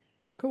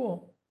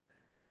 cool.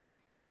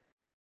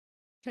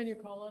 Can you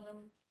call on them,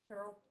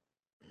 Cheryl?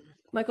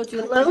 Michael, do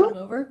you want to Hello? come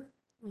over?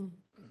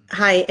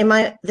 Hi,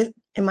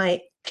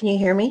 can you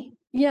hear me?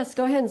 Yes,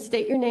 go ahead and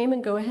state your name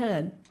and go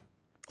ahead.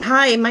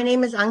 Hi, my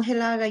name is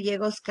Angela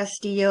Gallegos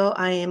Castillo.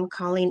 I am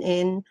calling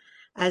in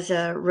as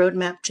a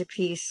Roadmap to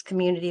Peace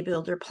community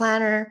builder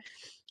planner.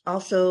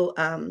 Also,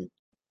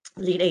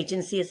 lead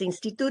agency is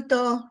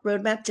Instituto.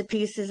 Roadmap to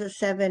Peace is a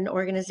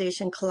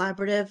 7-organization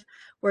collaborative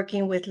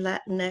working with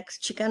Latinx,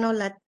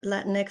 Chicano,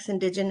 Latinx,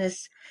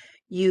 Indigenous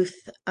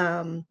youth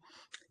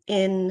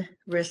in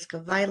risk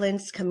of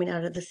violence coming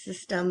out of the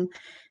system.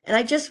 And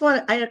I just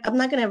I'm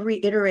not going to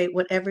reiterate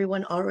what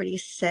everyone already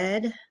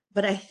said,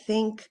 but I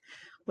think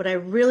what I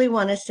really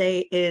want to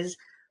say is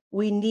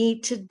we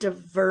need to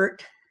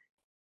divert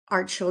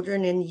our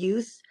children and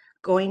youth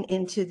going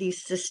into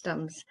these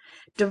systems.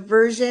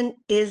 Diversion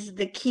is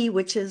the key,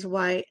 which is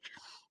why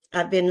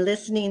I've been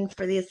listening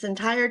for this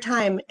entire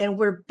time, and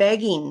we're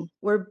begging,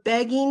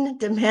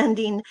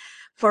 demanding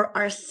for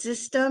our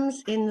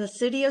systems in the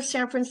city of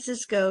San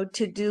Francisco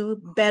to do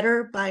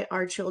better by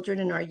our children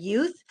and our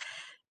youth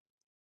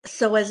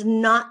so as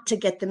not to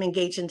get them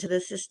engaged into the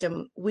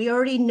system. We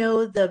already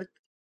know the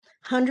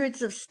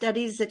hundreds of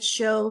studies that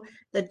show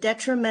the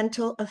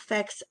detrimental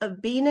effects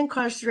of being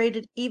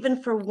incarcerated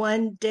even for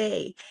one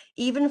day,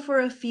 even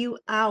for a few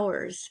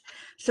hours.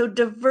 So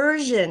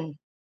diversion,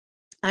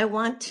 I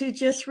want to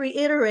just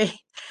reiterate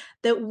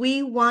that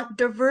we want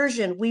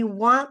diversion. We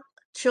want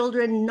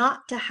children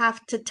not to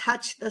have to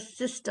touch the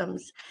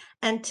systems.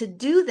 And to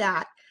do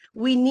that,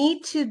 we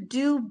need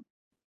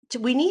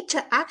we need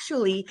to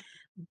actually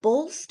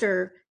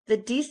bolster the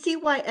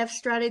DCYF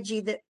strategy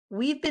that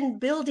we've been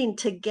building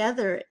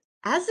together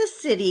as a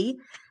city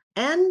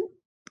and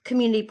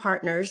community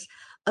partners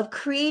of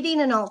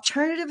creating an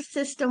alternative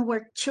system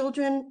where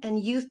children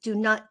and youth do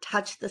not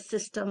touch the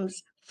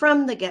systems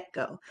from the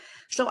get-go.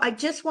 So I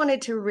just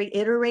wanted to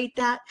reiterate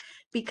that,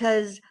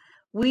 because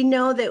we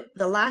know that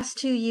the last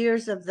 2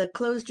 years of the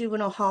closed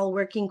juvenile hall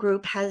working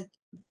group has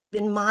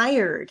been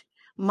mired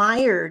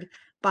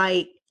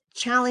by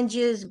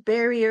challenges,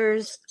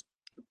 barriers,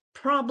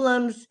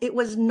 problems. It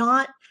was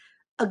not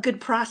a good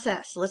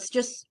process. Let's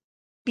just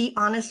be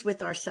honest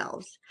with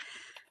ourselves.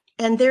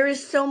 And there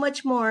is so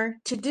much more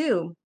to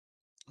do.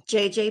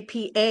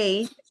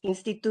 JJPA,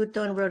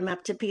 Instituto and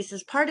Roadmap to Peace,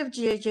 is part of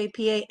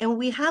JJPA, and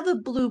we have a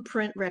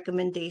blueprint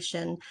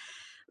recommendation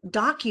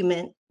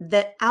document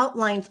that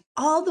outlines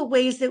all the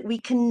ways that we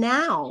can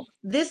now,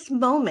 this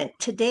moment,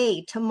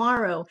 today,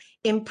 tomorrow,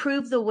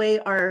 improve the way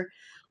our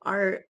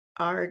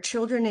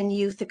children and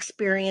youth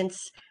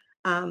experience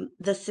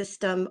the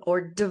system,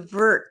 or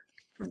divert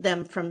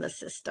them from the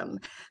system.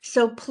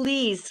 So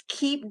please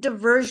keep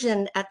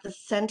diversion at the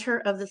center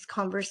of this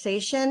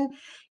conversation.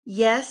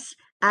 Yes,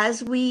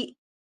 as we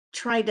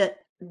try to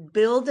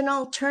build an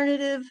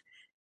alternative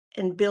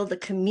and build a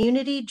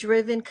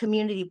community-driven,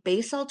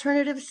 community-based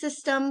alternative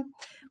system,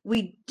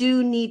 we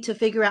do need to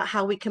figure out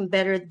how we can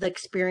better the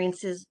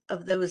experiences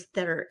of those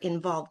that are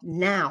involved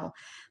now.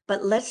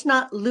 But let's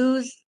not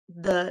lose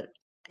the,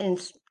 in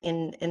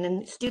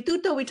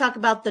Instituto, we talk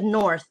about the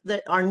North,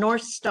 our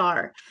North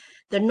Star.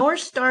 The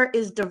North Star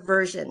is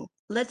diversion.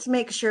 Let's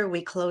make sure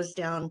we close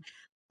down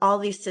all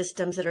these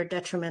systems that are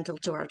detrimental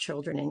to our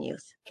children and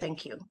youth.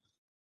 Thank you.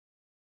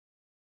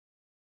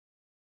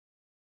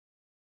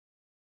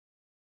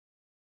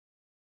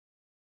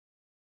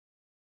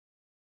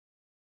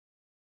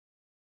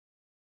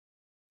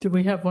 Do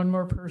we have one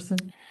more person?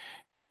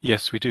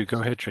 Yes, we do.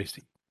 Go ahead,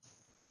 Tracy.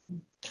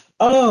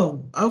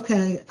 Oh,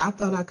 okay. I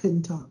thought I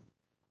couldn't talk.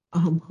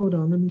 Hold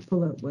on, let me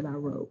pull up what I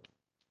wrote.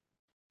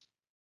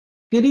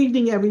 Good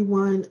evening,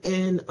 everyone,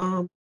 and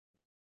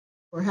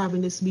for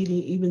having this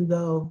meeting, even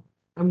though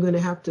I'm going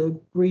to have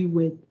to agree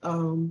with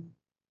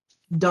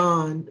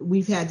Dawn.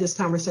 We've had this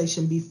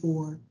conversation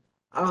before.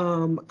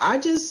 I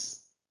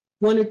just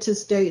wanted to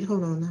state,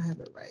 hold on, I have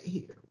it right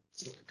here.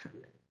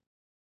 Right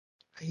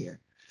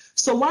here.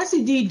 So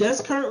YCD does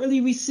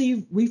currently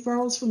receive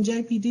referrals from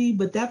JPD,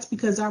 but that's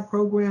because our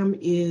program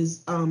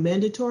is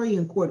mandatory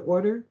and court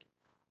ordered.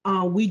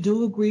 We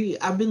do agree.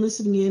 I've been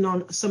listening in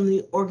on some of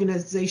the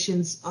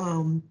organizations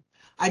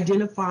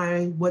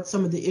identifying what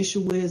some of the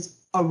issue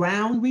is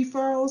around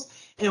referrals.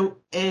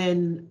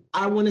 And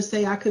I want to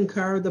say I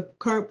concur. The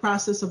current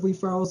process of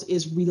referrals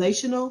is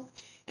relational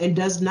and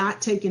does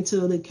not take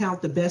into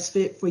account the best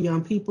fit for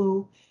young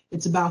people.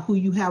 It's about who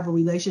you have a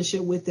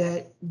relationship with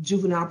at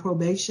juvenile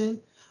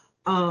probation.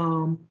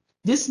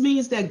 This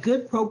means that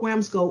good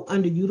programs go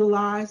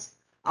underutilized.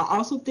 I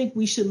also think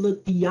we should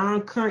look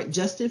beyond current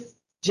justice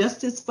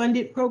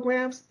funded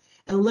programs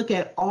and look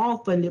at all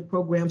funded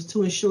programs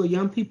to ensure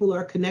young people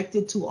are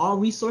connected to all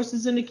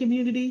resources in the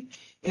community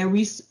and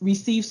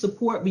receive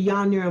support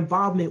beyond their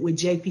involvement with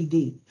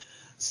JPD.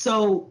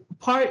 So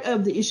part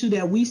of the issue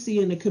that we see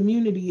in the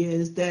community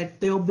is that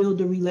they'll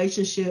build a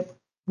relationship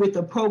with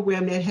a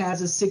program that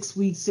has a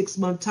 6-week,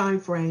 6-month time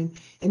frame.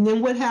 And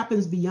then what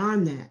happens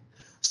beyond that?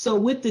 So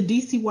with the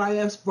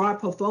DCYF's broad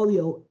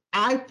portfolio,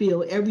 I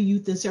feel every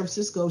youth in San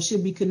Francisco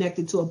should be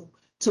connected to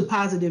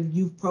positive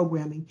youth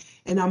programming.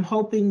 And I'm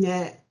hoping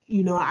that,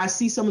 I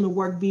see some of the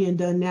work being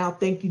done now.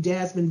 Thank you,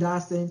 Jasmine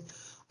Dawson,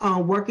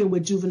 working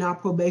with juvenile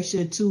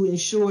probation to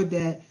ensure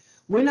that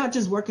we're not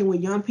just working with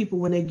young people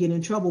when they get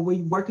in trouble,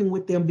 we're working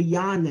with them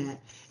beyond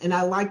that. And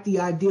I like the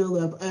idea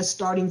of us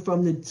starting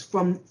from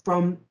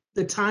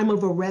the time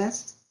of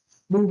arrest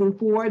moving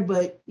forward,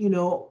 but,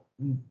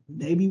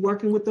 maybe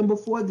working with them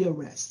before the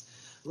arrest,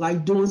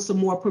 like doing some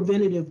more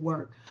preventative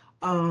work.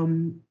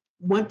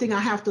 One thing I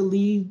have to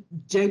leave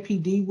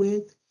JPD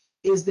with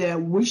is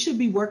that we should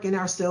be working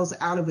ourselves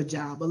out of a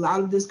job. A lot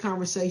of this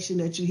conversation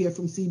that you hear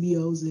from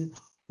CBOs is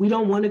we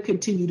don't want to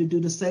continue to do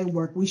the same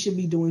work. We should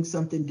be doing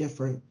something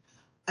different.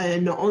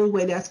 And the only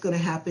way that's going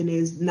to happen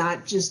is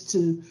not just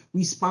to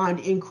respond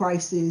in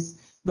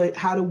crisis, but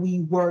how do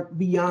we work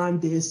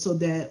beyond this so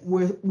that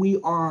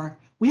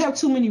we have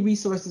too many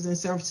resources in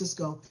San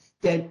Francisco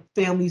that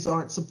families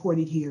aren't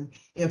supported here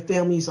and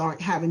families aren't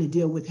having to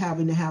deal with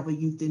having to have a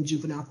youth in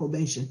juvenile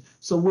probation.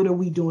 So what are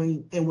we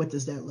doing and what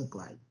does that look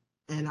like?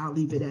 And I'll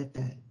leave it at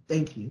that.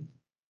 Thank you.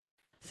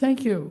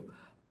 Thank you.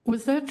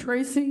 Was that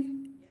Tracy?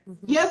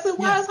 Yes, it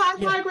was. Hi,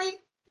 Margaret.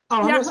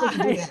 Oh, I'm not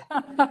supposed to do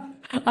that.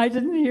 I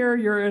didn't hear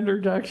your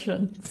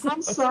introduction.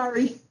 I'm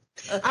sorry.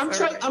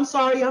 I'm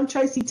sorry. I'm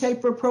Tracy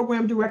Taper,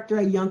 Program Director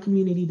at Young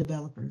Community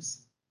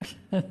Developers.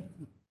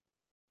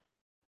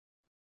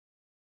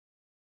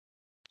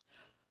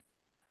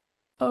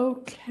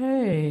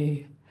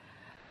 Okay.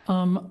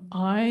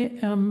 I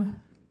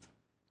am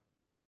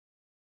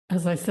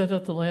as I said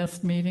at the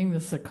last meeting,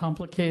 this is a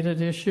complicated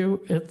issue.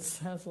 It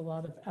has a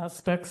lot of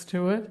aspects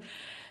to it.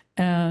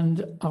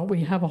 And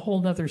we have a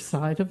whole nother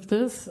side of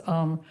this.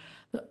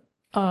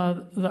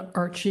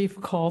 Our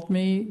chief called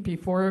me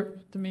before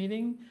the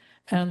meeting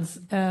and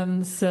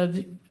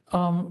said,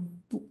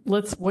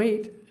 let's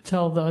wait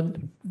till the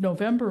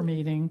November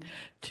meeting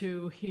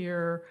to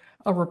hear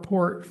a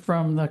report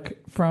from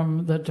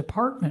the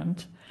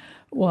department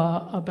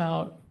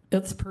about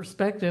its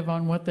perspective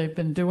on what they've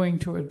been doing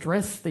to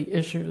address the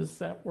issues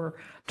that we're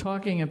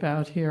talking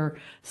about here.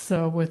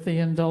 So with the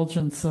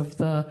indulgence of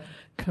the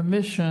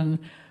commission,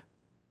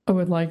 I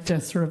would like to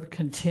sort of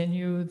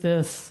continue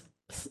this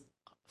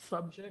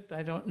subject.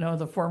 I don't know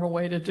the formal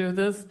way to do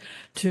this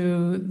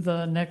to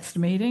the next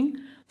meeting.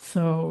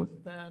 So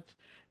that,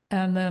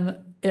 and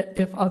then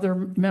if other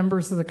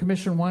members of the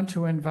commission want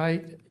to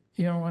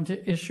want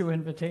to issue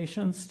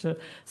invitations to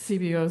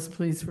CBOs,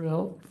 please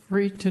feel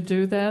free to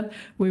do that.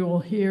 We will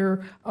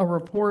hear a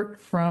report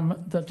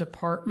from the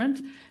department.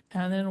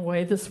 And in a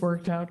way, this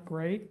worked out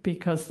great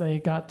because they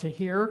got to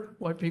hear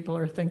what people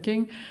are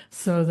thinking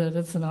so that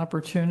it's an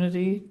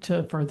opportunity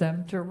for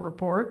them to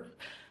report.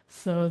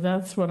 So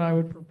that's what I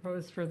would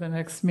propose for the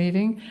next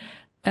meeting.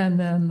 And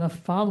then the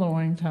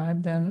following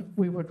time, then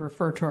we would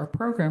refer to our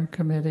program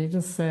committee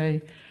to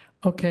say,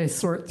 okay,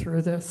 sort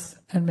through this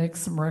and make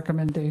some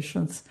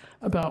recommendations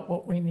about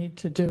what we need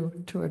to do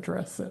to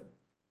address it.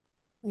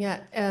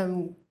 Yeah,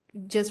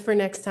 just for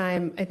next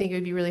time, I think it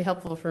would be really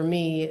helpful for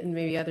me and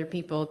maybe other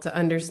people to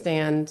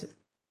understand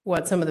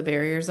what some of the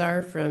barriers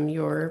are from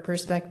your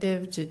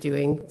perspective to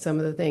doing some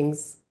of the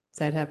things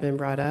that have been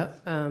brought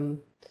up.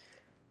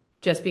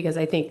 Just because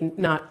I think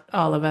not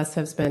all of us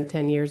have spent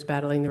 10 years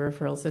battling the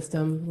referral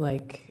system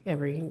like a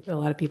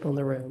lot of people in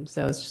the room.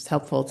 So it's just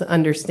helpful to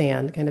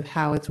understand kind of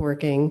how it's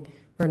working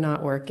or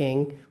not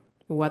working,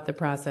 what the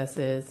process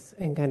is,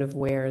 and kind of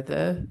where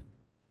the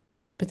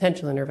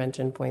potential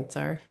intervention points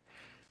are.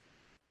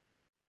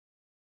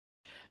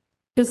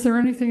 Is there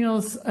anything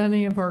else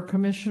any of our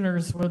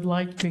commissioners would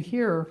like to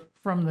hear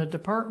from the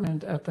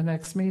department at the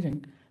next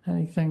meeting?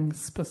 Anything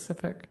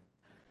specific?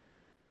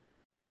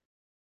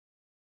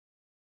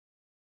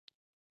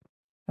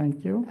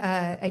 Thank you.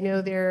 I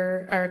know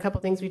there are a couple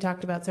things we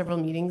talked about several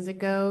meetings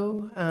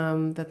ago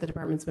that the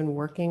department's been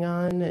working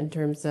on in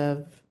terms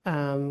of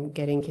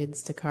getting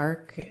kids to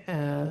CARC.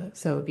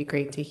 So it would be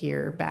great to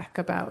hear back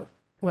about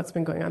what's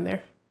been going on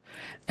there.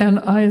 And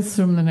I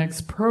assume the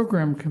next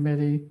program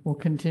committee will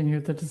continue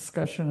the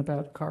discussion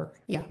about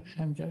CARC. Yeah.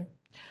 MJ.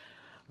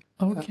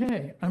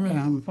 Okay, I'm going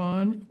to move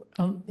on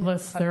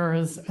unless there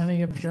is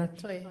any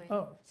objection.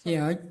 Oh,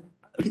 yeah,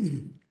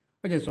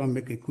 I just want to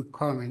make a quick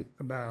comment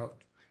about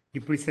the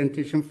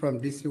presentation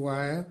from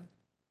DCY.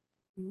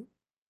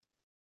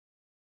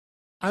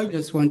 I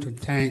just want to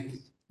thank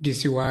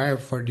DCY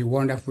for the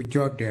wonderful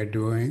job they're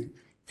doing,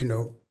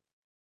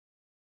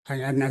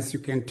 and as you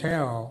can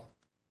tell,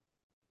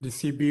 the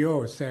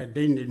CBO said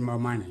they need more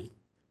money.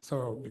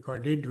 So,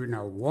 because they're doing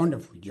a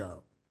wonderful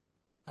job.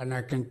 And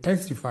I can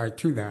testify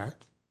to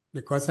that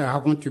because I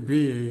happen to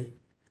be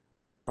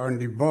on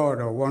the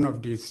board of one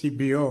of the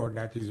CBO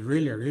that is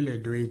really, really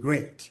doing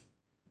great.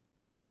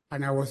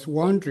 And I was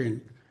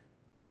wondering,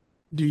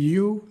 do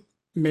you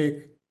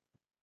make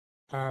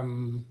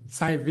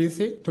site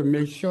visit to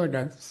make sure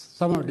that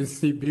some of the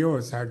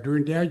CBOs are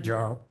doing their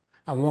job?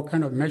 And what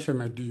kind of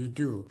measurement do you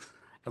do?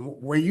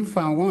 And when you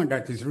found one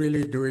that is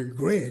really doing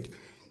great,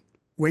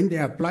 when they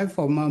apply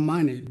for more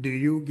money, do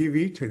you give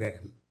it to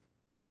them?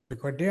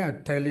 Because they are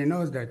telling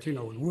us that,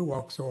 we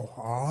work so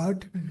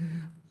hard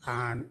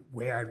and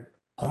we are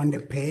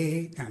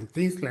underpaid and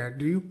things like that.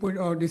 Do you put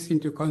all this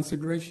into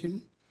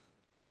consideration?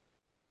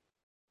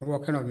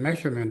 What kind of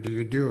measurement do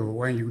you do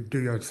when you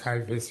do your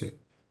site visit?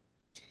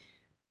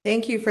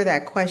 Thank you for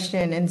that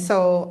question. And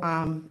so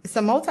it's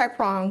a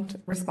multi-pronged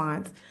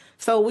response.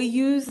 So we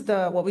use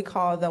what we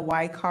call the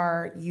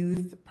YCAR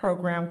Youth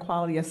Program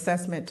Quality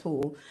Assessment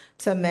Tool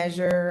to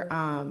measure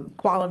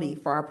quality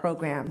for our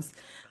programs.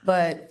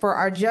 But for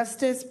our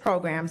justice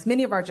programs,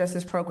 many of our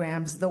justice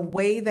programs, the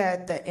way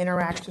that the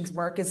interactions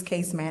work is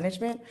case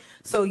management.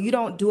 So you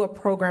don't do a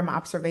program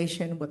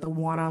observation with a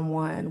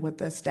one-on-one with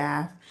the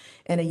staff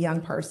and a young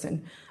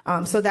person.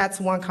 So that's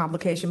one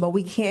complication, but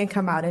we can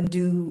come out and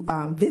do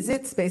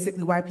visits,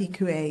 basically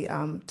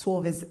YPQA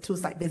tool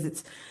site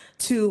visits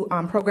to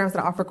programs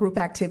that offer group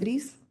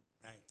activities.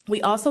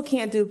 We also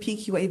can't do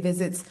PQA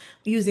visits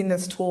using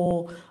this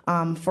tool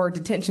for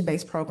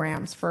detention-based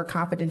programs for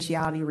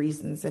confidentiality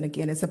reasons. And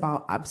again, it's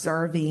about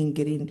observing,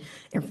 getting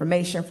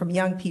information from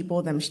young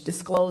people, them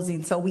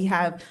disclosing. So we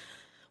have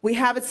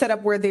it set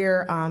up where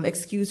they're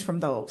excused from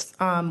those.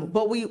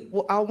 But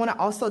I want to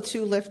also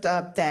lift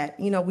up that,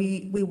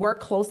 we work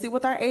closely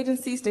with our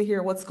agencies to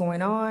hear what's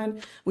going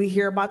on. We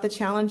hear about the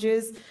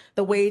challenges.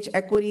 The wage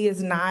equity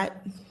is not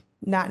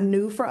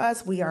new for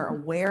us. We are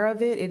aware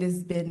of it. It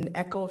has been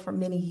echoed for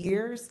many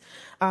years.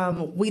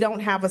 We don't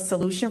have a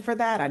solution for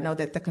that. I know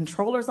that the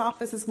controller's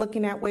office is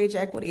looking at wage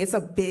equity. It's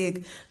a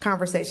big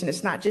conversation.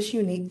 It's not just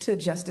unique to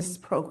justice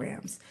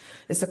programs.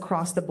 It's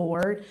across the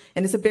board,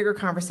 and it's a bigger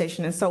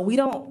conversation. And so we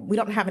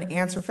don't have an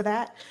answer for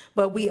that,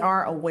 but we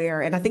are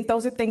aware. And I think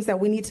those are things that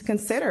we need to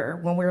consider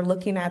when we're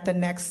looking at the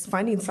next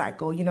funding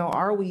cycle. You know,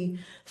 are we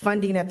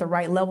funding at the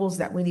right levels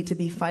that we need to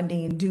be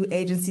funding? Do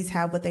agencies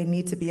have what they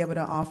need to be able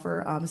to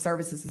offer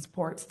services and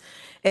supports?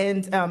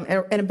 And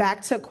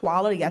back to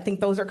quality, I think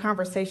those are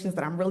conversations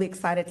that I'm really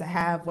excited to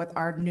have with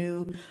our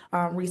new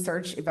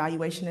research,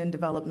 evaluation, and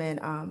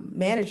development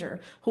manager,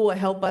 who will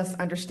help us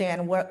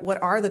understand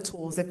what are the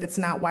tools. If it's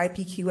not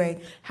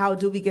YPQA, how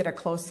do we get a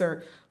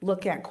closer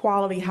look at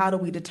quality? How do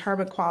we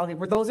determine quality?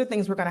 Those are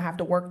things we're going to have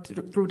to work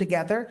through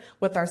together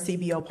with our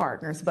CBO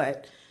partners.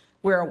 But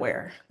we're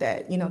aware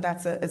that, you know,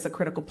 it's a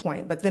critical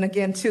point. But then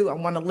again, too, I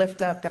want to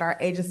lift up that our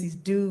agencies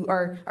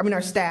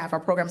our staff, our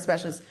program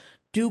specialists,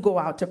 do go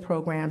out to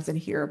programs and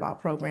hear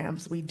about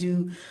programs. We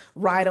do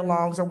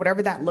ride-alongs or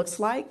whatever that looks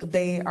like.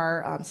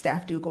 Our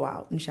staff do go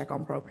out and check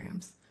on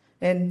programs,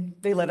 and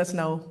they let us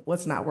know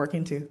what's not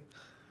working too.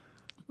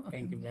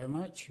 Thank you very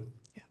much.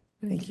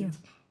 Thank you.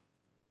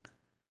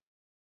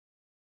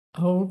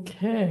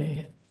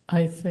 Okay,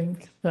 I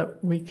think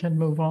that we can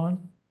move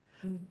on.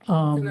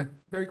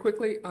 Very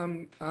quickly,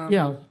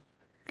 Yeah,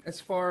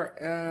 as far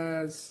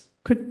as,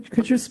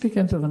 could you speak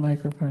into the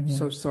microphone? Yeah.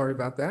 so sorry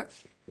about that.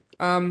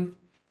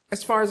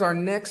 As far as our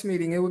next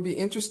meeting, it would be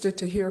interested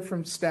to hear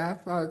from staff,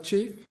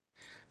 Chief,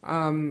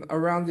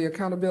 around the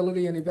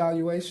accountability and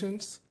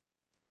evaluations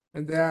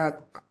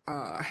that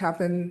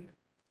happen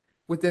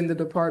within the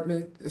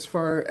department as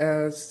far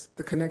as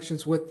the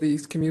connections with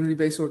these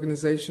community-based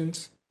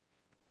organizations.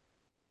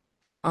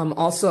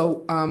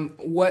 Also,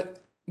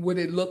 what would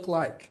it look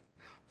like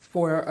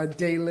for a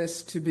day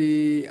list to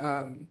be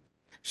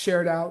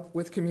shared out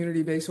with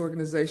community-based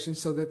organizations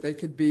so that they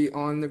could be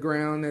on the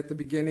ground at the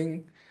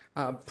beginning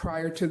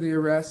prior to the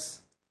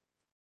arrest?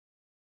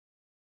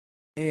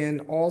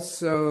 And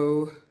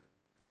also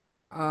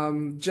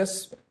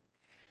just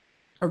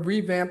a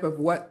revamp of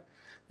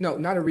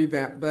not a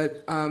revamp,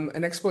 but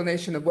an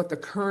explanation of what the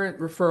current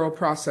referral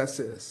process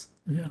is.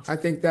 Yeah. I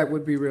think that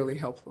would be really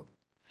helpful.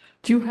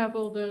 Do you have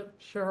all that,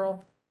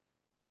 Cheryl?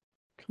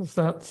 Because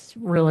that's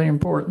really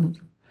important.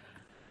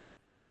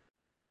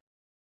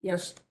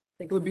 Yes,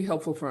 it would be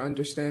helpful for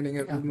understanding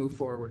as we move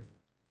forward.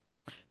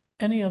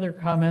 Any other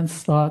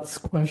comments, thoughts,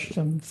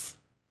 questions?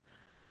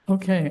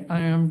 Okay,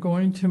 I am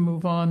going to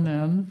move on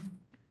then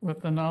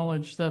with the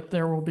knowledge that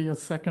there will be a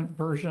second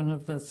version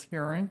of this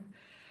hearing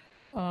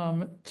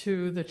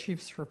to the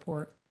chief's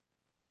report.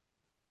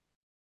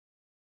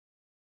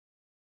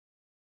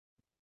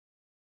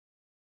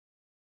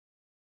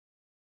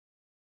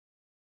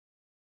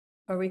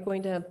 Are we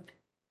going to?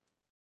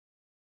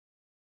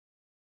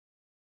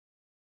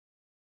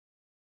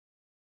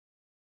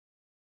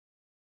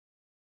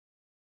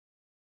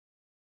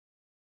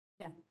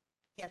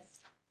 Yes.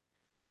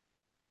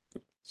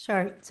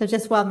 Sure. So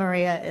just while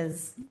Maria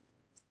is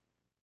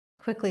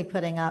quickly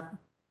putting up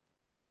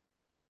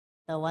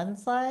the one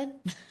slide.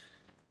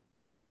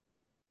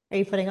 Are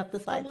you putting up the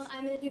slides? Well, no,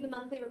 I'm going to do the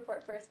monthly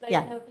report first, but I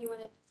Yeah. don't know if you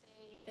want to say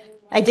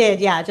anything more. I did,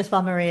 yeah, just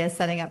while Maria is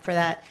setting up for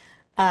that.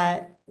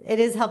 It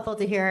is helpful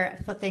to hear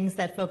things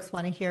that folks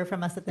want to hear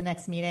from us at the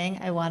next meeting.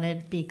 I want to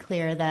be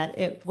clear that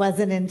it was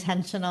an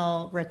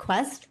intentional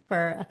request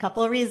for a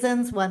couple of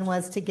reasons. One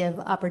was to give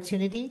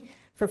opportunity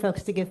for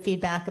folks to give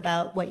feedback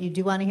about what you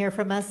do want to hear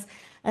from us,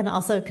 and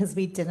also because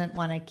we didn't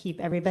want to keep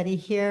everybody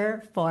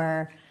here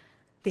for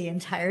the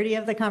entirety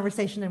of the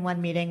conversation in one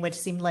meeting, which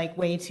seemed like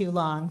way too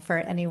long for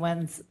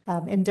anyone's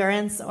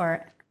endurance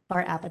or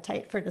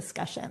appetite for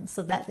discussion.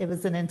 So that it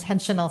was an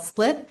intentional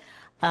split,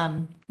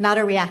 not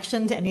a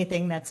reaction to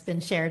anything that's been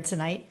shared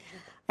tonight.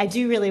 I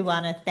do really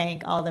want to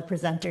thank all the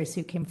presenters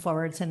who came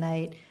forward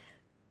tonight.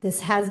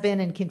 This has been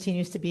and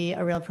continues to be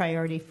a real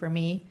priority for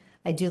me.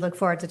 I do look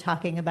forward to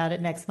talking about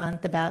it next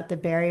month, about the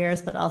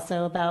barriers, but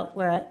also about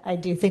where I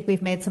do think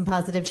we've made some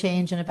positive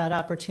change and about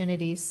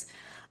opportunities.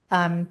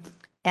 And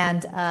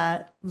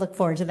look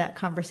forward to that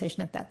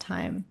conversation at that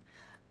time.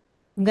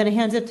 I'm going to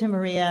hand it to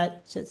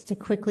Maria just to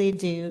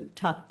quickly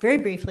talk very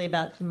briefly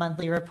about the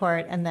monthly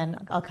report, and then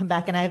I'll come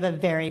back and I have a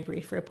very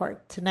brief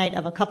report tonight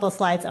of a couple of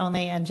slides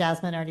only, and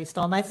Jasmine already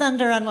stole my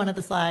thunder on one of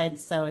the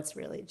slides, so it's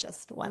really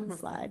just one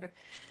slide.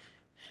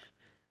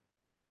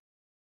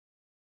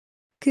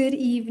 Good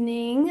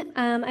evening.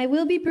 I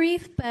will be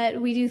brief, but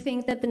we do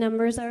think that the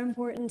numbers are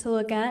important to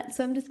look at.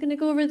 So I'm just going to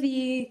go over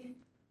the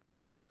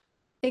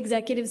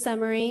executive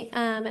summary,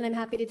 and I'm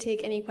happy to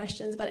take any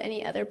questions about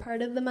any other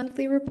part of the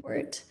monthly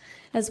report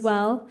as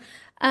well.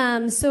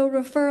 So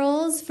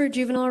referrals for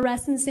juvenile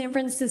arrests in San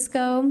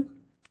Francisco,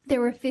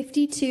 there were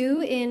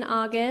 52 in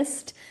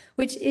August,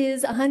 which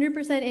is a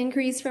 100%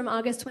 increase from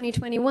August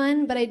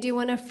 2021, but I do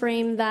want to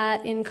frame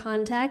that in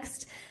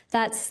context.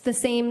 That's the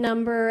same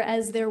number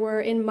as there were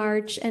in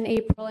March and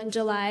April and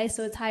July,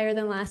 so it's higher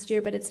than last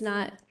year, but it's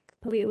not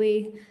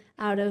completely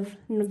out of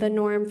the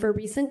norm for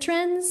recent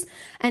trends,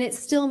 and it's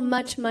still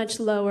much, much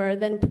lower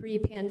than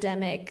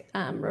pre-pandemic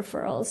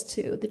referrals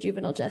to the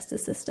juvenile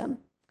justice system.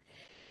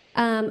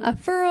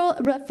 For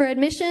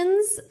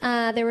admissions,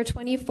 there were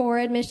 24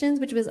 admissions,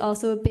 which was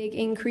also a big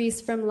increase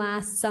from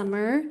last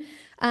summer.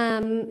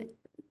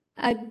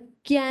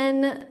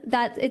 Again,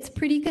 that it's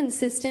pretty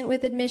consistent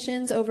with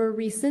admissions over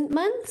recent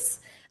months,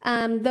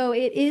 though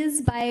it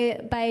is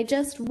by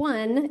just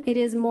one, it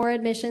is more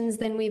admissions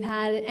than we've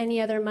had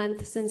any other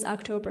month since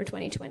October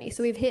 2020.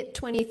 So we've hit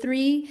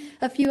 23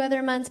 a few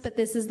other months, but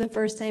this is the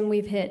first time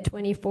we've hit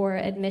 24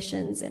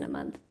 admissions in a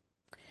month.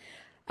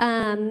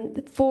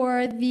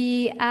 For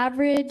the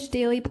average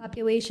daily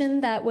population,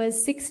 that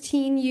was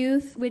 16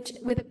 youth, which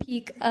with a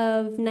peak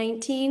of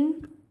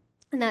 19,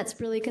 and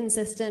that's really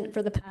consistent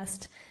for the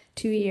past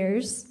 2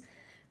 years.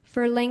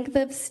 For length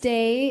of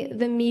stay,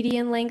 the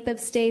median length of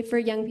stay for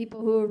young people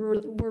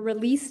who were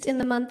released in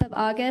the month of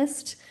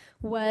August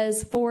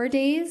was 4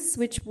 days,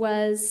 which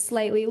was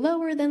slightly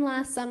lower than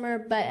last summer,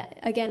 but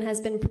again has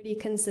been pretty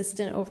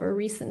consistent over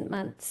recent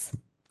months.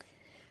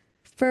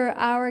 For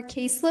our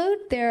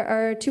caseload, there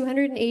are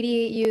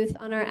 288 youth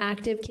on our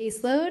active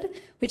caseload,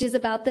 which is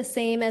about the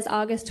same as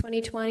August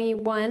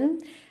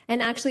 2021.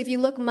 And actually, if you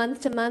look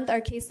month to month,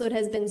 our caseload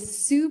has been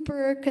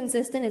super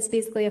consistent. It's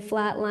basically a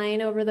flat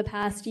line over the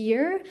past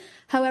year.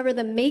 However,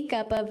 the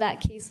makeup of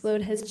that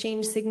caseload has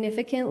changed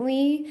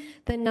significantly.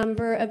 The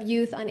number of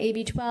youth on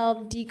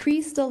AB12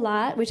 decreased a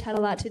lot, which had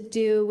a lot to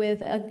do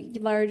with a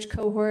large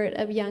cohort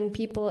of young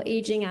people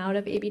aging out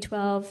of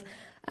AB12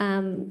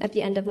 at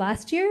the end of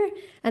last year,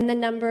 and the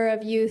number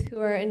of youth who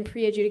are in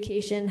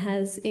pre-adjudication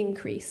has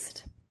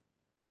increased.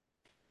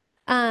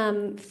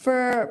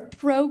 For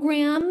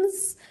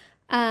programs,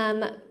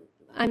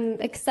 I'm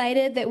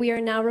excited that we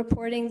are now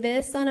reporting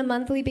this on a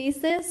monthly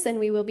basis, and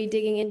we will be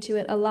digging into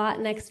it a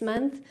lot next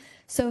month.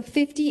 So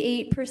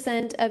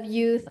 58% of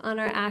youth on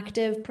our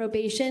active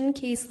probation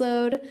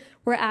caseload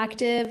were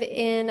active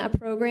in a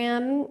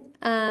program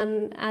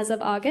as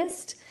of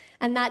August.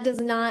 And that does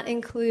not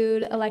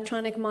include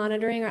electronic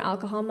monitoring or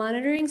alcohol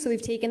monitoring, so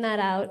we've taken that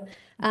out.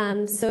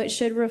 So it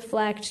should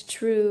reflect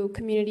true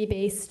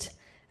community-based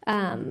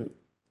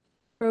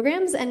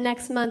programs. And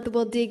next month,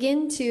 we'll dig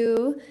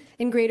into,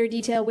 in greater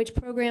detail, which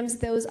programs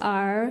those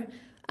are,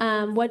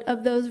 what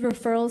of those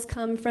referrals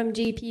come from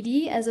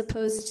JPD, as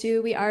opposed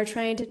to we are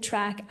trying to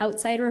track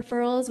outside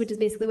referrals, which is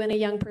basically when a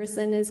young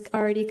person is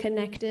already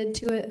connected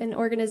to an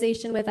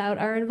organization without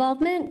our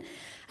involvement.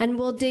 And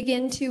we'll dig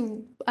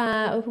into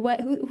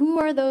who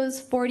are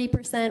those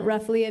 40%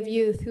 roughly of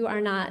youth who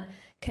are not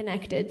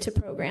connected to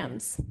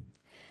programs,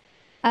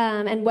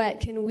 and what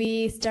can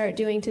we start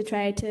doing to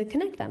try to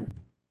connect them.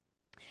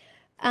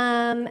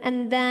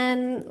 And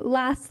then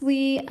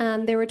lastly,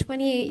 there were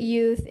 28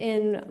 youth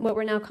in what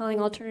we're now calling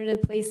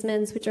alternative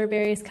placements, which are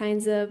various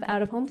kinds of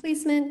out-of-home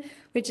placement,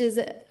 which is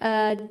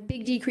a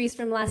big decrease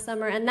from last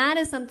summer. And that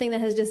is something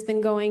that has just been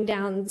going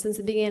down since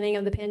the beginning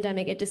of the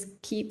pandemic. It just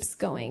keeps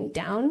going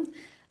down,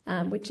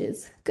 which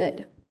is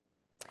good.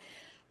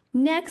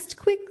 Next,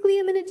 quickly,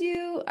 I'm going to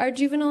do our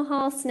juvenile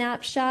hall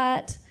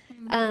snapshot.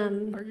 Are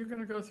you going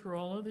to go through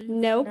all of these?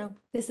 Nope. No.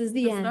 This is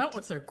the end. That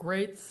was a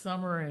great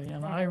summary,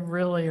 and I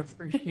really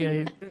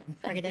appreciate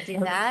We're going to do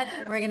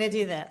that. We're going to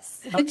do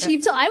this. The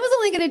chief told I was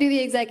only going to do the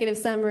executive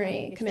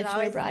summary, Commissioner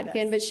always do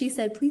Brodkin, but she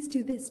said, please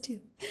do this too.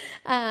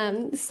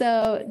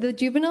 So the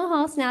juvenile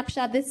hall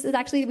snapshot, this is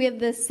actually, we have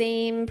the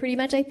same, pretty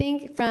much, I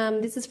think,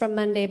 this is from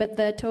Monday, but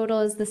the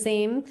total is the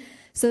same.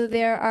 So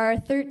there are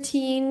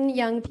 13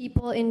 young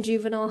people in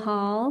juvenile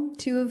hall,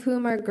 2 of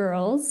whom are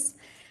girls.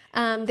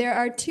 There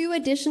are 2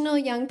 additional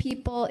young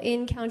people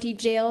in county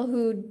jail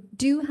who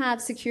do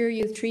have secure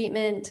youth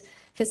treatment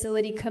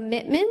facility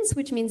commitments,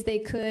 which means they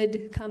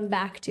could come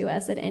back to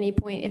us at any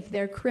point if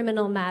their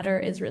criminal matter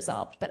is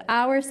resolved. But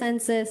our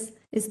census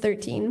is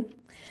 13.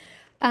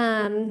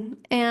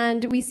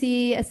 And we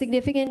see a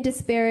significant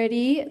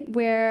disparity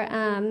where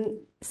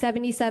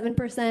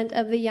 77%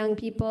 of the young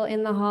people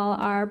in the hall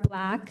are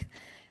Black,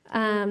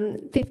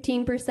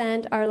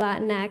 15% are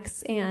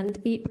Latinx, and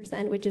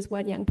 8%, which is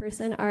one young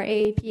person, are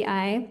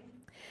AAPI.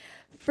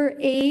 For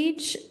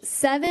age,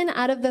 7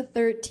 out of the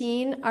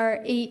 13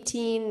 are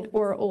 18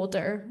 or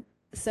older.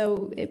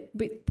 So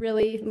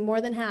really more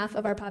than half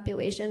of our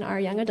population are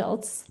young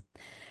adults.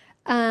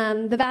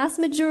 The vast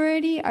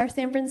majority are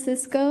San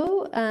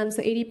Francisco,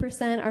 so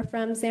 80% are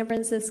from San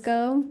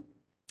Francisco.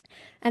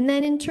 And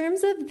then in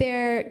terms of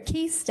their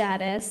case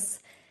status,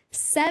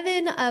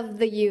 7 of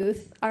the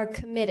youth are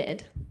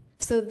committed.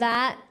 So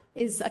that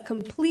is a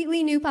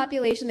completely new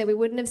population that we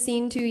wouldn't have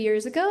seen 2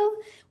 years ago,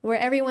 where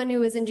everyone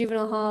who was in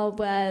juvenile hall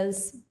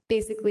was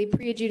basically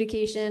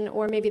pre-adjudication,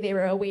 or maybe they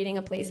were awaiting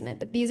a placement.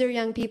 But these are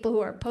young people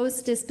who are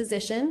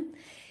post-disposition.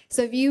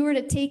 So if you were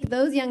to take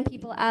those young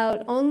people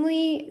out,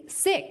 only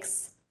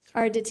 6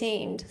 are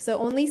detained. So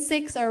only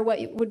 6 are what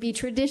would be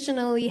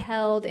traditionally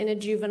held in a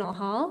juvenile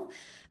hall,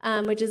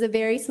 which is a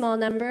very small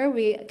number.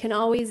 We can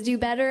always do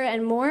better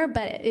and more,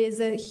 but it is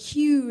a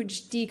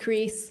huge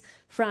decrease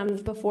from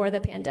before the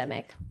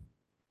pandemic.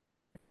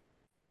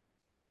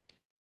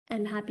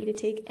 and happy to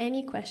take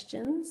any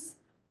questions.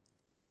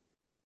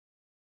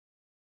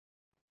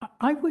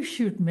 I wish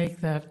you'd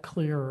make that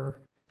clearer.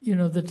 You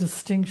know, the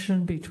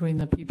distinction between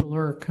the people who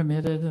are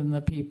committed and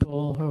the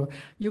people who,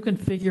 you can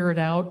figure it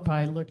out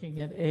by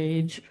looking at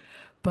age,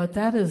 but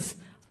that is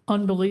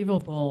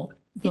unbelievable.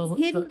 It's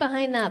hidden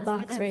behind that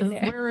box right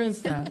there. Where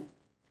is that?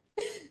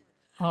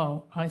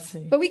 Oh, I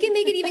see. But we can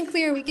make it even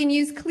clearer. We can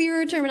use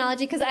clearer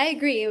terminology because I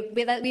agree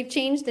with that. We've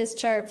changed this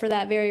chart for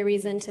that very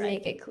reason to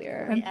make it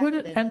clearer. And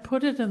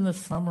put it in the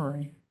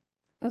summary.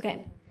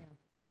 Okay.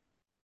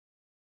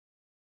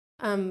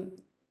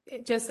 I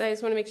just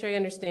want to make sure I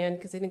understand,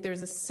 because I think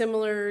there's a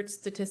similar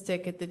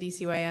statistic at the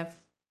DCYF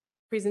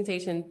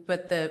presentation,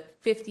 but the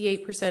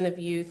 58% of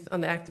youth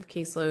on the active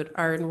caseload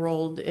are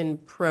enrolled in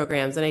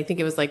programs. And I think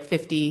it was like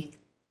 50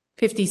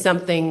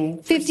 something.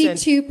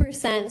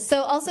 52%.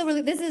 So also,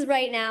 really, this is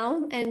right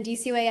now, and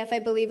DCYF, I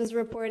believe, was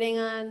reporting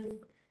on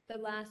the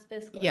last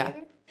fiscal year.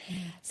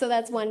 So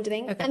that's one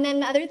thing. Okay. And then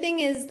the other thing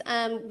is,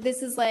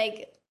 this is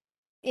like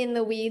in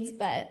the weeds,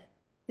 but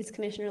it's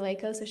Commissioner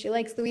Lako, so she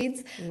likes the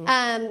weeds.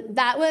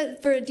 That was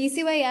for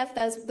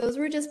DCYF. Those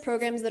were just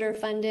programs that are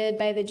funded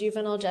by the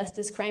Juvenile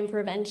Justice Crime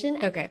Prevention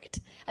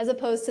Act, as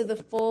opposed to the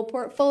full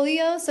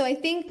portfolio. So I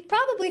think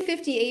probably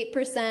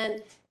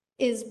 58%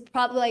 is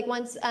probably like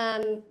once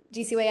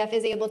DCYF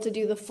is able to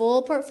do the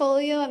full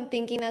portfolio, I'm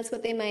thinking that's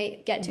what they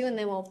might get to, and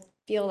then we'll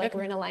feel like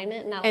we're in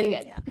alignment, and that'll be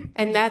good.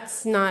 And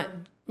that's not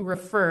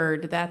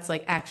referred, that's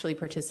like actually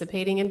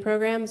participating in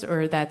programs,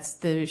 or that's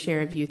the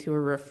share of youth who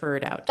are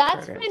referred out to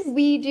That's programs? when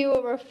we do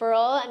a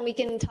referral, and we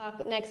can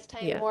talk next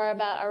time more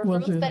about our We'll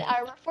referrals. do But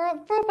that. our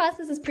referral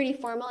process is pretty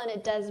formal, and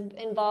it does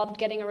involve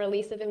getting a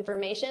release of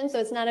information. So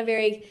it's not a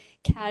very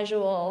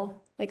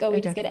casual, like, oh,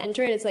 we just get to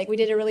enter it. It's like we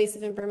did a release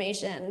of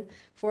information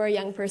for a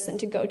young person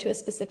to go to a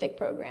specific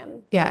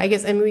program. Yeah, I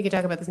guess, I mean, we could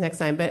talk about this next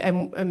time, but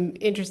I'm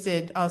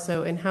interested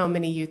also in how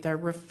many youth are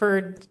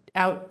referred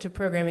out to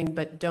programming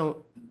but don't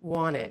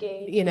want it.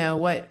 You know,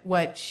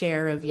 what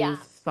share of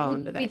youth fall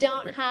into that? We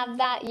don't have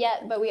that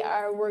yet, but we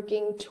are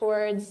working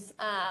towards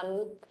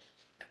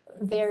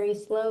very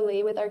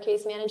slowly with our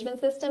case management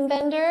system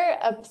vendor,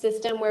 a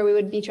system where we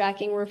would be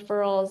tracking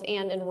referrals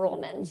and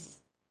enrollments.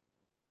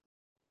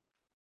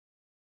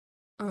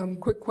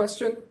 Quick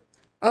question.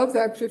 Of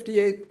that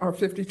 58 or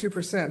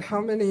 52%,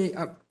 how many,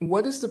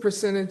 what is the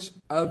percentage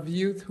of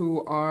youth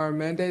who are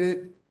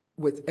mandated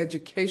with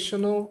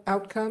educational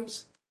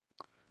outcomes?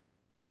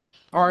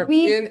 Or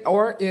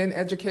in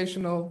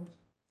educational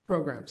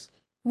programs?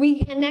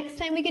 And next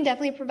time we can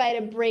definitely provide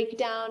a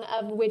breakdown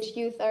of which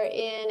youth are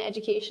in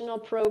educational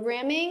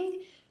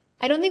programming.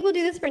 I don't think we'll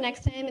do this for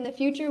next time. In the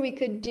future, we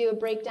could do a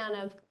breakdown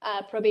of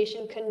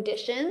probation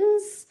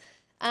conditions,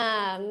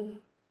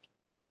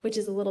 which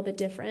is a little bit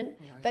different.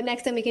 But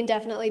next time we can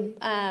definitely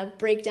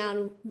break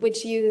down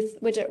which youth,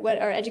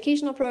 what are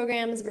educational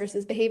programs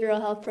versus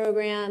behavioral health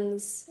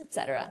programs, et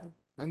cetera.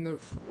 And the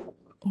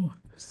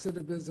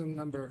recidivism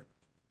number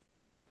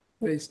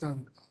based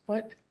on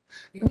what?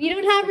 We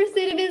don't have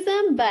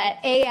recidivism,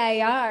 but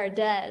AIR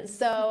does.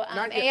 So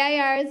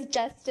AIR's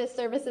Justice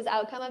Services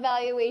Outcome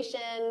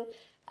Evaluation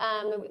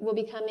will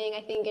be coming,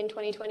 I think, in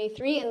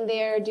 2023, and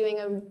they're doing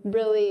a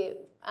really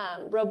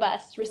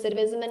robust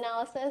recidivism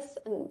analysis,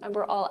 and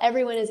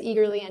everyone is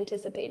eagerly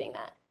anticipating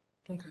that.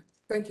 Okay,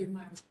 thank you.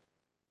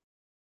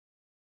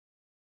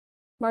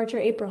 March or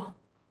April.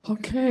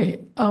 Okay.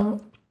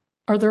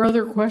 Are there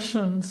other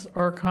questions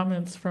or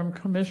comments from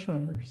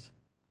commissioners?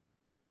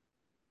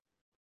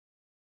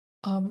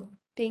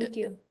 Thank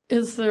you.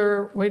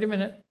 Wait a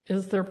minute,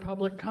 is there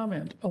public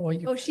comment?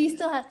 Oh, she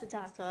still has to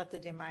talk. Still have to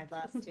do my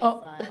last two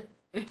Oh.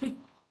 slides.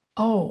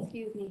 Oh,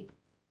 Excuse me.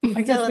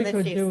 I guess Still we in the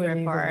could chief's do it either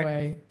report.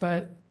 way,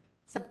 but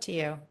It's up to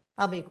you.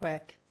 I'll be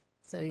quick.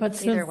 So but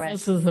either since way.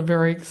 this is a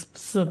very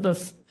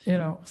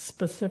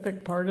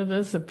specific part of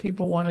this, if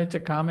people wanted to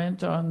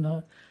comment on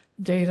the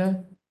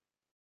data.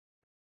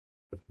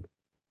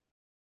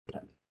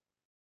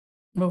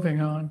 Moving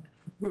on.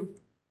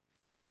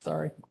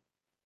 Sorry.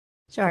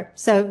 Sure.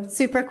 So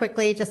super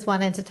quickly, just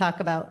wanted to talk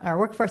about our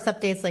workforce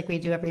updates like we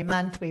do every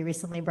month. We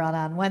recently brought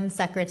on one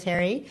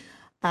secretary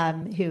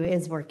who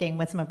is working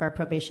with some of our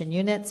probation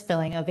units,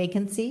 filling a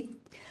vacancy.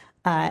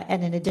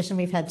 And in addition,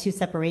 we've had 2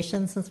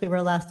 separations since we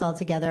were last all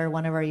together.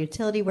 One of our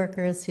utility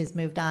workers who's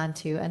moved on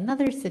to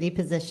another city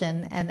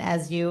position. And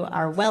as you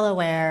are well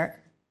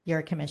aware,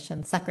 your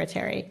commission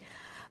secretary.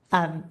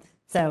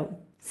 So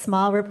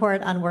small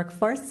report on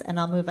workforce, and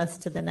I'll move us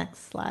to the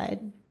next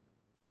slide.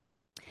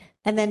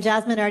 And then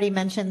Jasmine already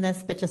mentioned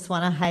this, but just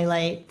want to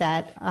highlight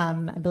that I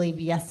believe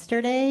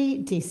yesterday,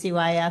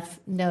 DCYF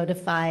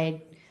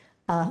notified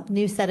a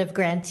new set of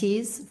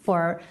grantees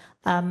for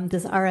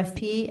this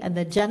RFP, and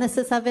the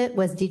genesis of it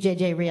was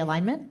DJJ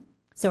realignment.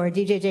 So our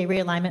DJJ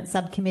realignment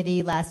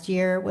subcommittee last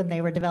year, when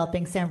they were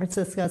developing San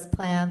Francisco's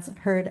plans,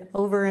 heard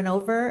over and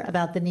over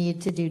about the need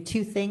to do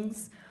 2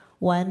 things.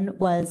 One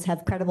was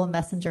have credible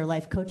messenger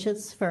life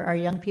coaches for our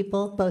young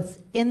people, both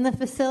in the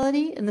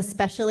facility and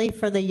especially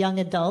for the young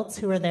adults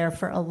who are there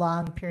for a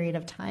long period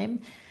of time,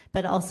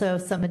 but also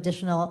some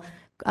additional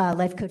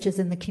life coaches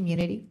in the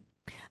community.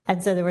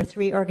 And so there were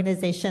three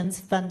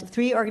organizations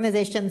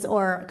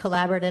or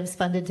collaboratives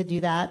funded to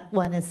do that.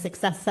 One is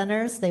Success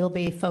Centers. They will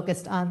be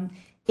focused on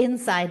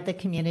inside the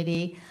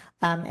community.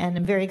 And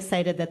I'm very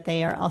excited that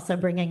they are also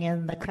bringing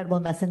in the Credible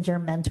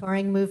Messenger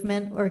Mentoring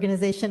Movement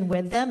organization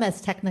with them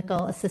as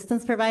technical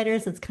assistance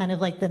providers. It's kind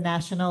of like the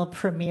national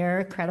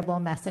premier Credible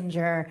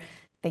Messenger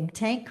think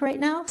tank right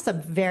now. So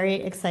I'm very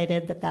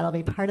excited that that'll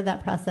be part of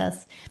that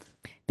process.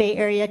 Bay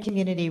Area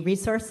Community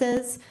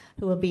Resources,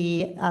 who will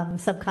be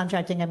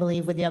subcontracting, I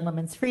believe, with Young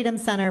Women's Freedom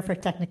Center for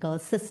technical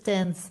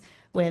assistance,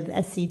 with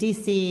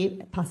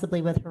SCDC,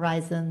 possibly with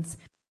Horizons,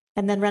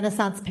 and then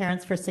Renaissance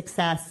Parents for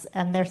Success,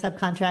 and their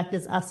subcontract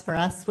is Us for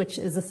Us, which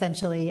is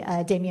essentially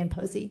Damian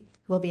Posey,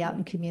 who will be out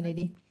in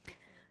community.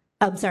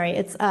 I'm sorry,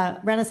 it's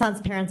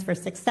Renaissance Parents for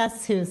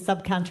Success, who's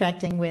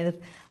subcontracting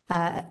with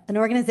an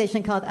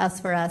organization called Us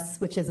for Us,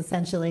 which is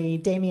essentially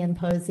Damian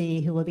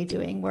Posey, who will be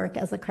doing work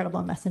as a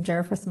credible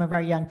messenger for some of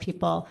our young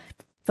people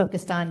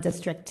focused on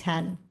District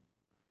 10.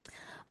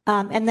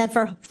 And then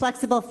for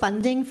flexible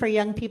funding for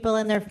young people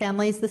and their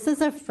families, this is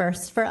a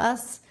first for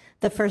us,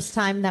 the first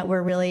time that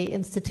we're really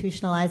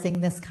institutionalizing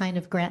this kind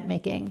of grant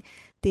making,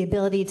 the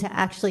ability to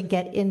actually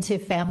get into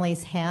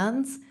families'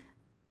 hands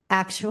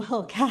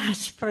actual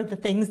cash for the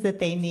things that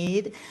they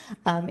need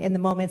in the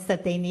moments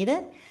that they need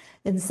it.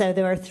 And so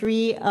there are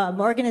three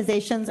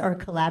organizations or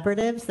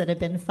collaboratives that have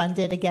been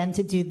funded, again,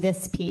 to do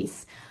this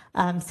piece.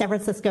 San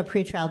Francisco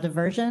Pretrial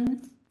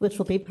Diversion, which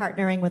will be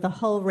partnering with a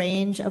whole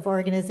range of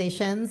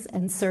organizations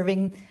and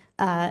serving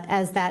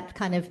as that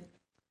kind of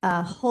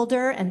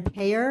holder and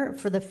payer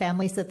for the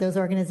families that those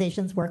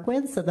organizations work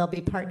with. So they'll be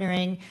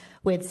partnering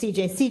with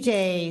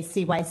CJCJ,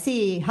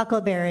 CYC,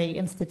 Huckleberry,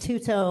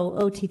 Instituto,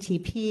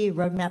 OTTP,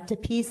 Roadmap to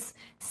Peace,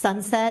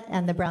 Sunset,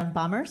 and the Brown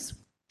Bombers.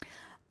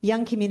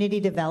 Young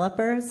community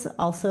developers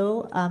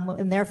also,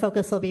 and their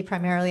focus will be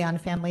primarily on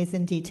families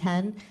in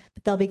D10,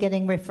 but they'll be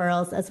getting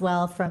referrals as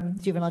well from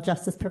juvenile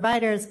justice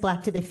providers,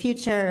 Black to the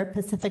Future,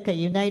 Pacifica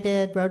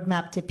United,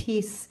 Roadmap to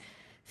Peace,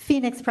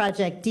 Phoenix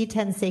Project,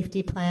 D10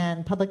 Safety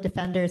Plan, Public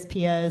Defenders,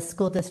 POs,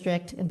 School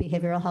District, and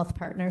Behavioral Health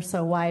Partners,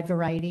 so a wide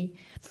variety.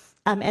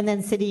 And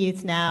then City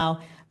Youth Now,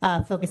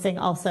 focusing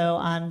also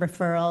on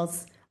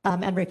referrals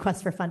and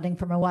requests for funding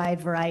from a wide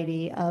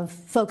variety of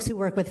folks who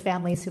work with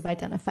families who've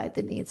identified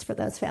the needs for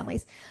those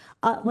families.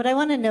 What I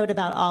want to note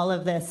about all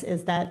of this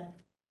is that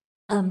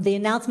the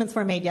announcements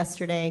were made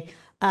yesterday,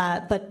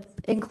 but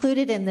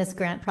included in this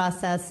grant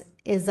process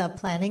is a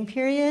planning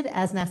period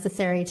as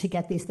necessary to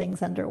get these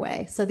things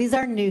underway. So these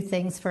are new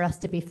things for us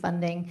to be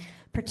funding,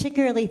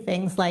 particularly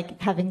things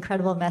like having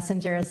credible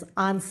messengers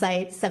on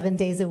site 7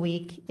 days a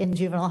week in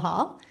juvenile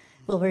hall.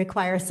 Will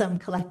require some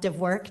collective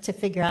work to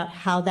figure out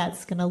how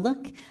that's going to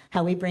look,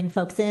 how we bring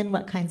folks in,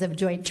 what kinds of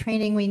joint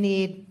training we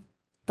need,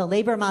 the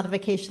labor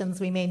modifications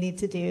we may need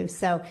to do.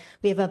 So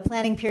we have a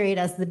planning period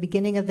as the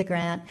beginning of the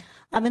grant.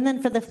 And then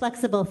for the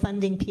flexible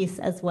funding piece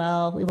as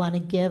well, we want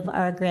to give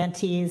our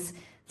grantees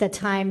the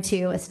time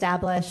to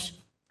establish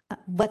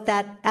what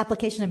that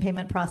application and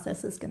payment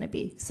process is going to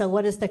be. So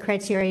what is the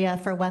criteria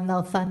for when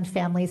they'll fund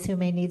families who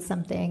may need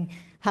something,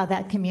 how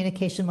that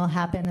communication will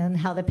happen, and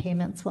how the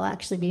payments will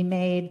actually be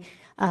made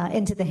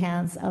into the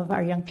hands of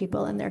our young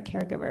people and their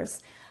caregivers.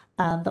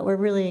 But we're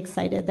really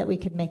excited that we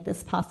could make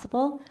this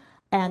possible.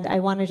 And I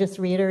want to just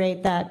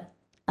reiterate that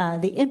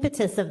the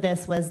impetus of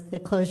this was the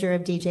closure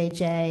of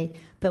DJJ,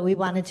 but we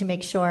wanted to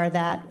make sure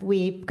that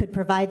we could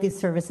provide these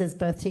services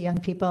both to young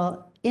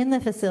people in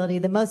the facility,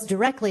 the most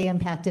directly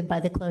impacted by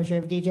the closure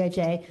of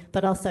DJJ,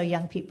 but also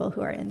young people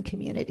who are in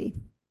community.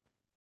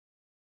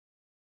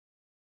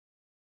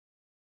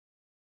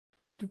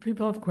 Do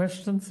people have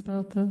questions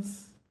about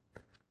this?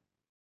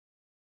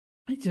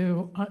 I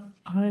do.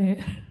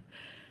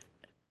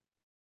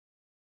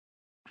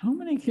 How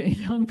many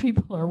young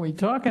people are we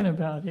talking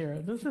about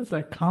here? This is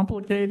a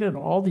complicated,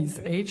 all these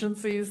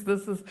agencies.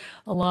 This is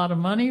a lot of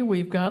money.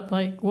 We've got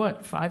like,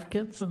 what, 5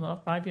 kids and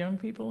 5 young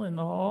people in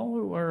the hall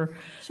who are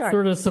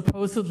sort of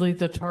supposedly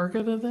the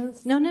target of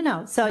this?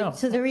 No. So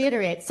to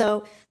reiterate,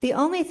 so the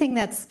only thing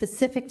that's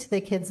specific to the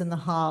kids in the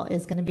hall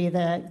is going to be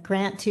the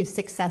Grant to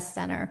Success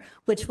Center,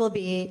 which will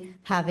be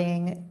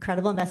having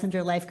credible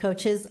messenger life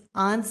coaches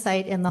on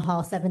site in the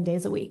hall 7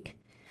 days a week.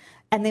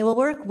 And they will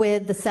work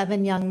with the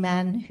 7 young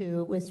men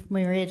who, as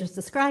Maria just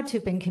described,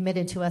 who've been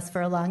committed to us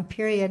for a long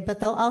period,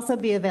 but they'll also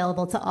be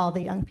available to all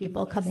the young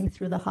people coming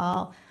through the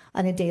hall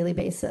on a daily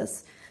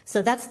basis.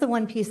 So that's the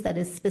one piece that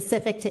is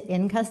specific to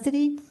in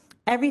custody.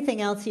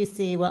 Everything else you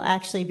see will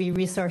actually be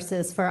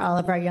resources for all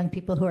of our young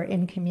people who are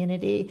in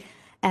community.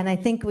 And I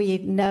think we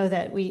know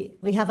that we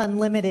have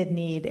unlimited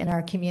need in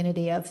our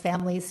community of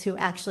families who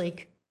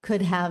actually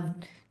could have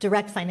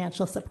direct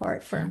financial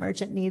support for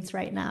emergent needs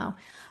right now.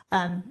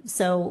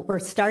 So we're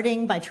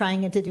starting by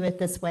trying to do it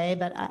this way,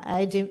 but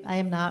I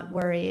am not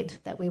worried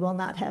that we will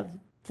not have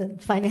the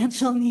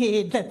financial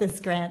need that this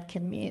grant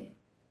can meet.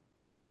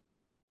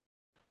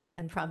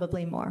 and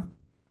probably more.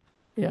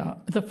 Yeah,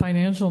 the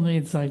financial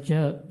needs I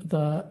get,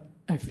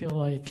 I feel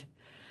like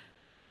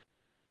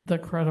the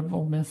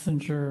credible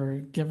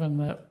messenger, given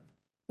that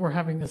we're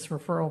having this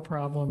referral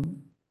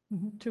problem,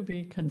 to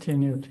be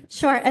continued.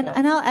 Sure, and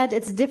I'll add,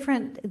 it's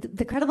different.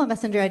 The credible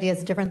messenger idea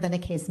is different than a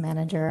case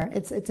manager.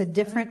 It's a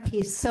different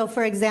piece. So,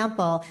 for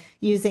example,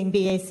 using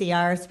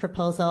BACR's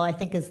proposal, I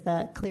think is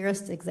the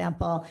clearest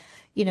example.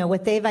 You know,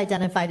 what they've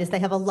identified is they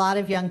have a lot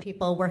of young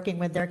people working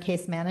with their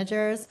case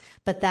managers,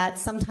 but that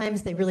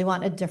sometimes they really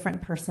want a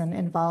different person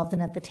involved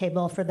and at the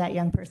table for that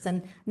young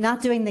person,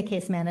 not doing the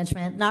case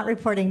management, not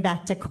reporting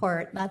back to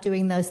court, not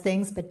doing those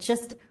things, but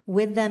just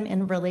with them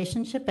in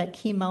relationship at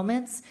key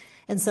moments.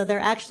 And so they're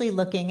actually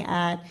looking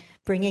at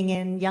bringing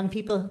in young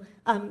people,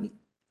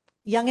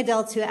 young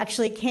adults who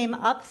actually came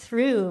up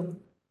through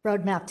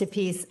Roadmap to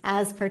Peace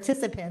as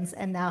participants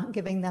and now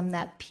giving them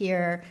that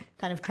peer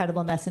kind of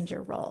credible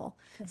messenger role.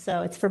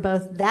 So it's for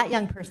both that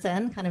young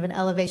person, kind of an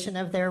elevation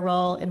of their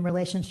role in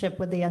relationship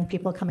with the young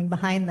people coming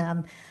behind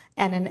them,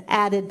 and an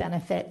added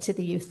benefit to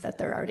the youth that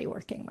they're already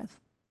working with.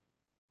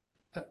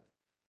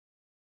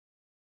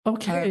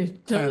 Okay,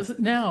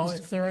 now,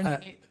 is there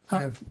any?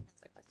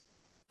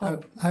 I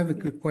have a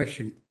quick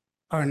question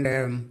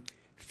on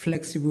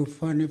flexible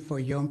funding for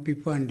young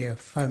people and their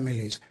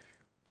families.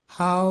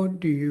 How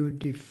do you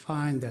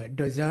define that?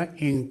 Does that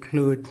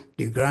include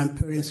the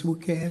grandparents who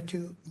care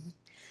too?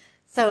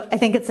 So I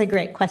think it's a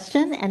great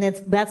question, and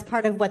that's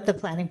part of what the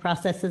planning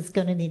process is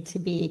going to need to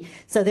be.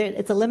 So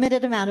it's a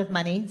limited amount of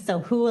money. So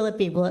who will it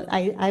be? Well,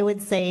 I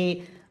would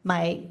say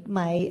my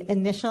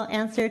initial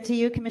answer to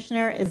you,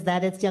 Commissioner, is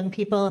that it's young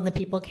people and the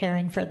people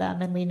caring for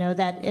them. And we know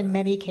that in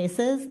many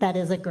cases, that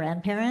is a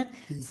grandparent.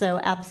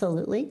 So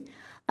absolutely.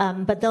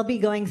 But they'll be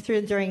going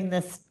through during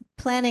this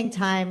planning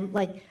time,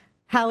 like,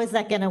 how is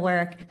that going to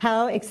work?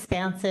 How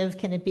expansive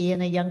can it be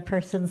in a young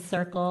person's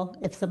circle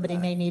if somebody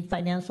may need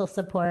financial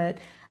support?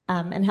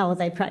 And how will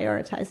they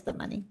prioritize the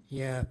money?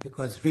 Yeah,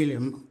 because really,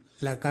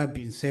 like I've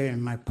been saying,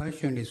 my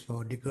passion is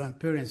for the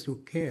grandparents who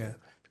care,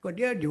 because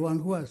they're the one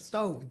who are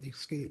stuck with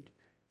this kid,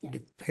 the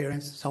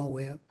parents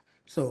somewhere.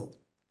 So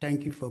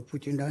thank you for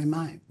putting that in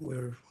mind.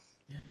 We're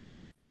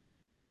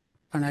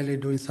finally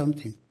doing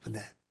something for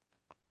that.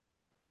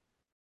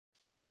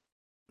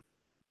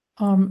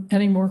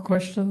 Any more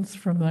questions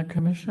from the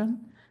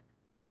commission?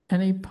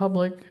 Any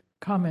public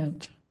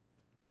comment?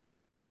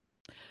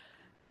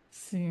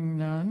 Seeing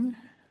none,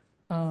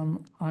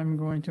 I'm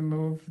going to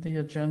move the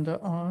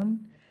agenda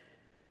on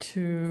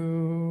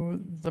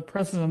to the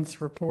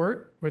president's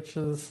report, which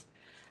is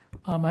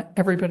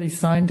everybody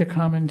signed a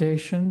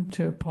commendation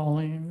to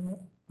Pauline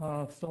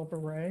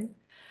Silver-Ray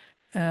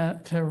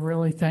to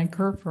really thank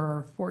her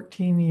for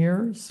 14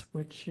 years,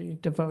 which she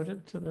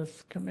devoted to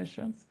this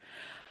commission.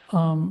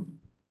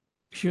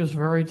 She was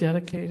very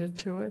dedicated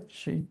to it.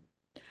 She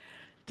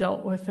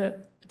dealt with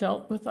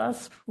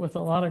us with a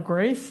lot of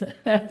grace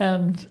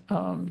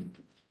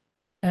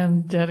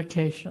and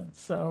dedication.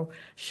 So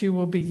she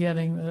will be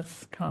getting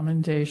this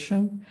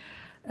commendation.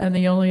 And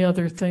the only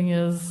other thing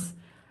is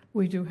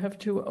we do have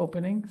 2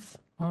 openings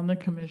on the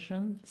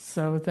commission,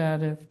 so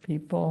that if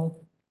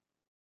people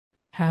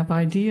have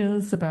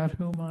ideas about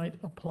who might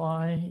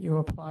apply, you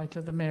apply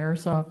to the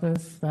mayor's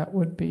office. That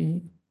would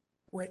be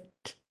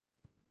great.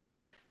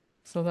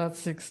 So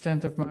that's the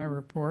extent of my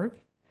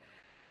report.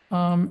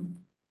 Any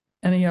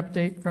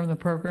update from the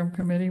program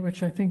committee,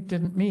 which I think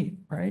didn't meet,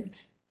 right?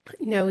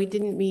 No, we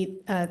didn't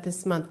meet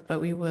this month,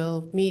 but we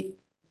will meet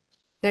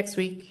next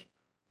week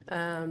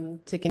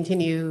to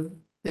continue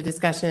the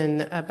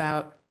discussion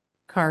about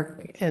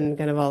CARC and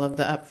kind of all of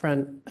the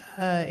upfront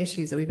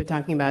issues that we've been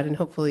talking about, and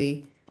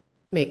hopefully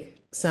make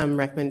some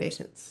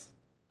recommendations.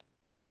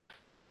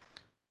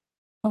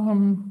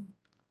 Public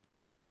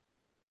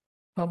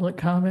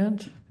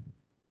comment?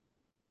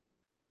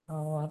 Not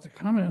a lot to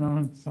comment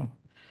on, so.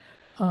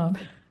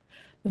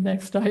 The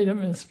next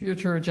item is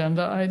future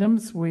agenda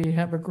items. We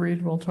have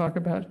agreed we'll talk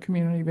about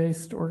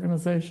community-based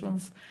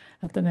organizations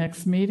at the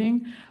next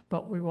meeting,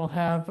 but we will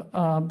have,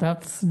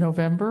 that's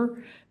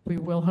November. We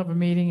will have a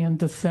meeting in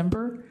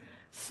December.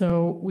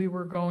 So we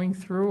were going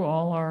through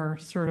all our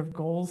sort of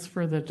goals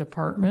for the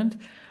department.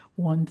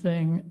 One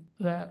thing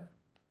that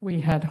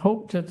we had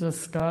hoped to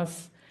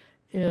discuss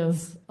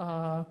is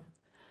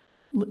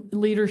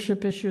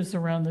leadership issues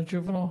around the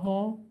juvenile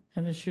hall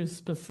and issues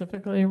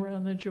specifically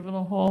around the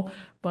juvenile hall,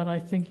 but I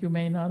think you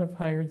may not have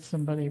hired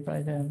somebody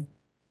by then.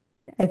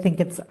 I think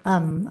it's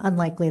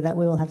unlikely that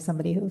we will have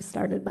somebody who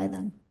started by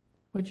then.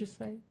 What'd you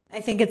say?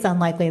 I think it's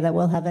unlikely that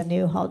we'll have a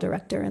new hall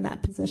director in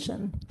that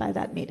position by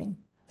that meeting.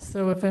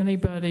 So if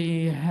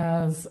anybody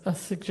has a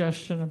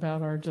suggestion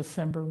about our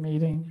December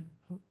meeting,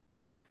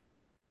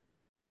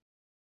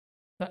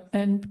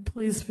 and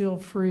please feel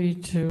free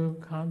to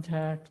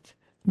contact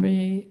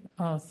me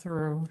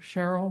through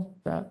Cheryl.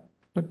 That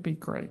would be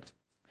great.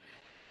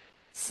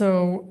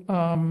 So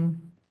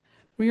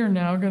we are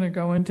now going to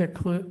go into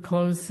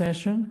closed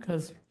session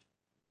because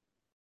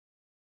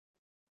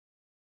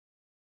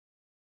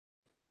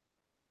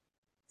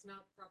it's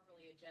not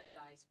properly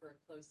agendized for a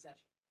closed session.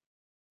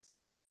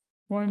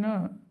 Why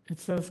not? It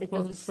says It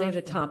closed doesn't say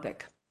the session.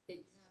 topic. You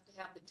have to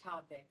have the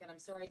topic, and I'm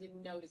sorry I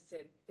didn't notice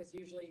it, because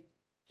usually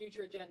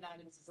future agenda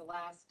items is the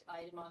last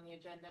item on the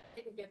agenda. I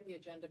didn't get the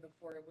agenda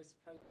before it was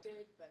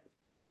posted, but,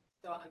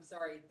 so I'm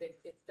sorry, that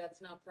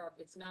that's not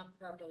it's not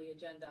properly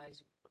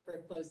agendized for a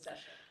closed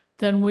session.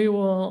 Then we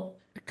will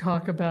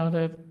talk about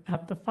it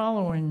at the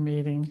following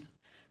meeting,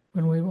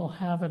 when we will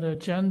have it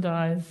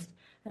agendized,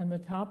 and the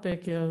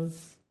topic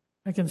is,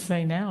 I can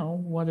say now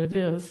what it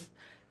is.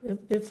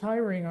 It's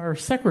hiring our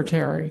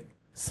secretary,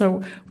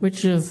 so,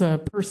 which is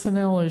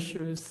personnel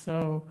issues,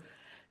 so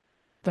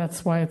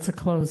that's why it's a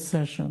closed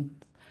session.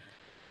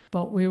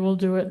 But we will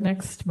do it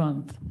next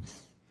month.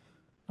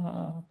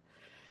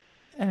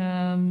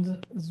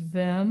 And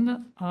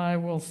then I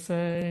will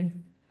say,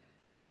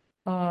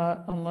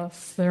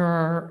 unless there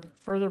are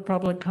further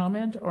public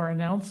comment or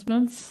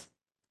announcements,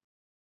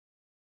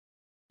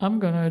 I'm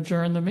going to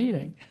adjourn the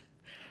meeting.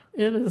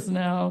 It is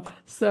now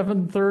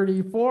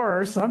 7:34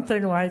 or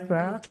something like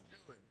that.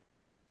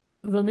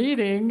 The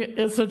meeting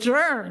is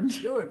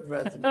adjourned. Do it,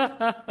 President.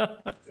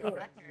 That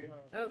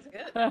was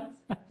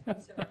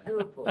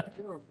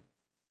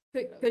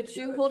good. Could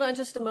you hold on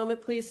just a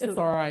moment, please? It's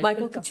all right.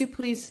 Michael, could you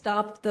please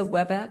stop the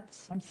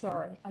WebEx? I'm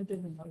sorry, I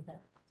didn't know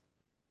that.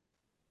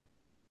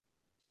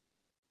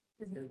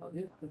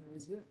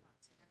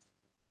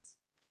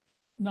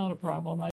 Not a problem.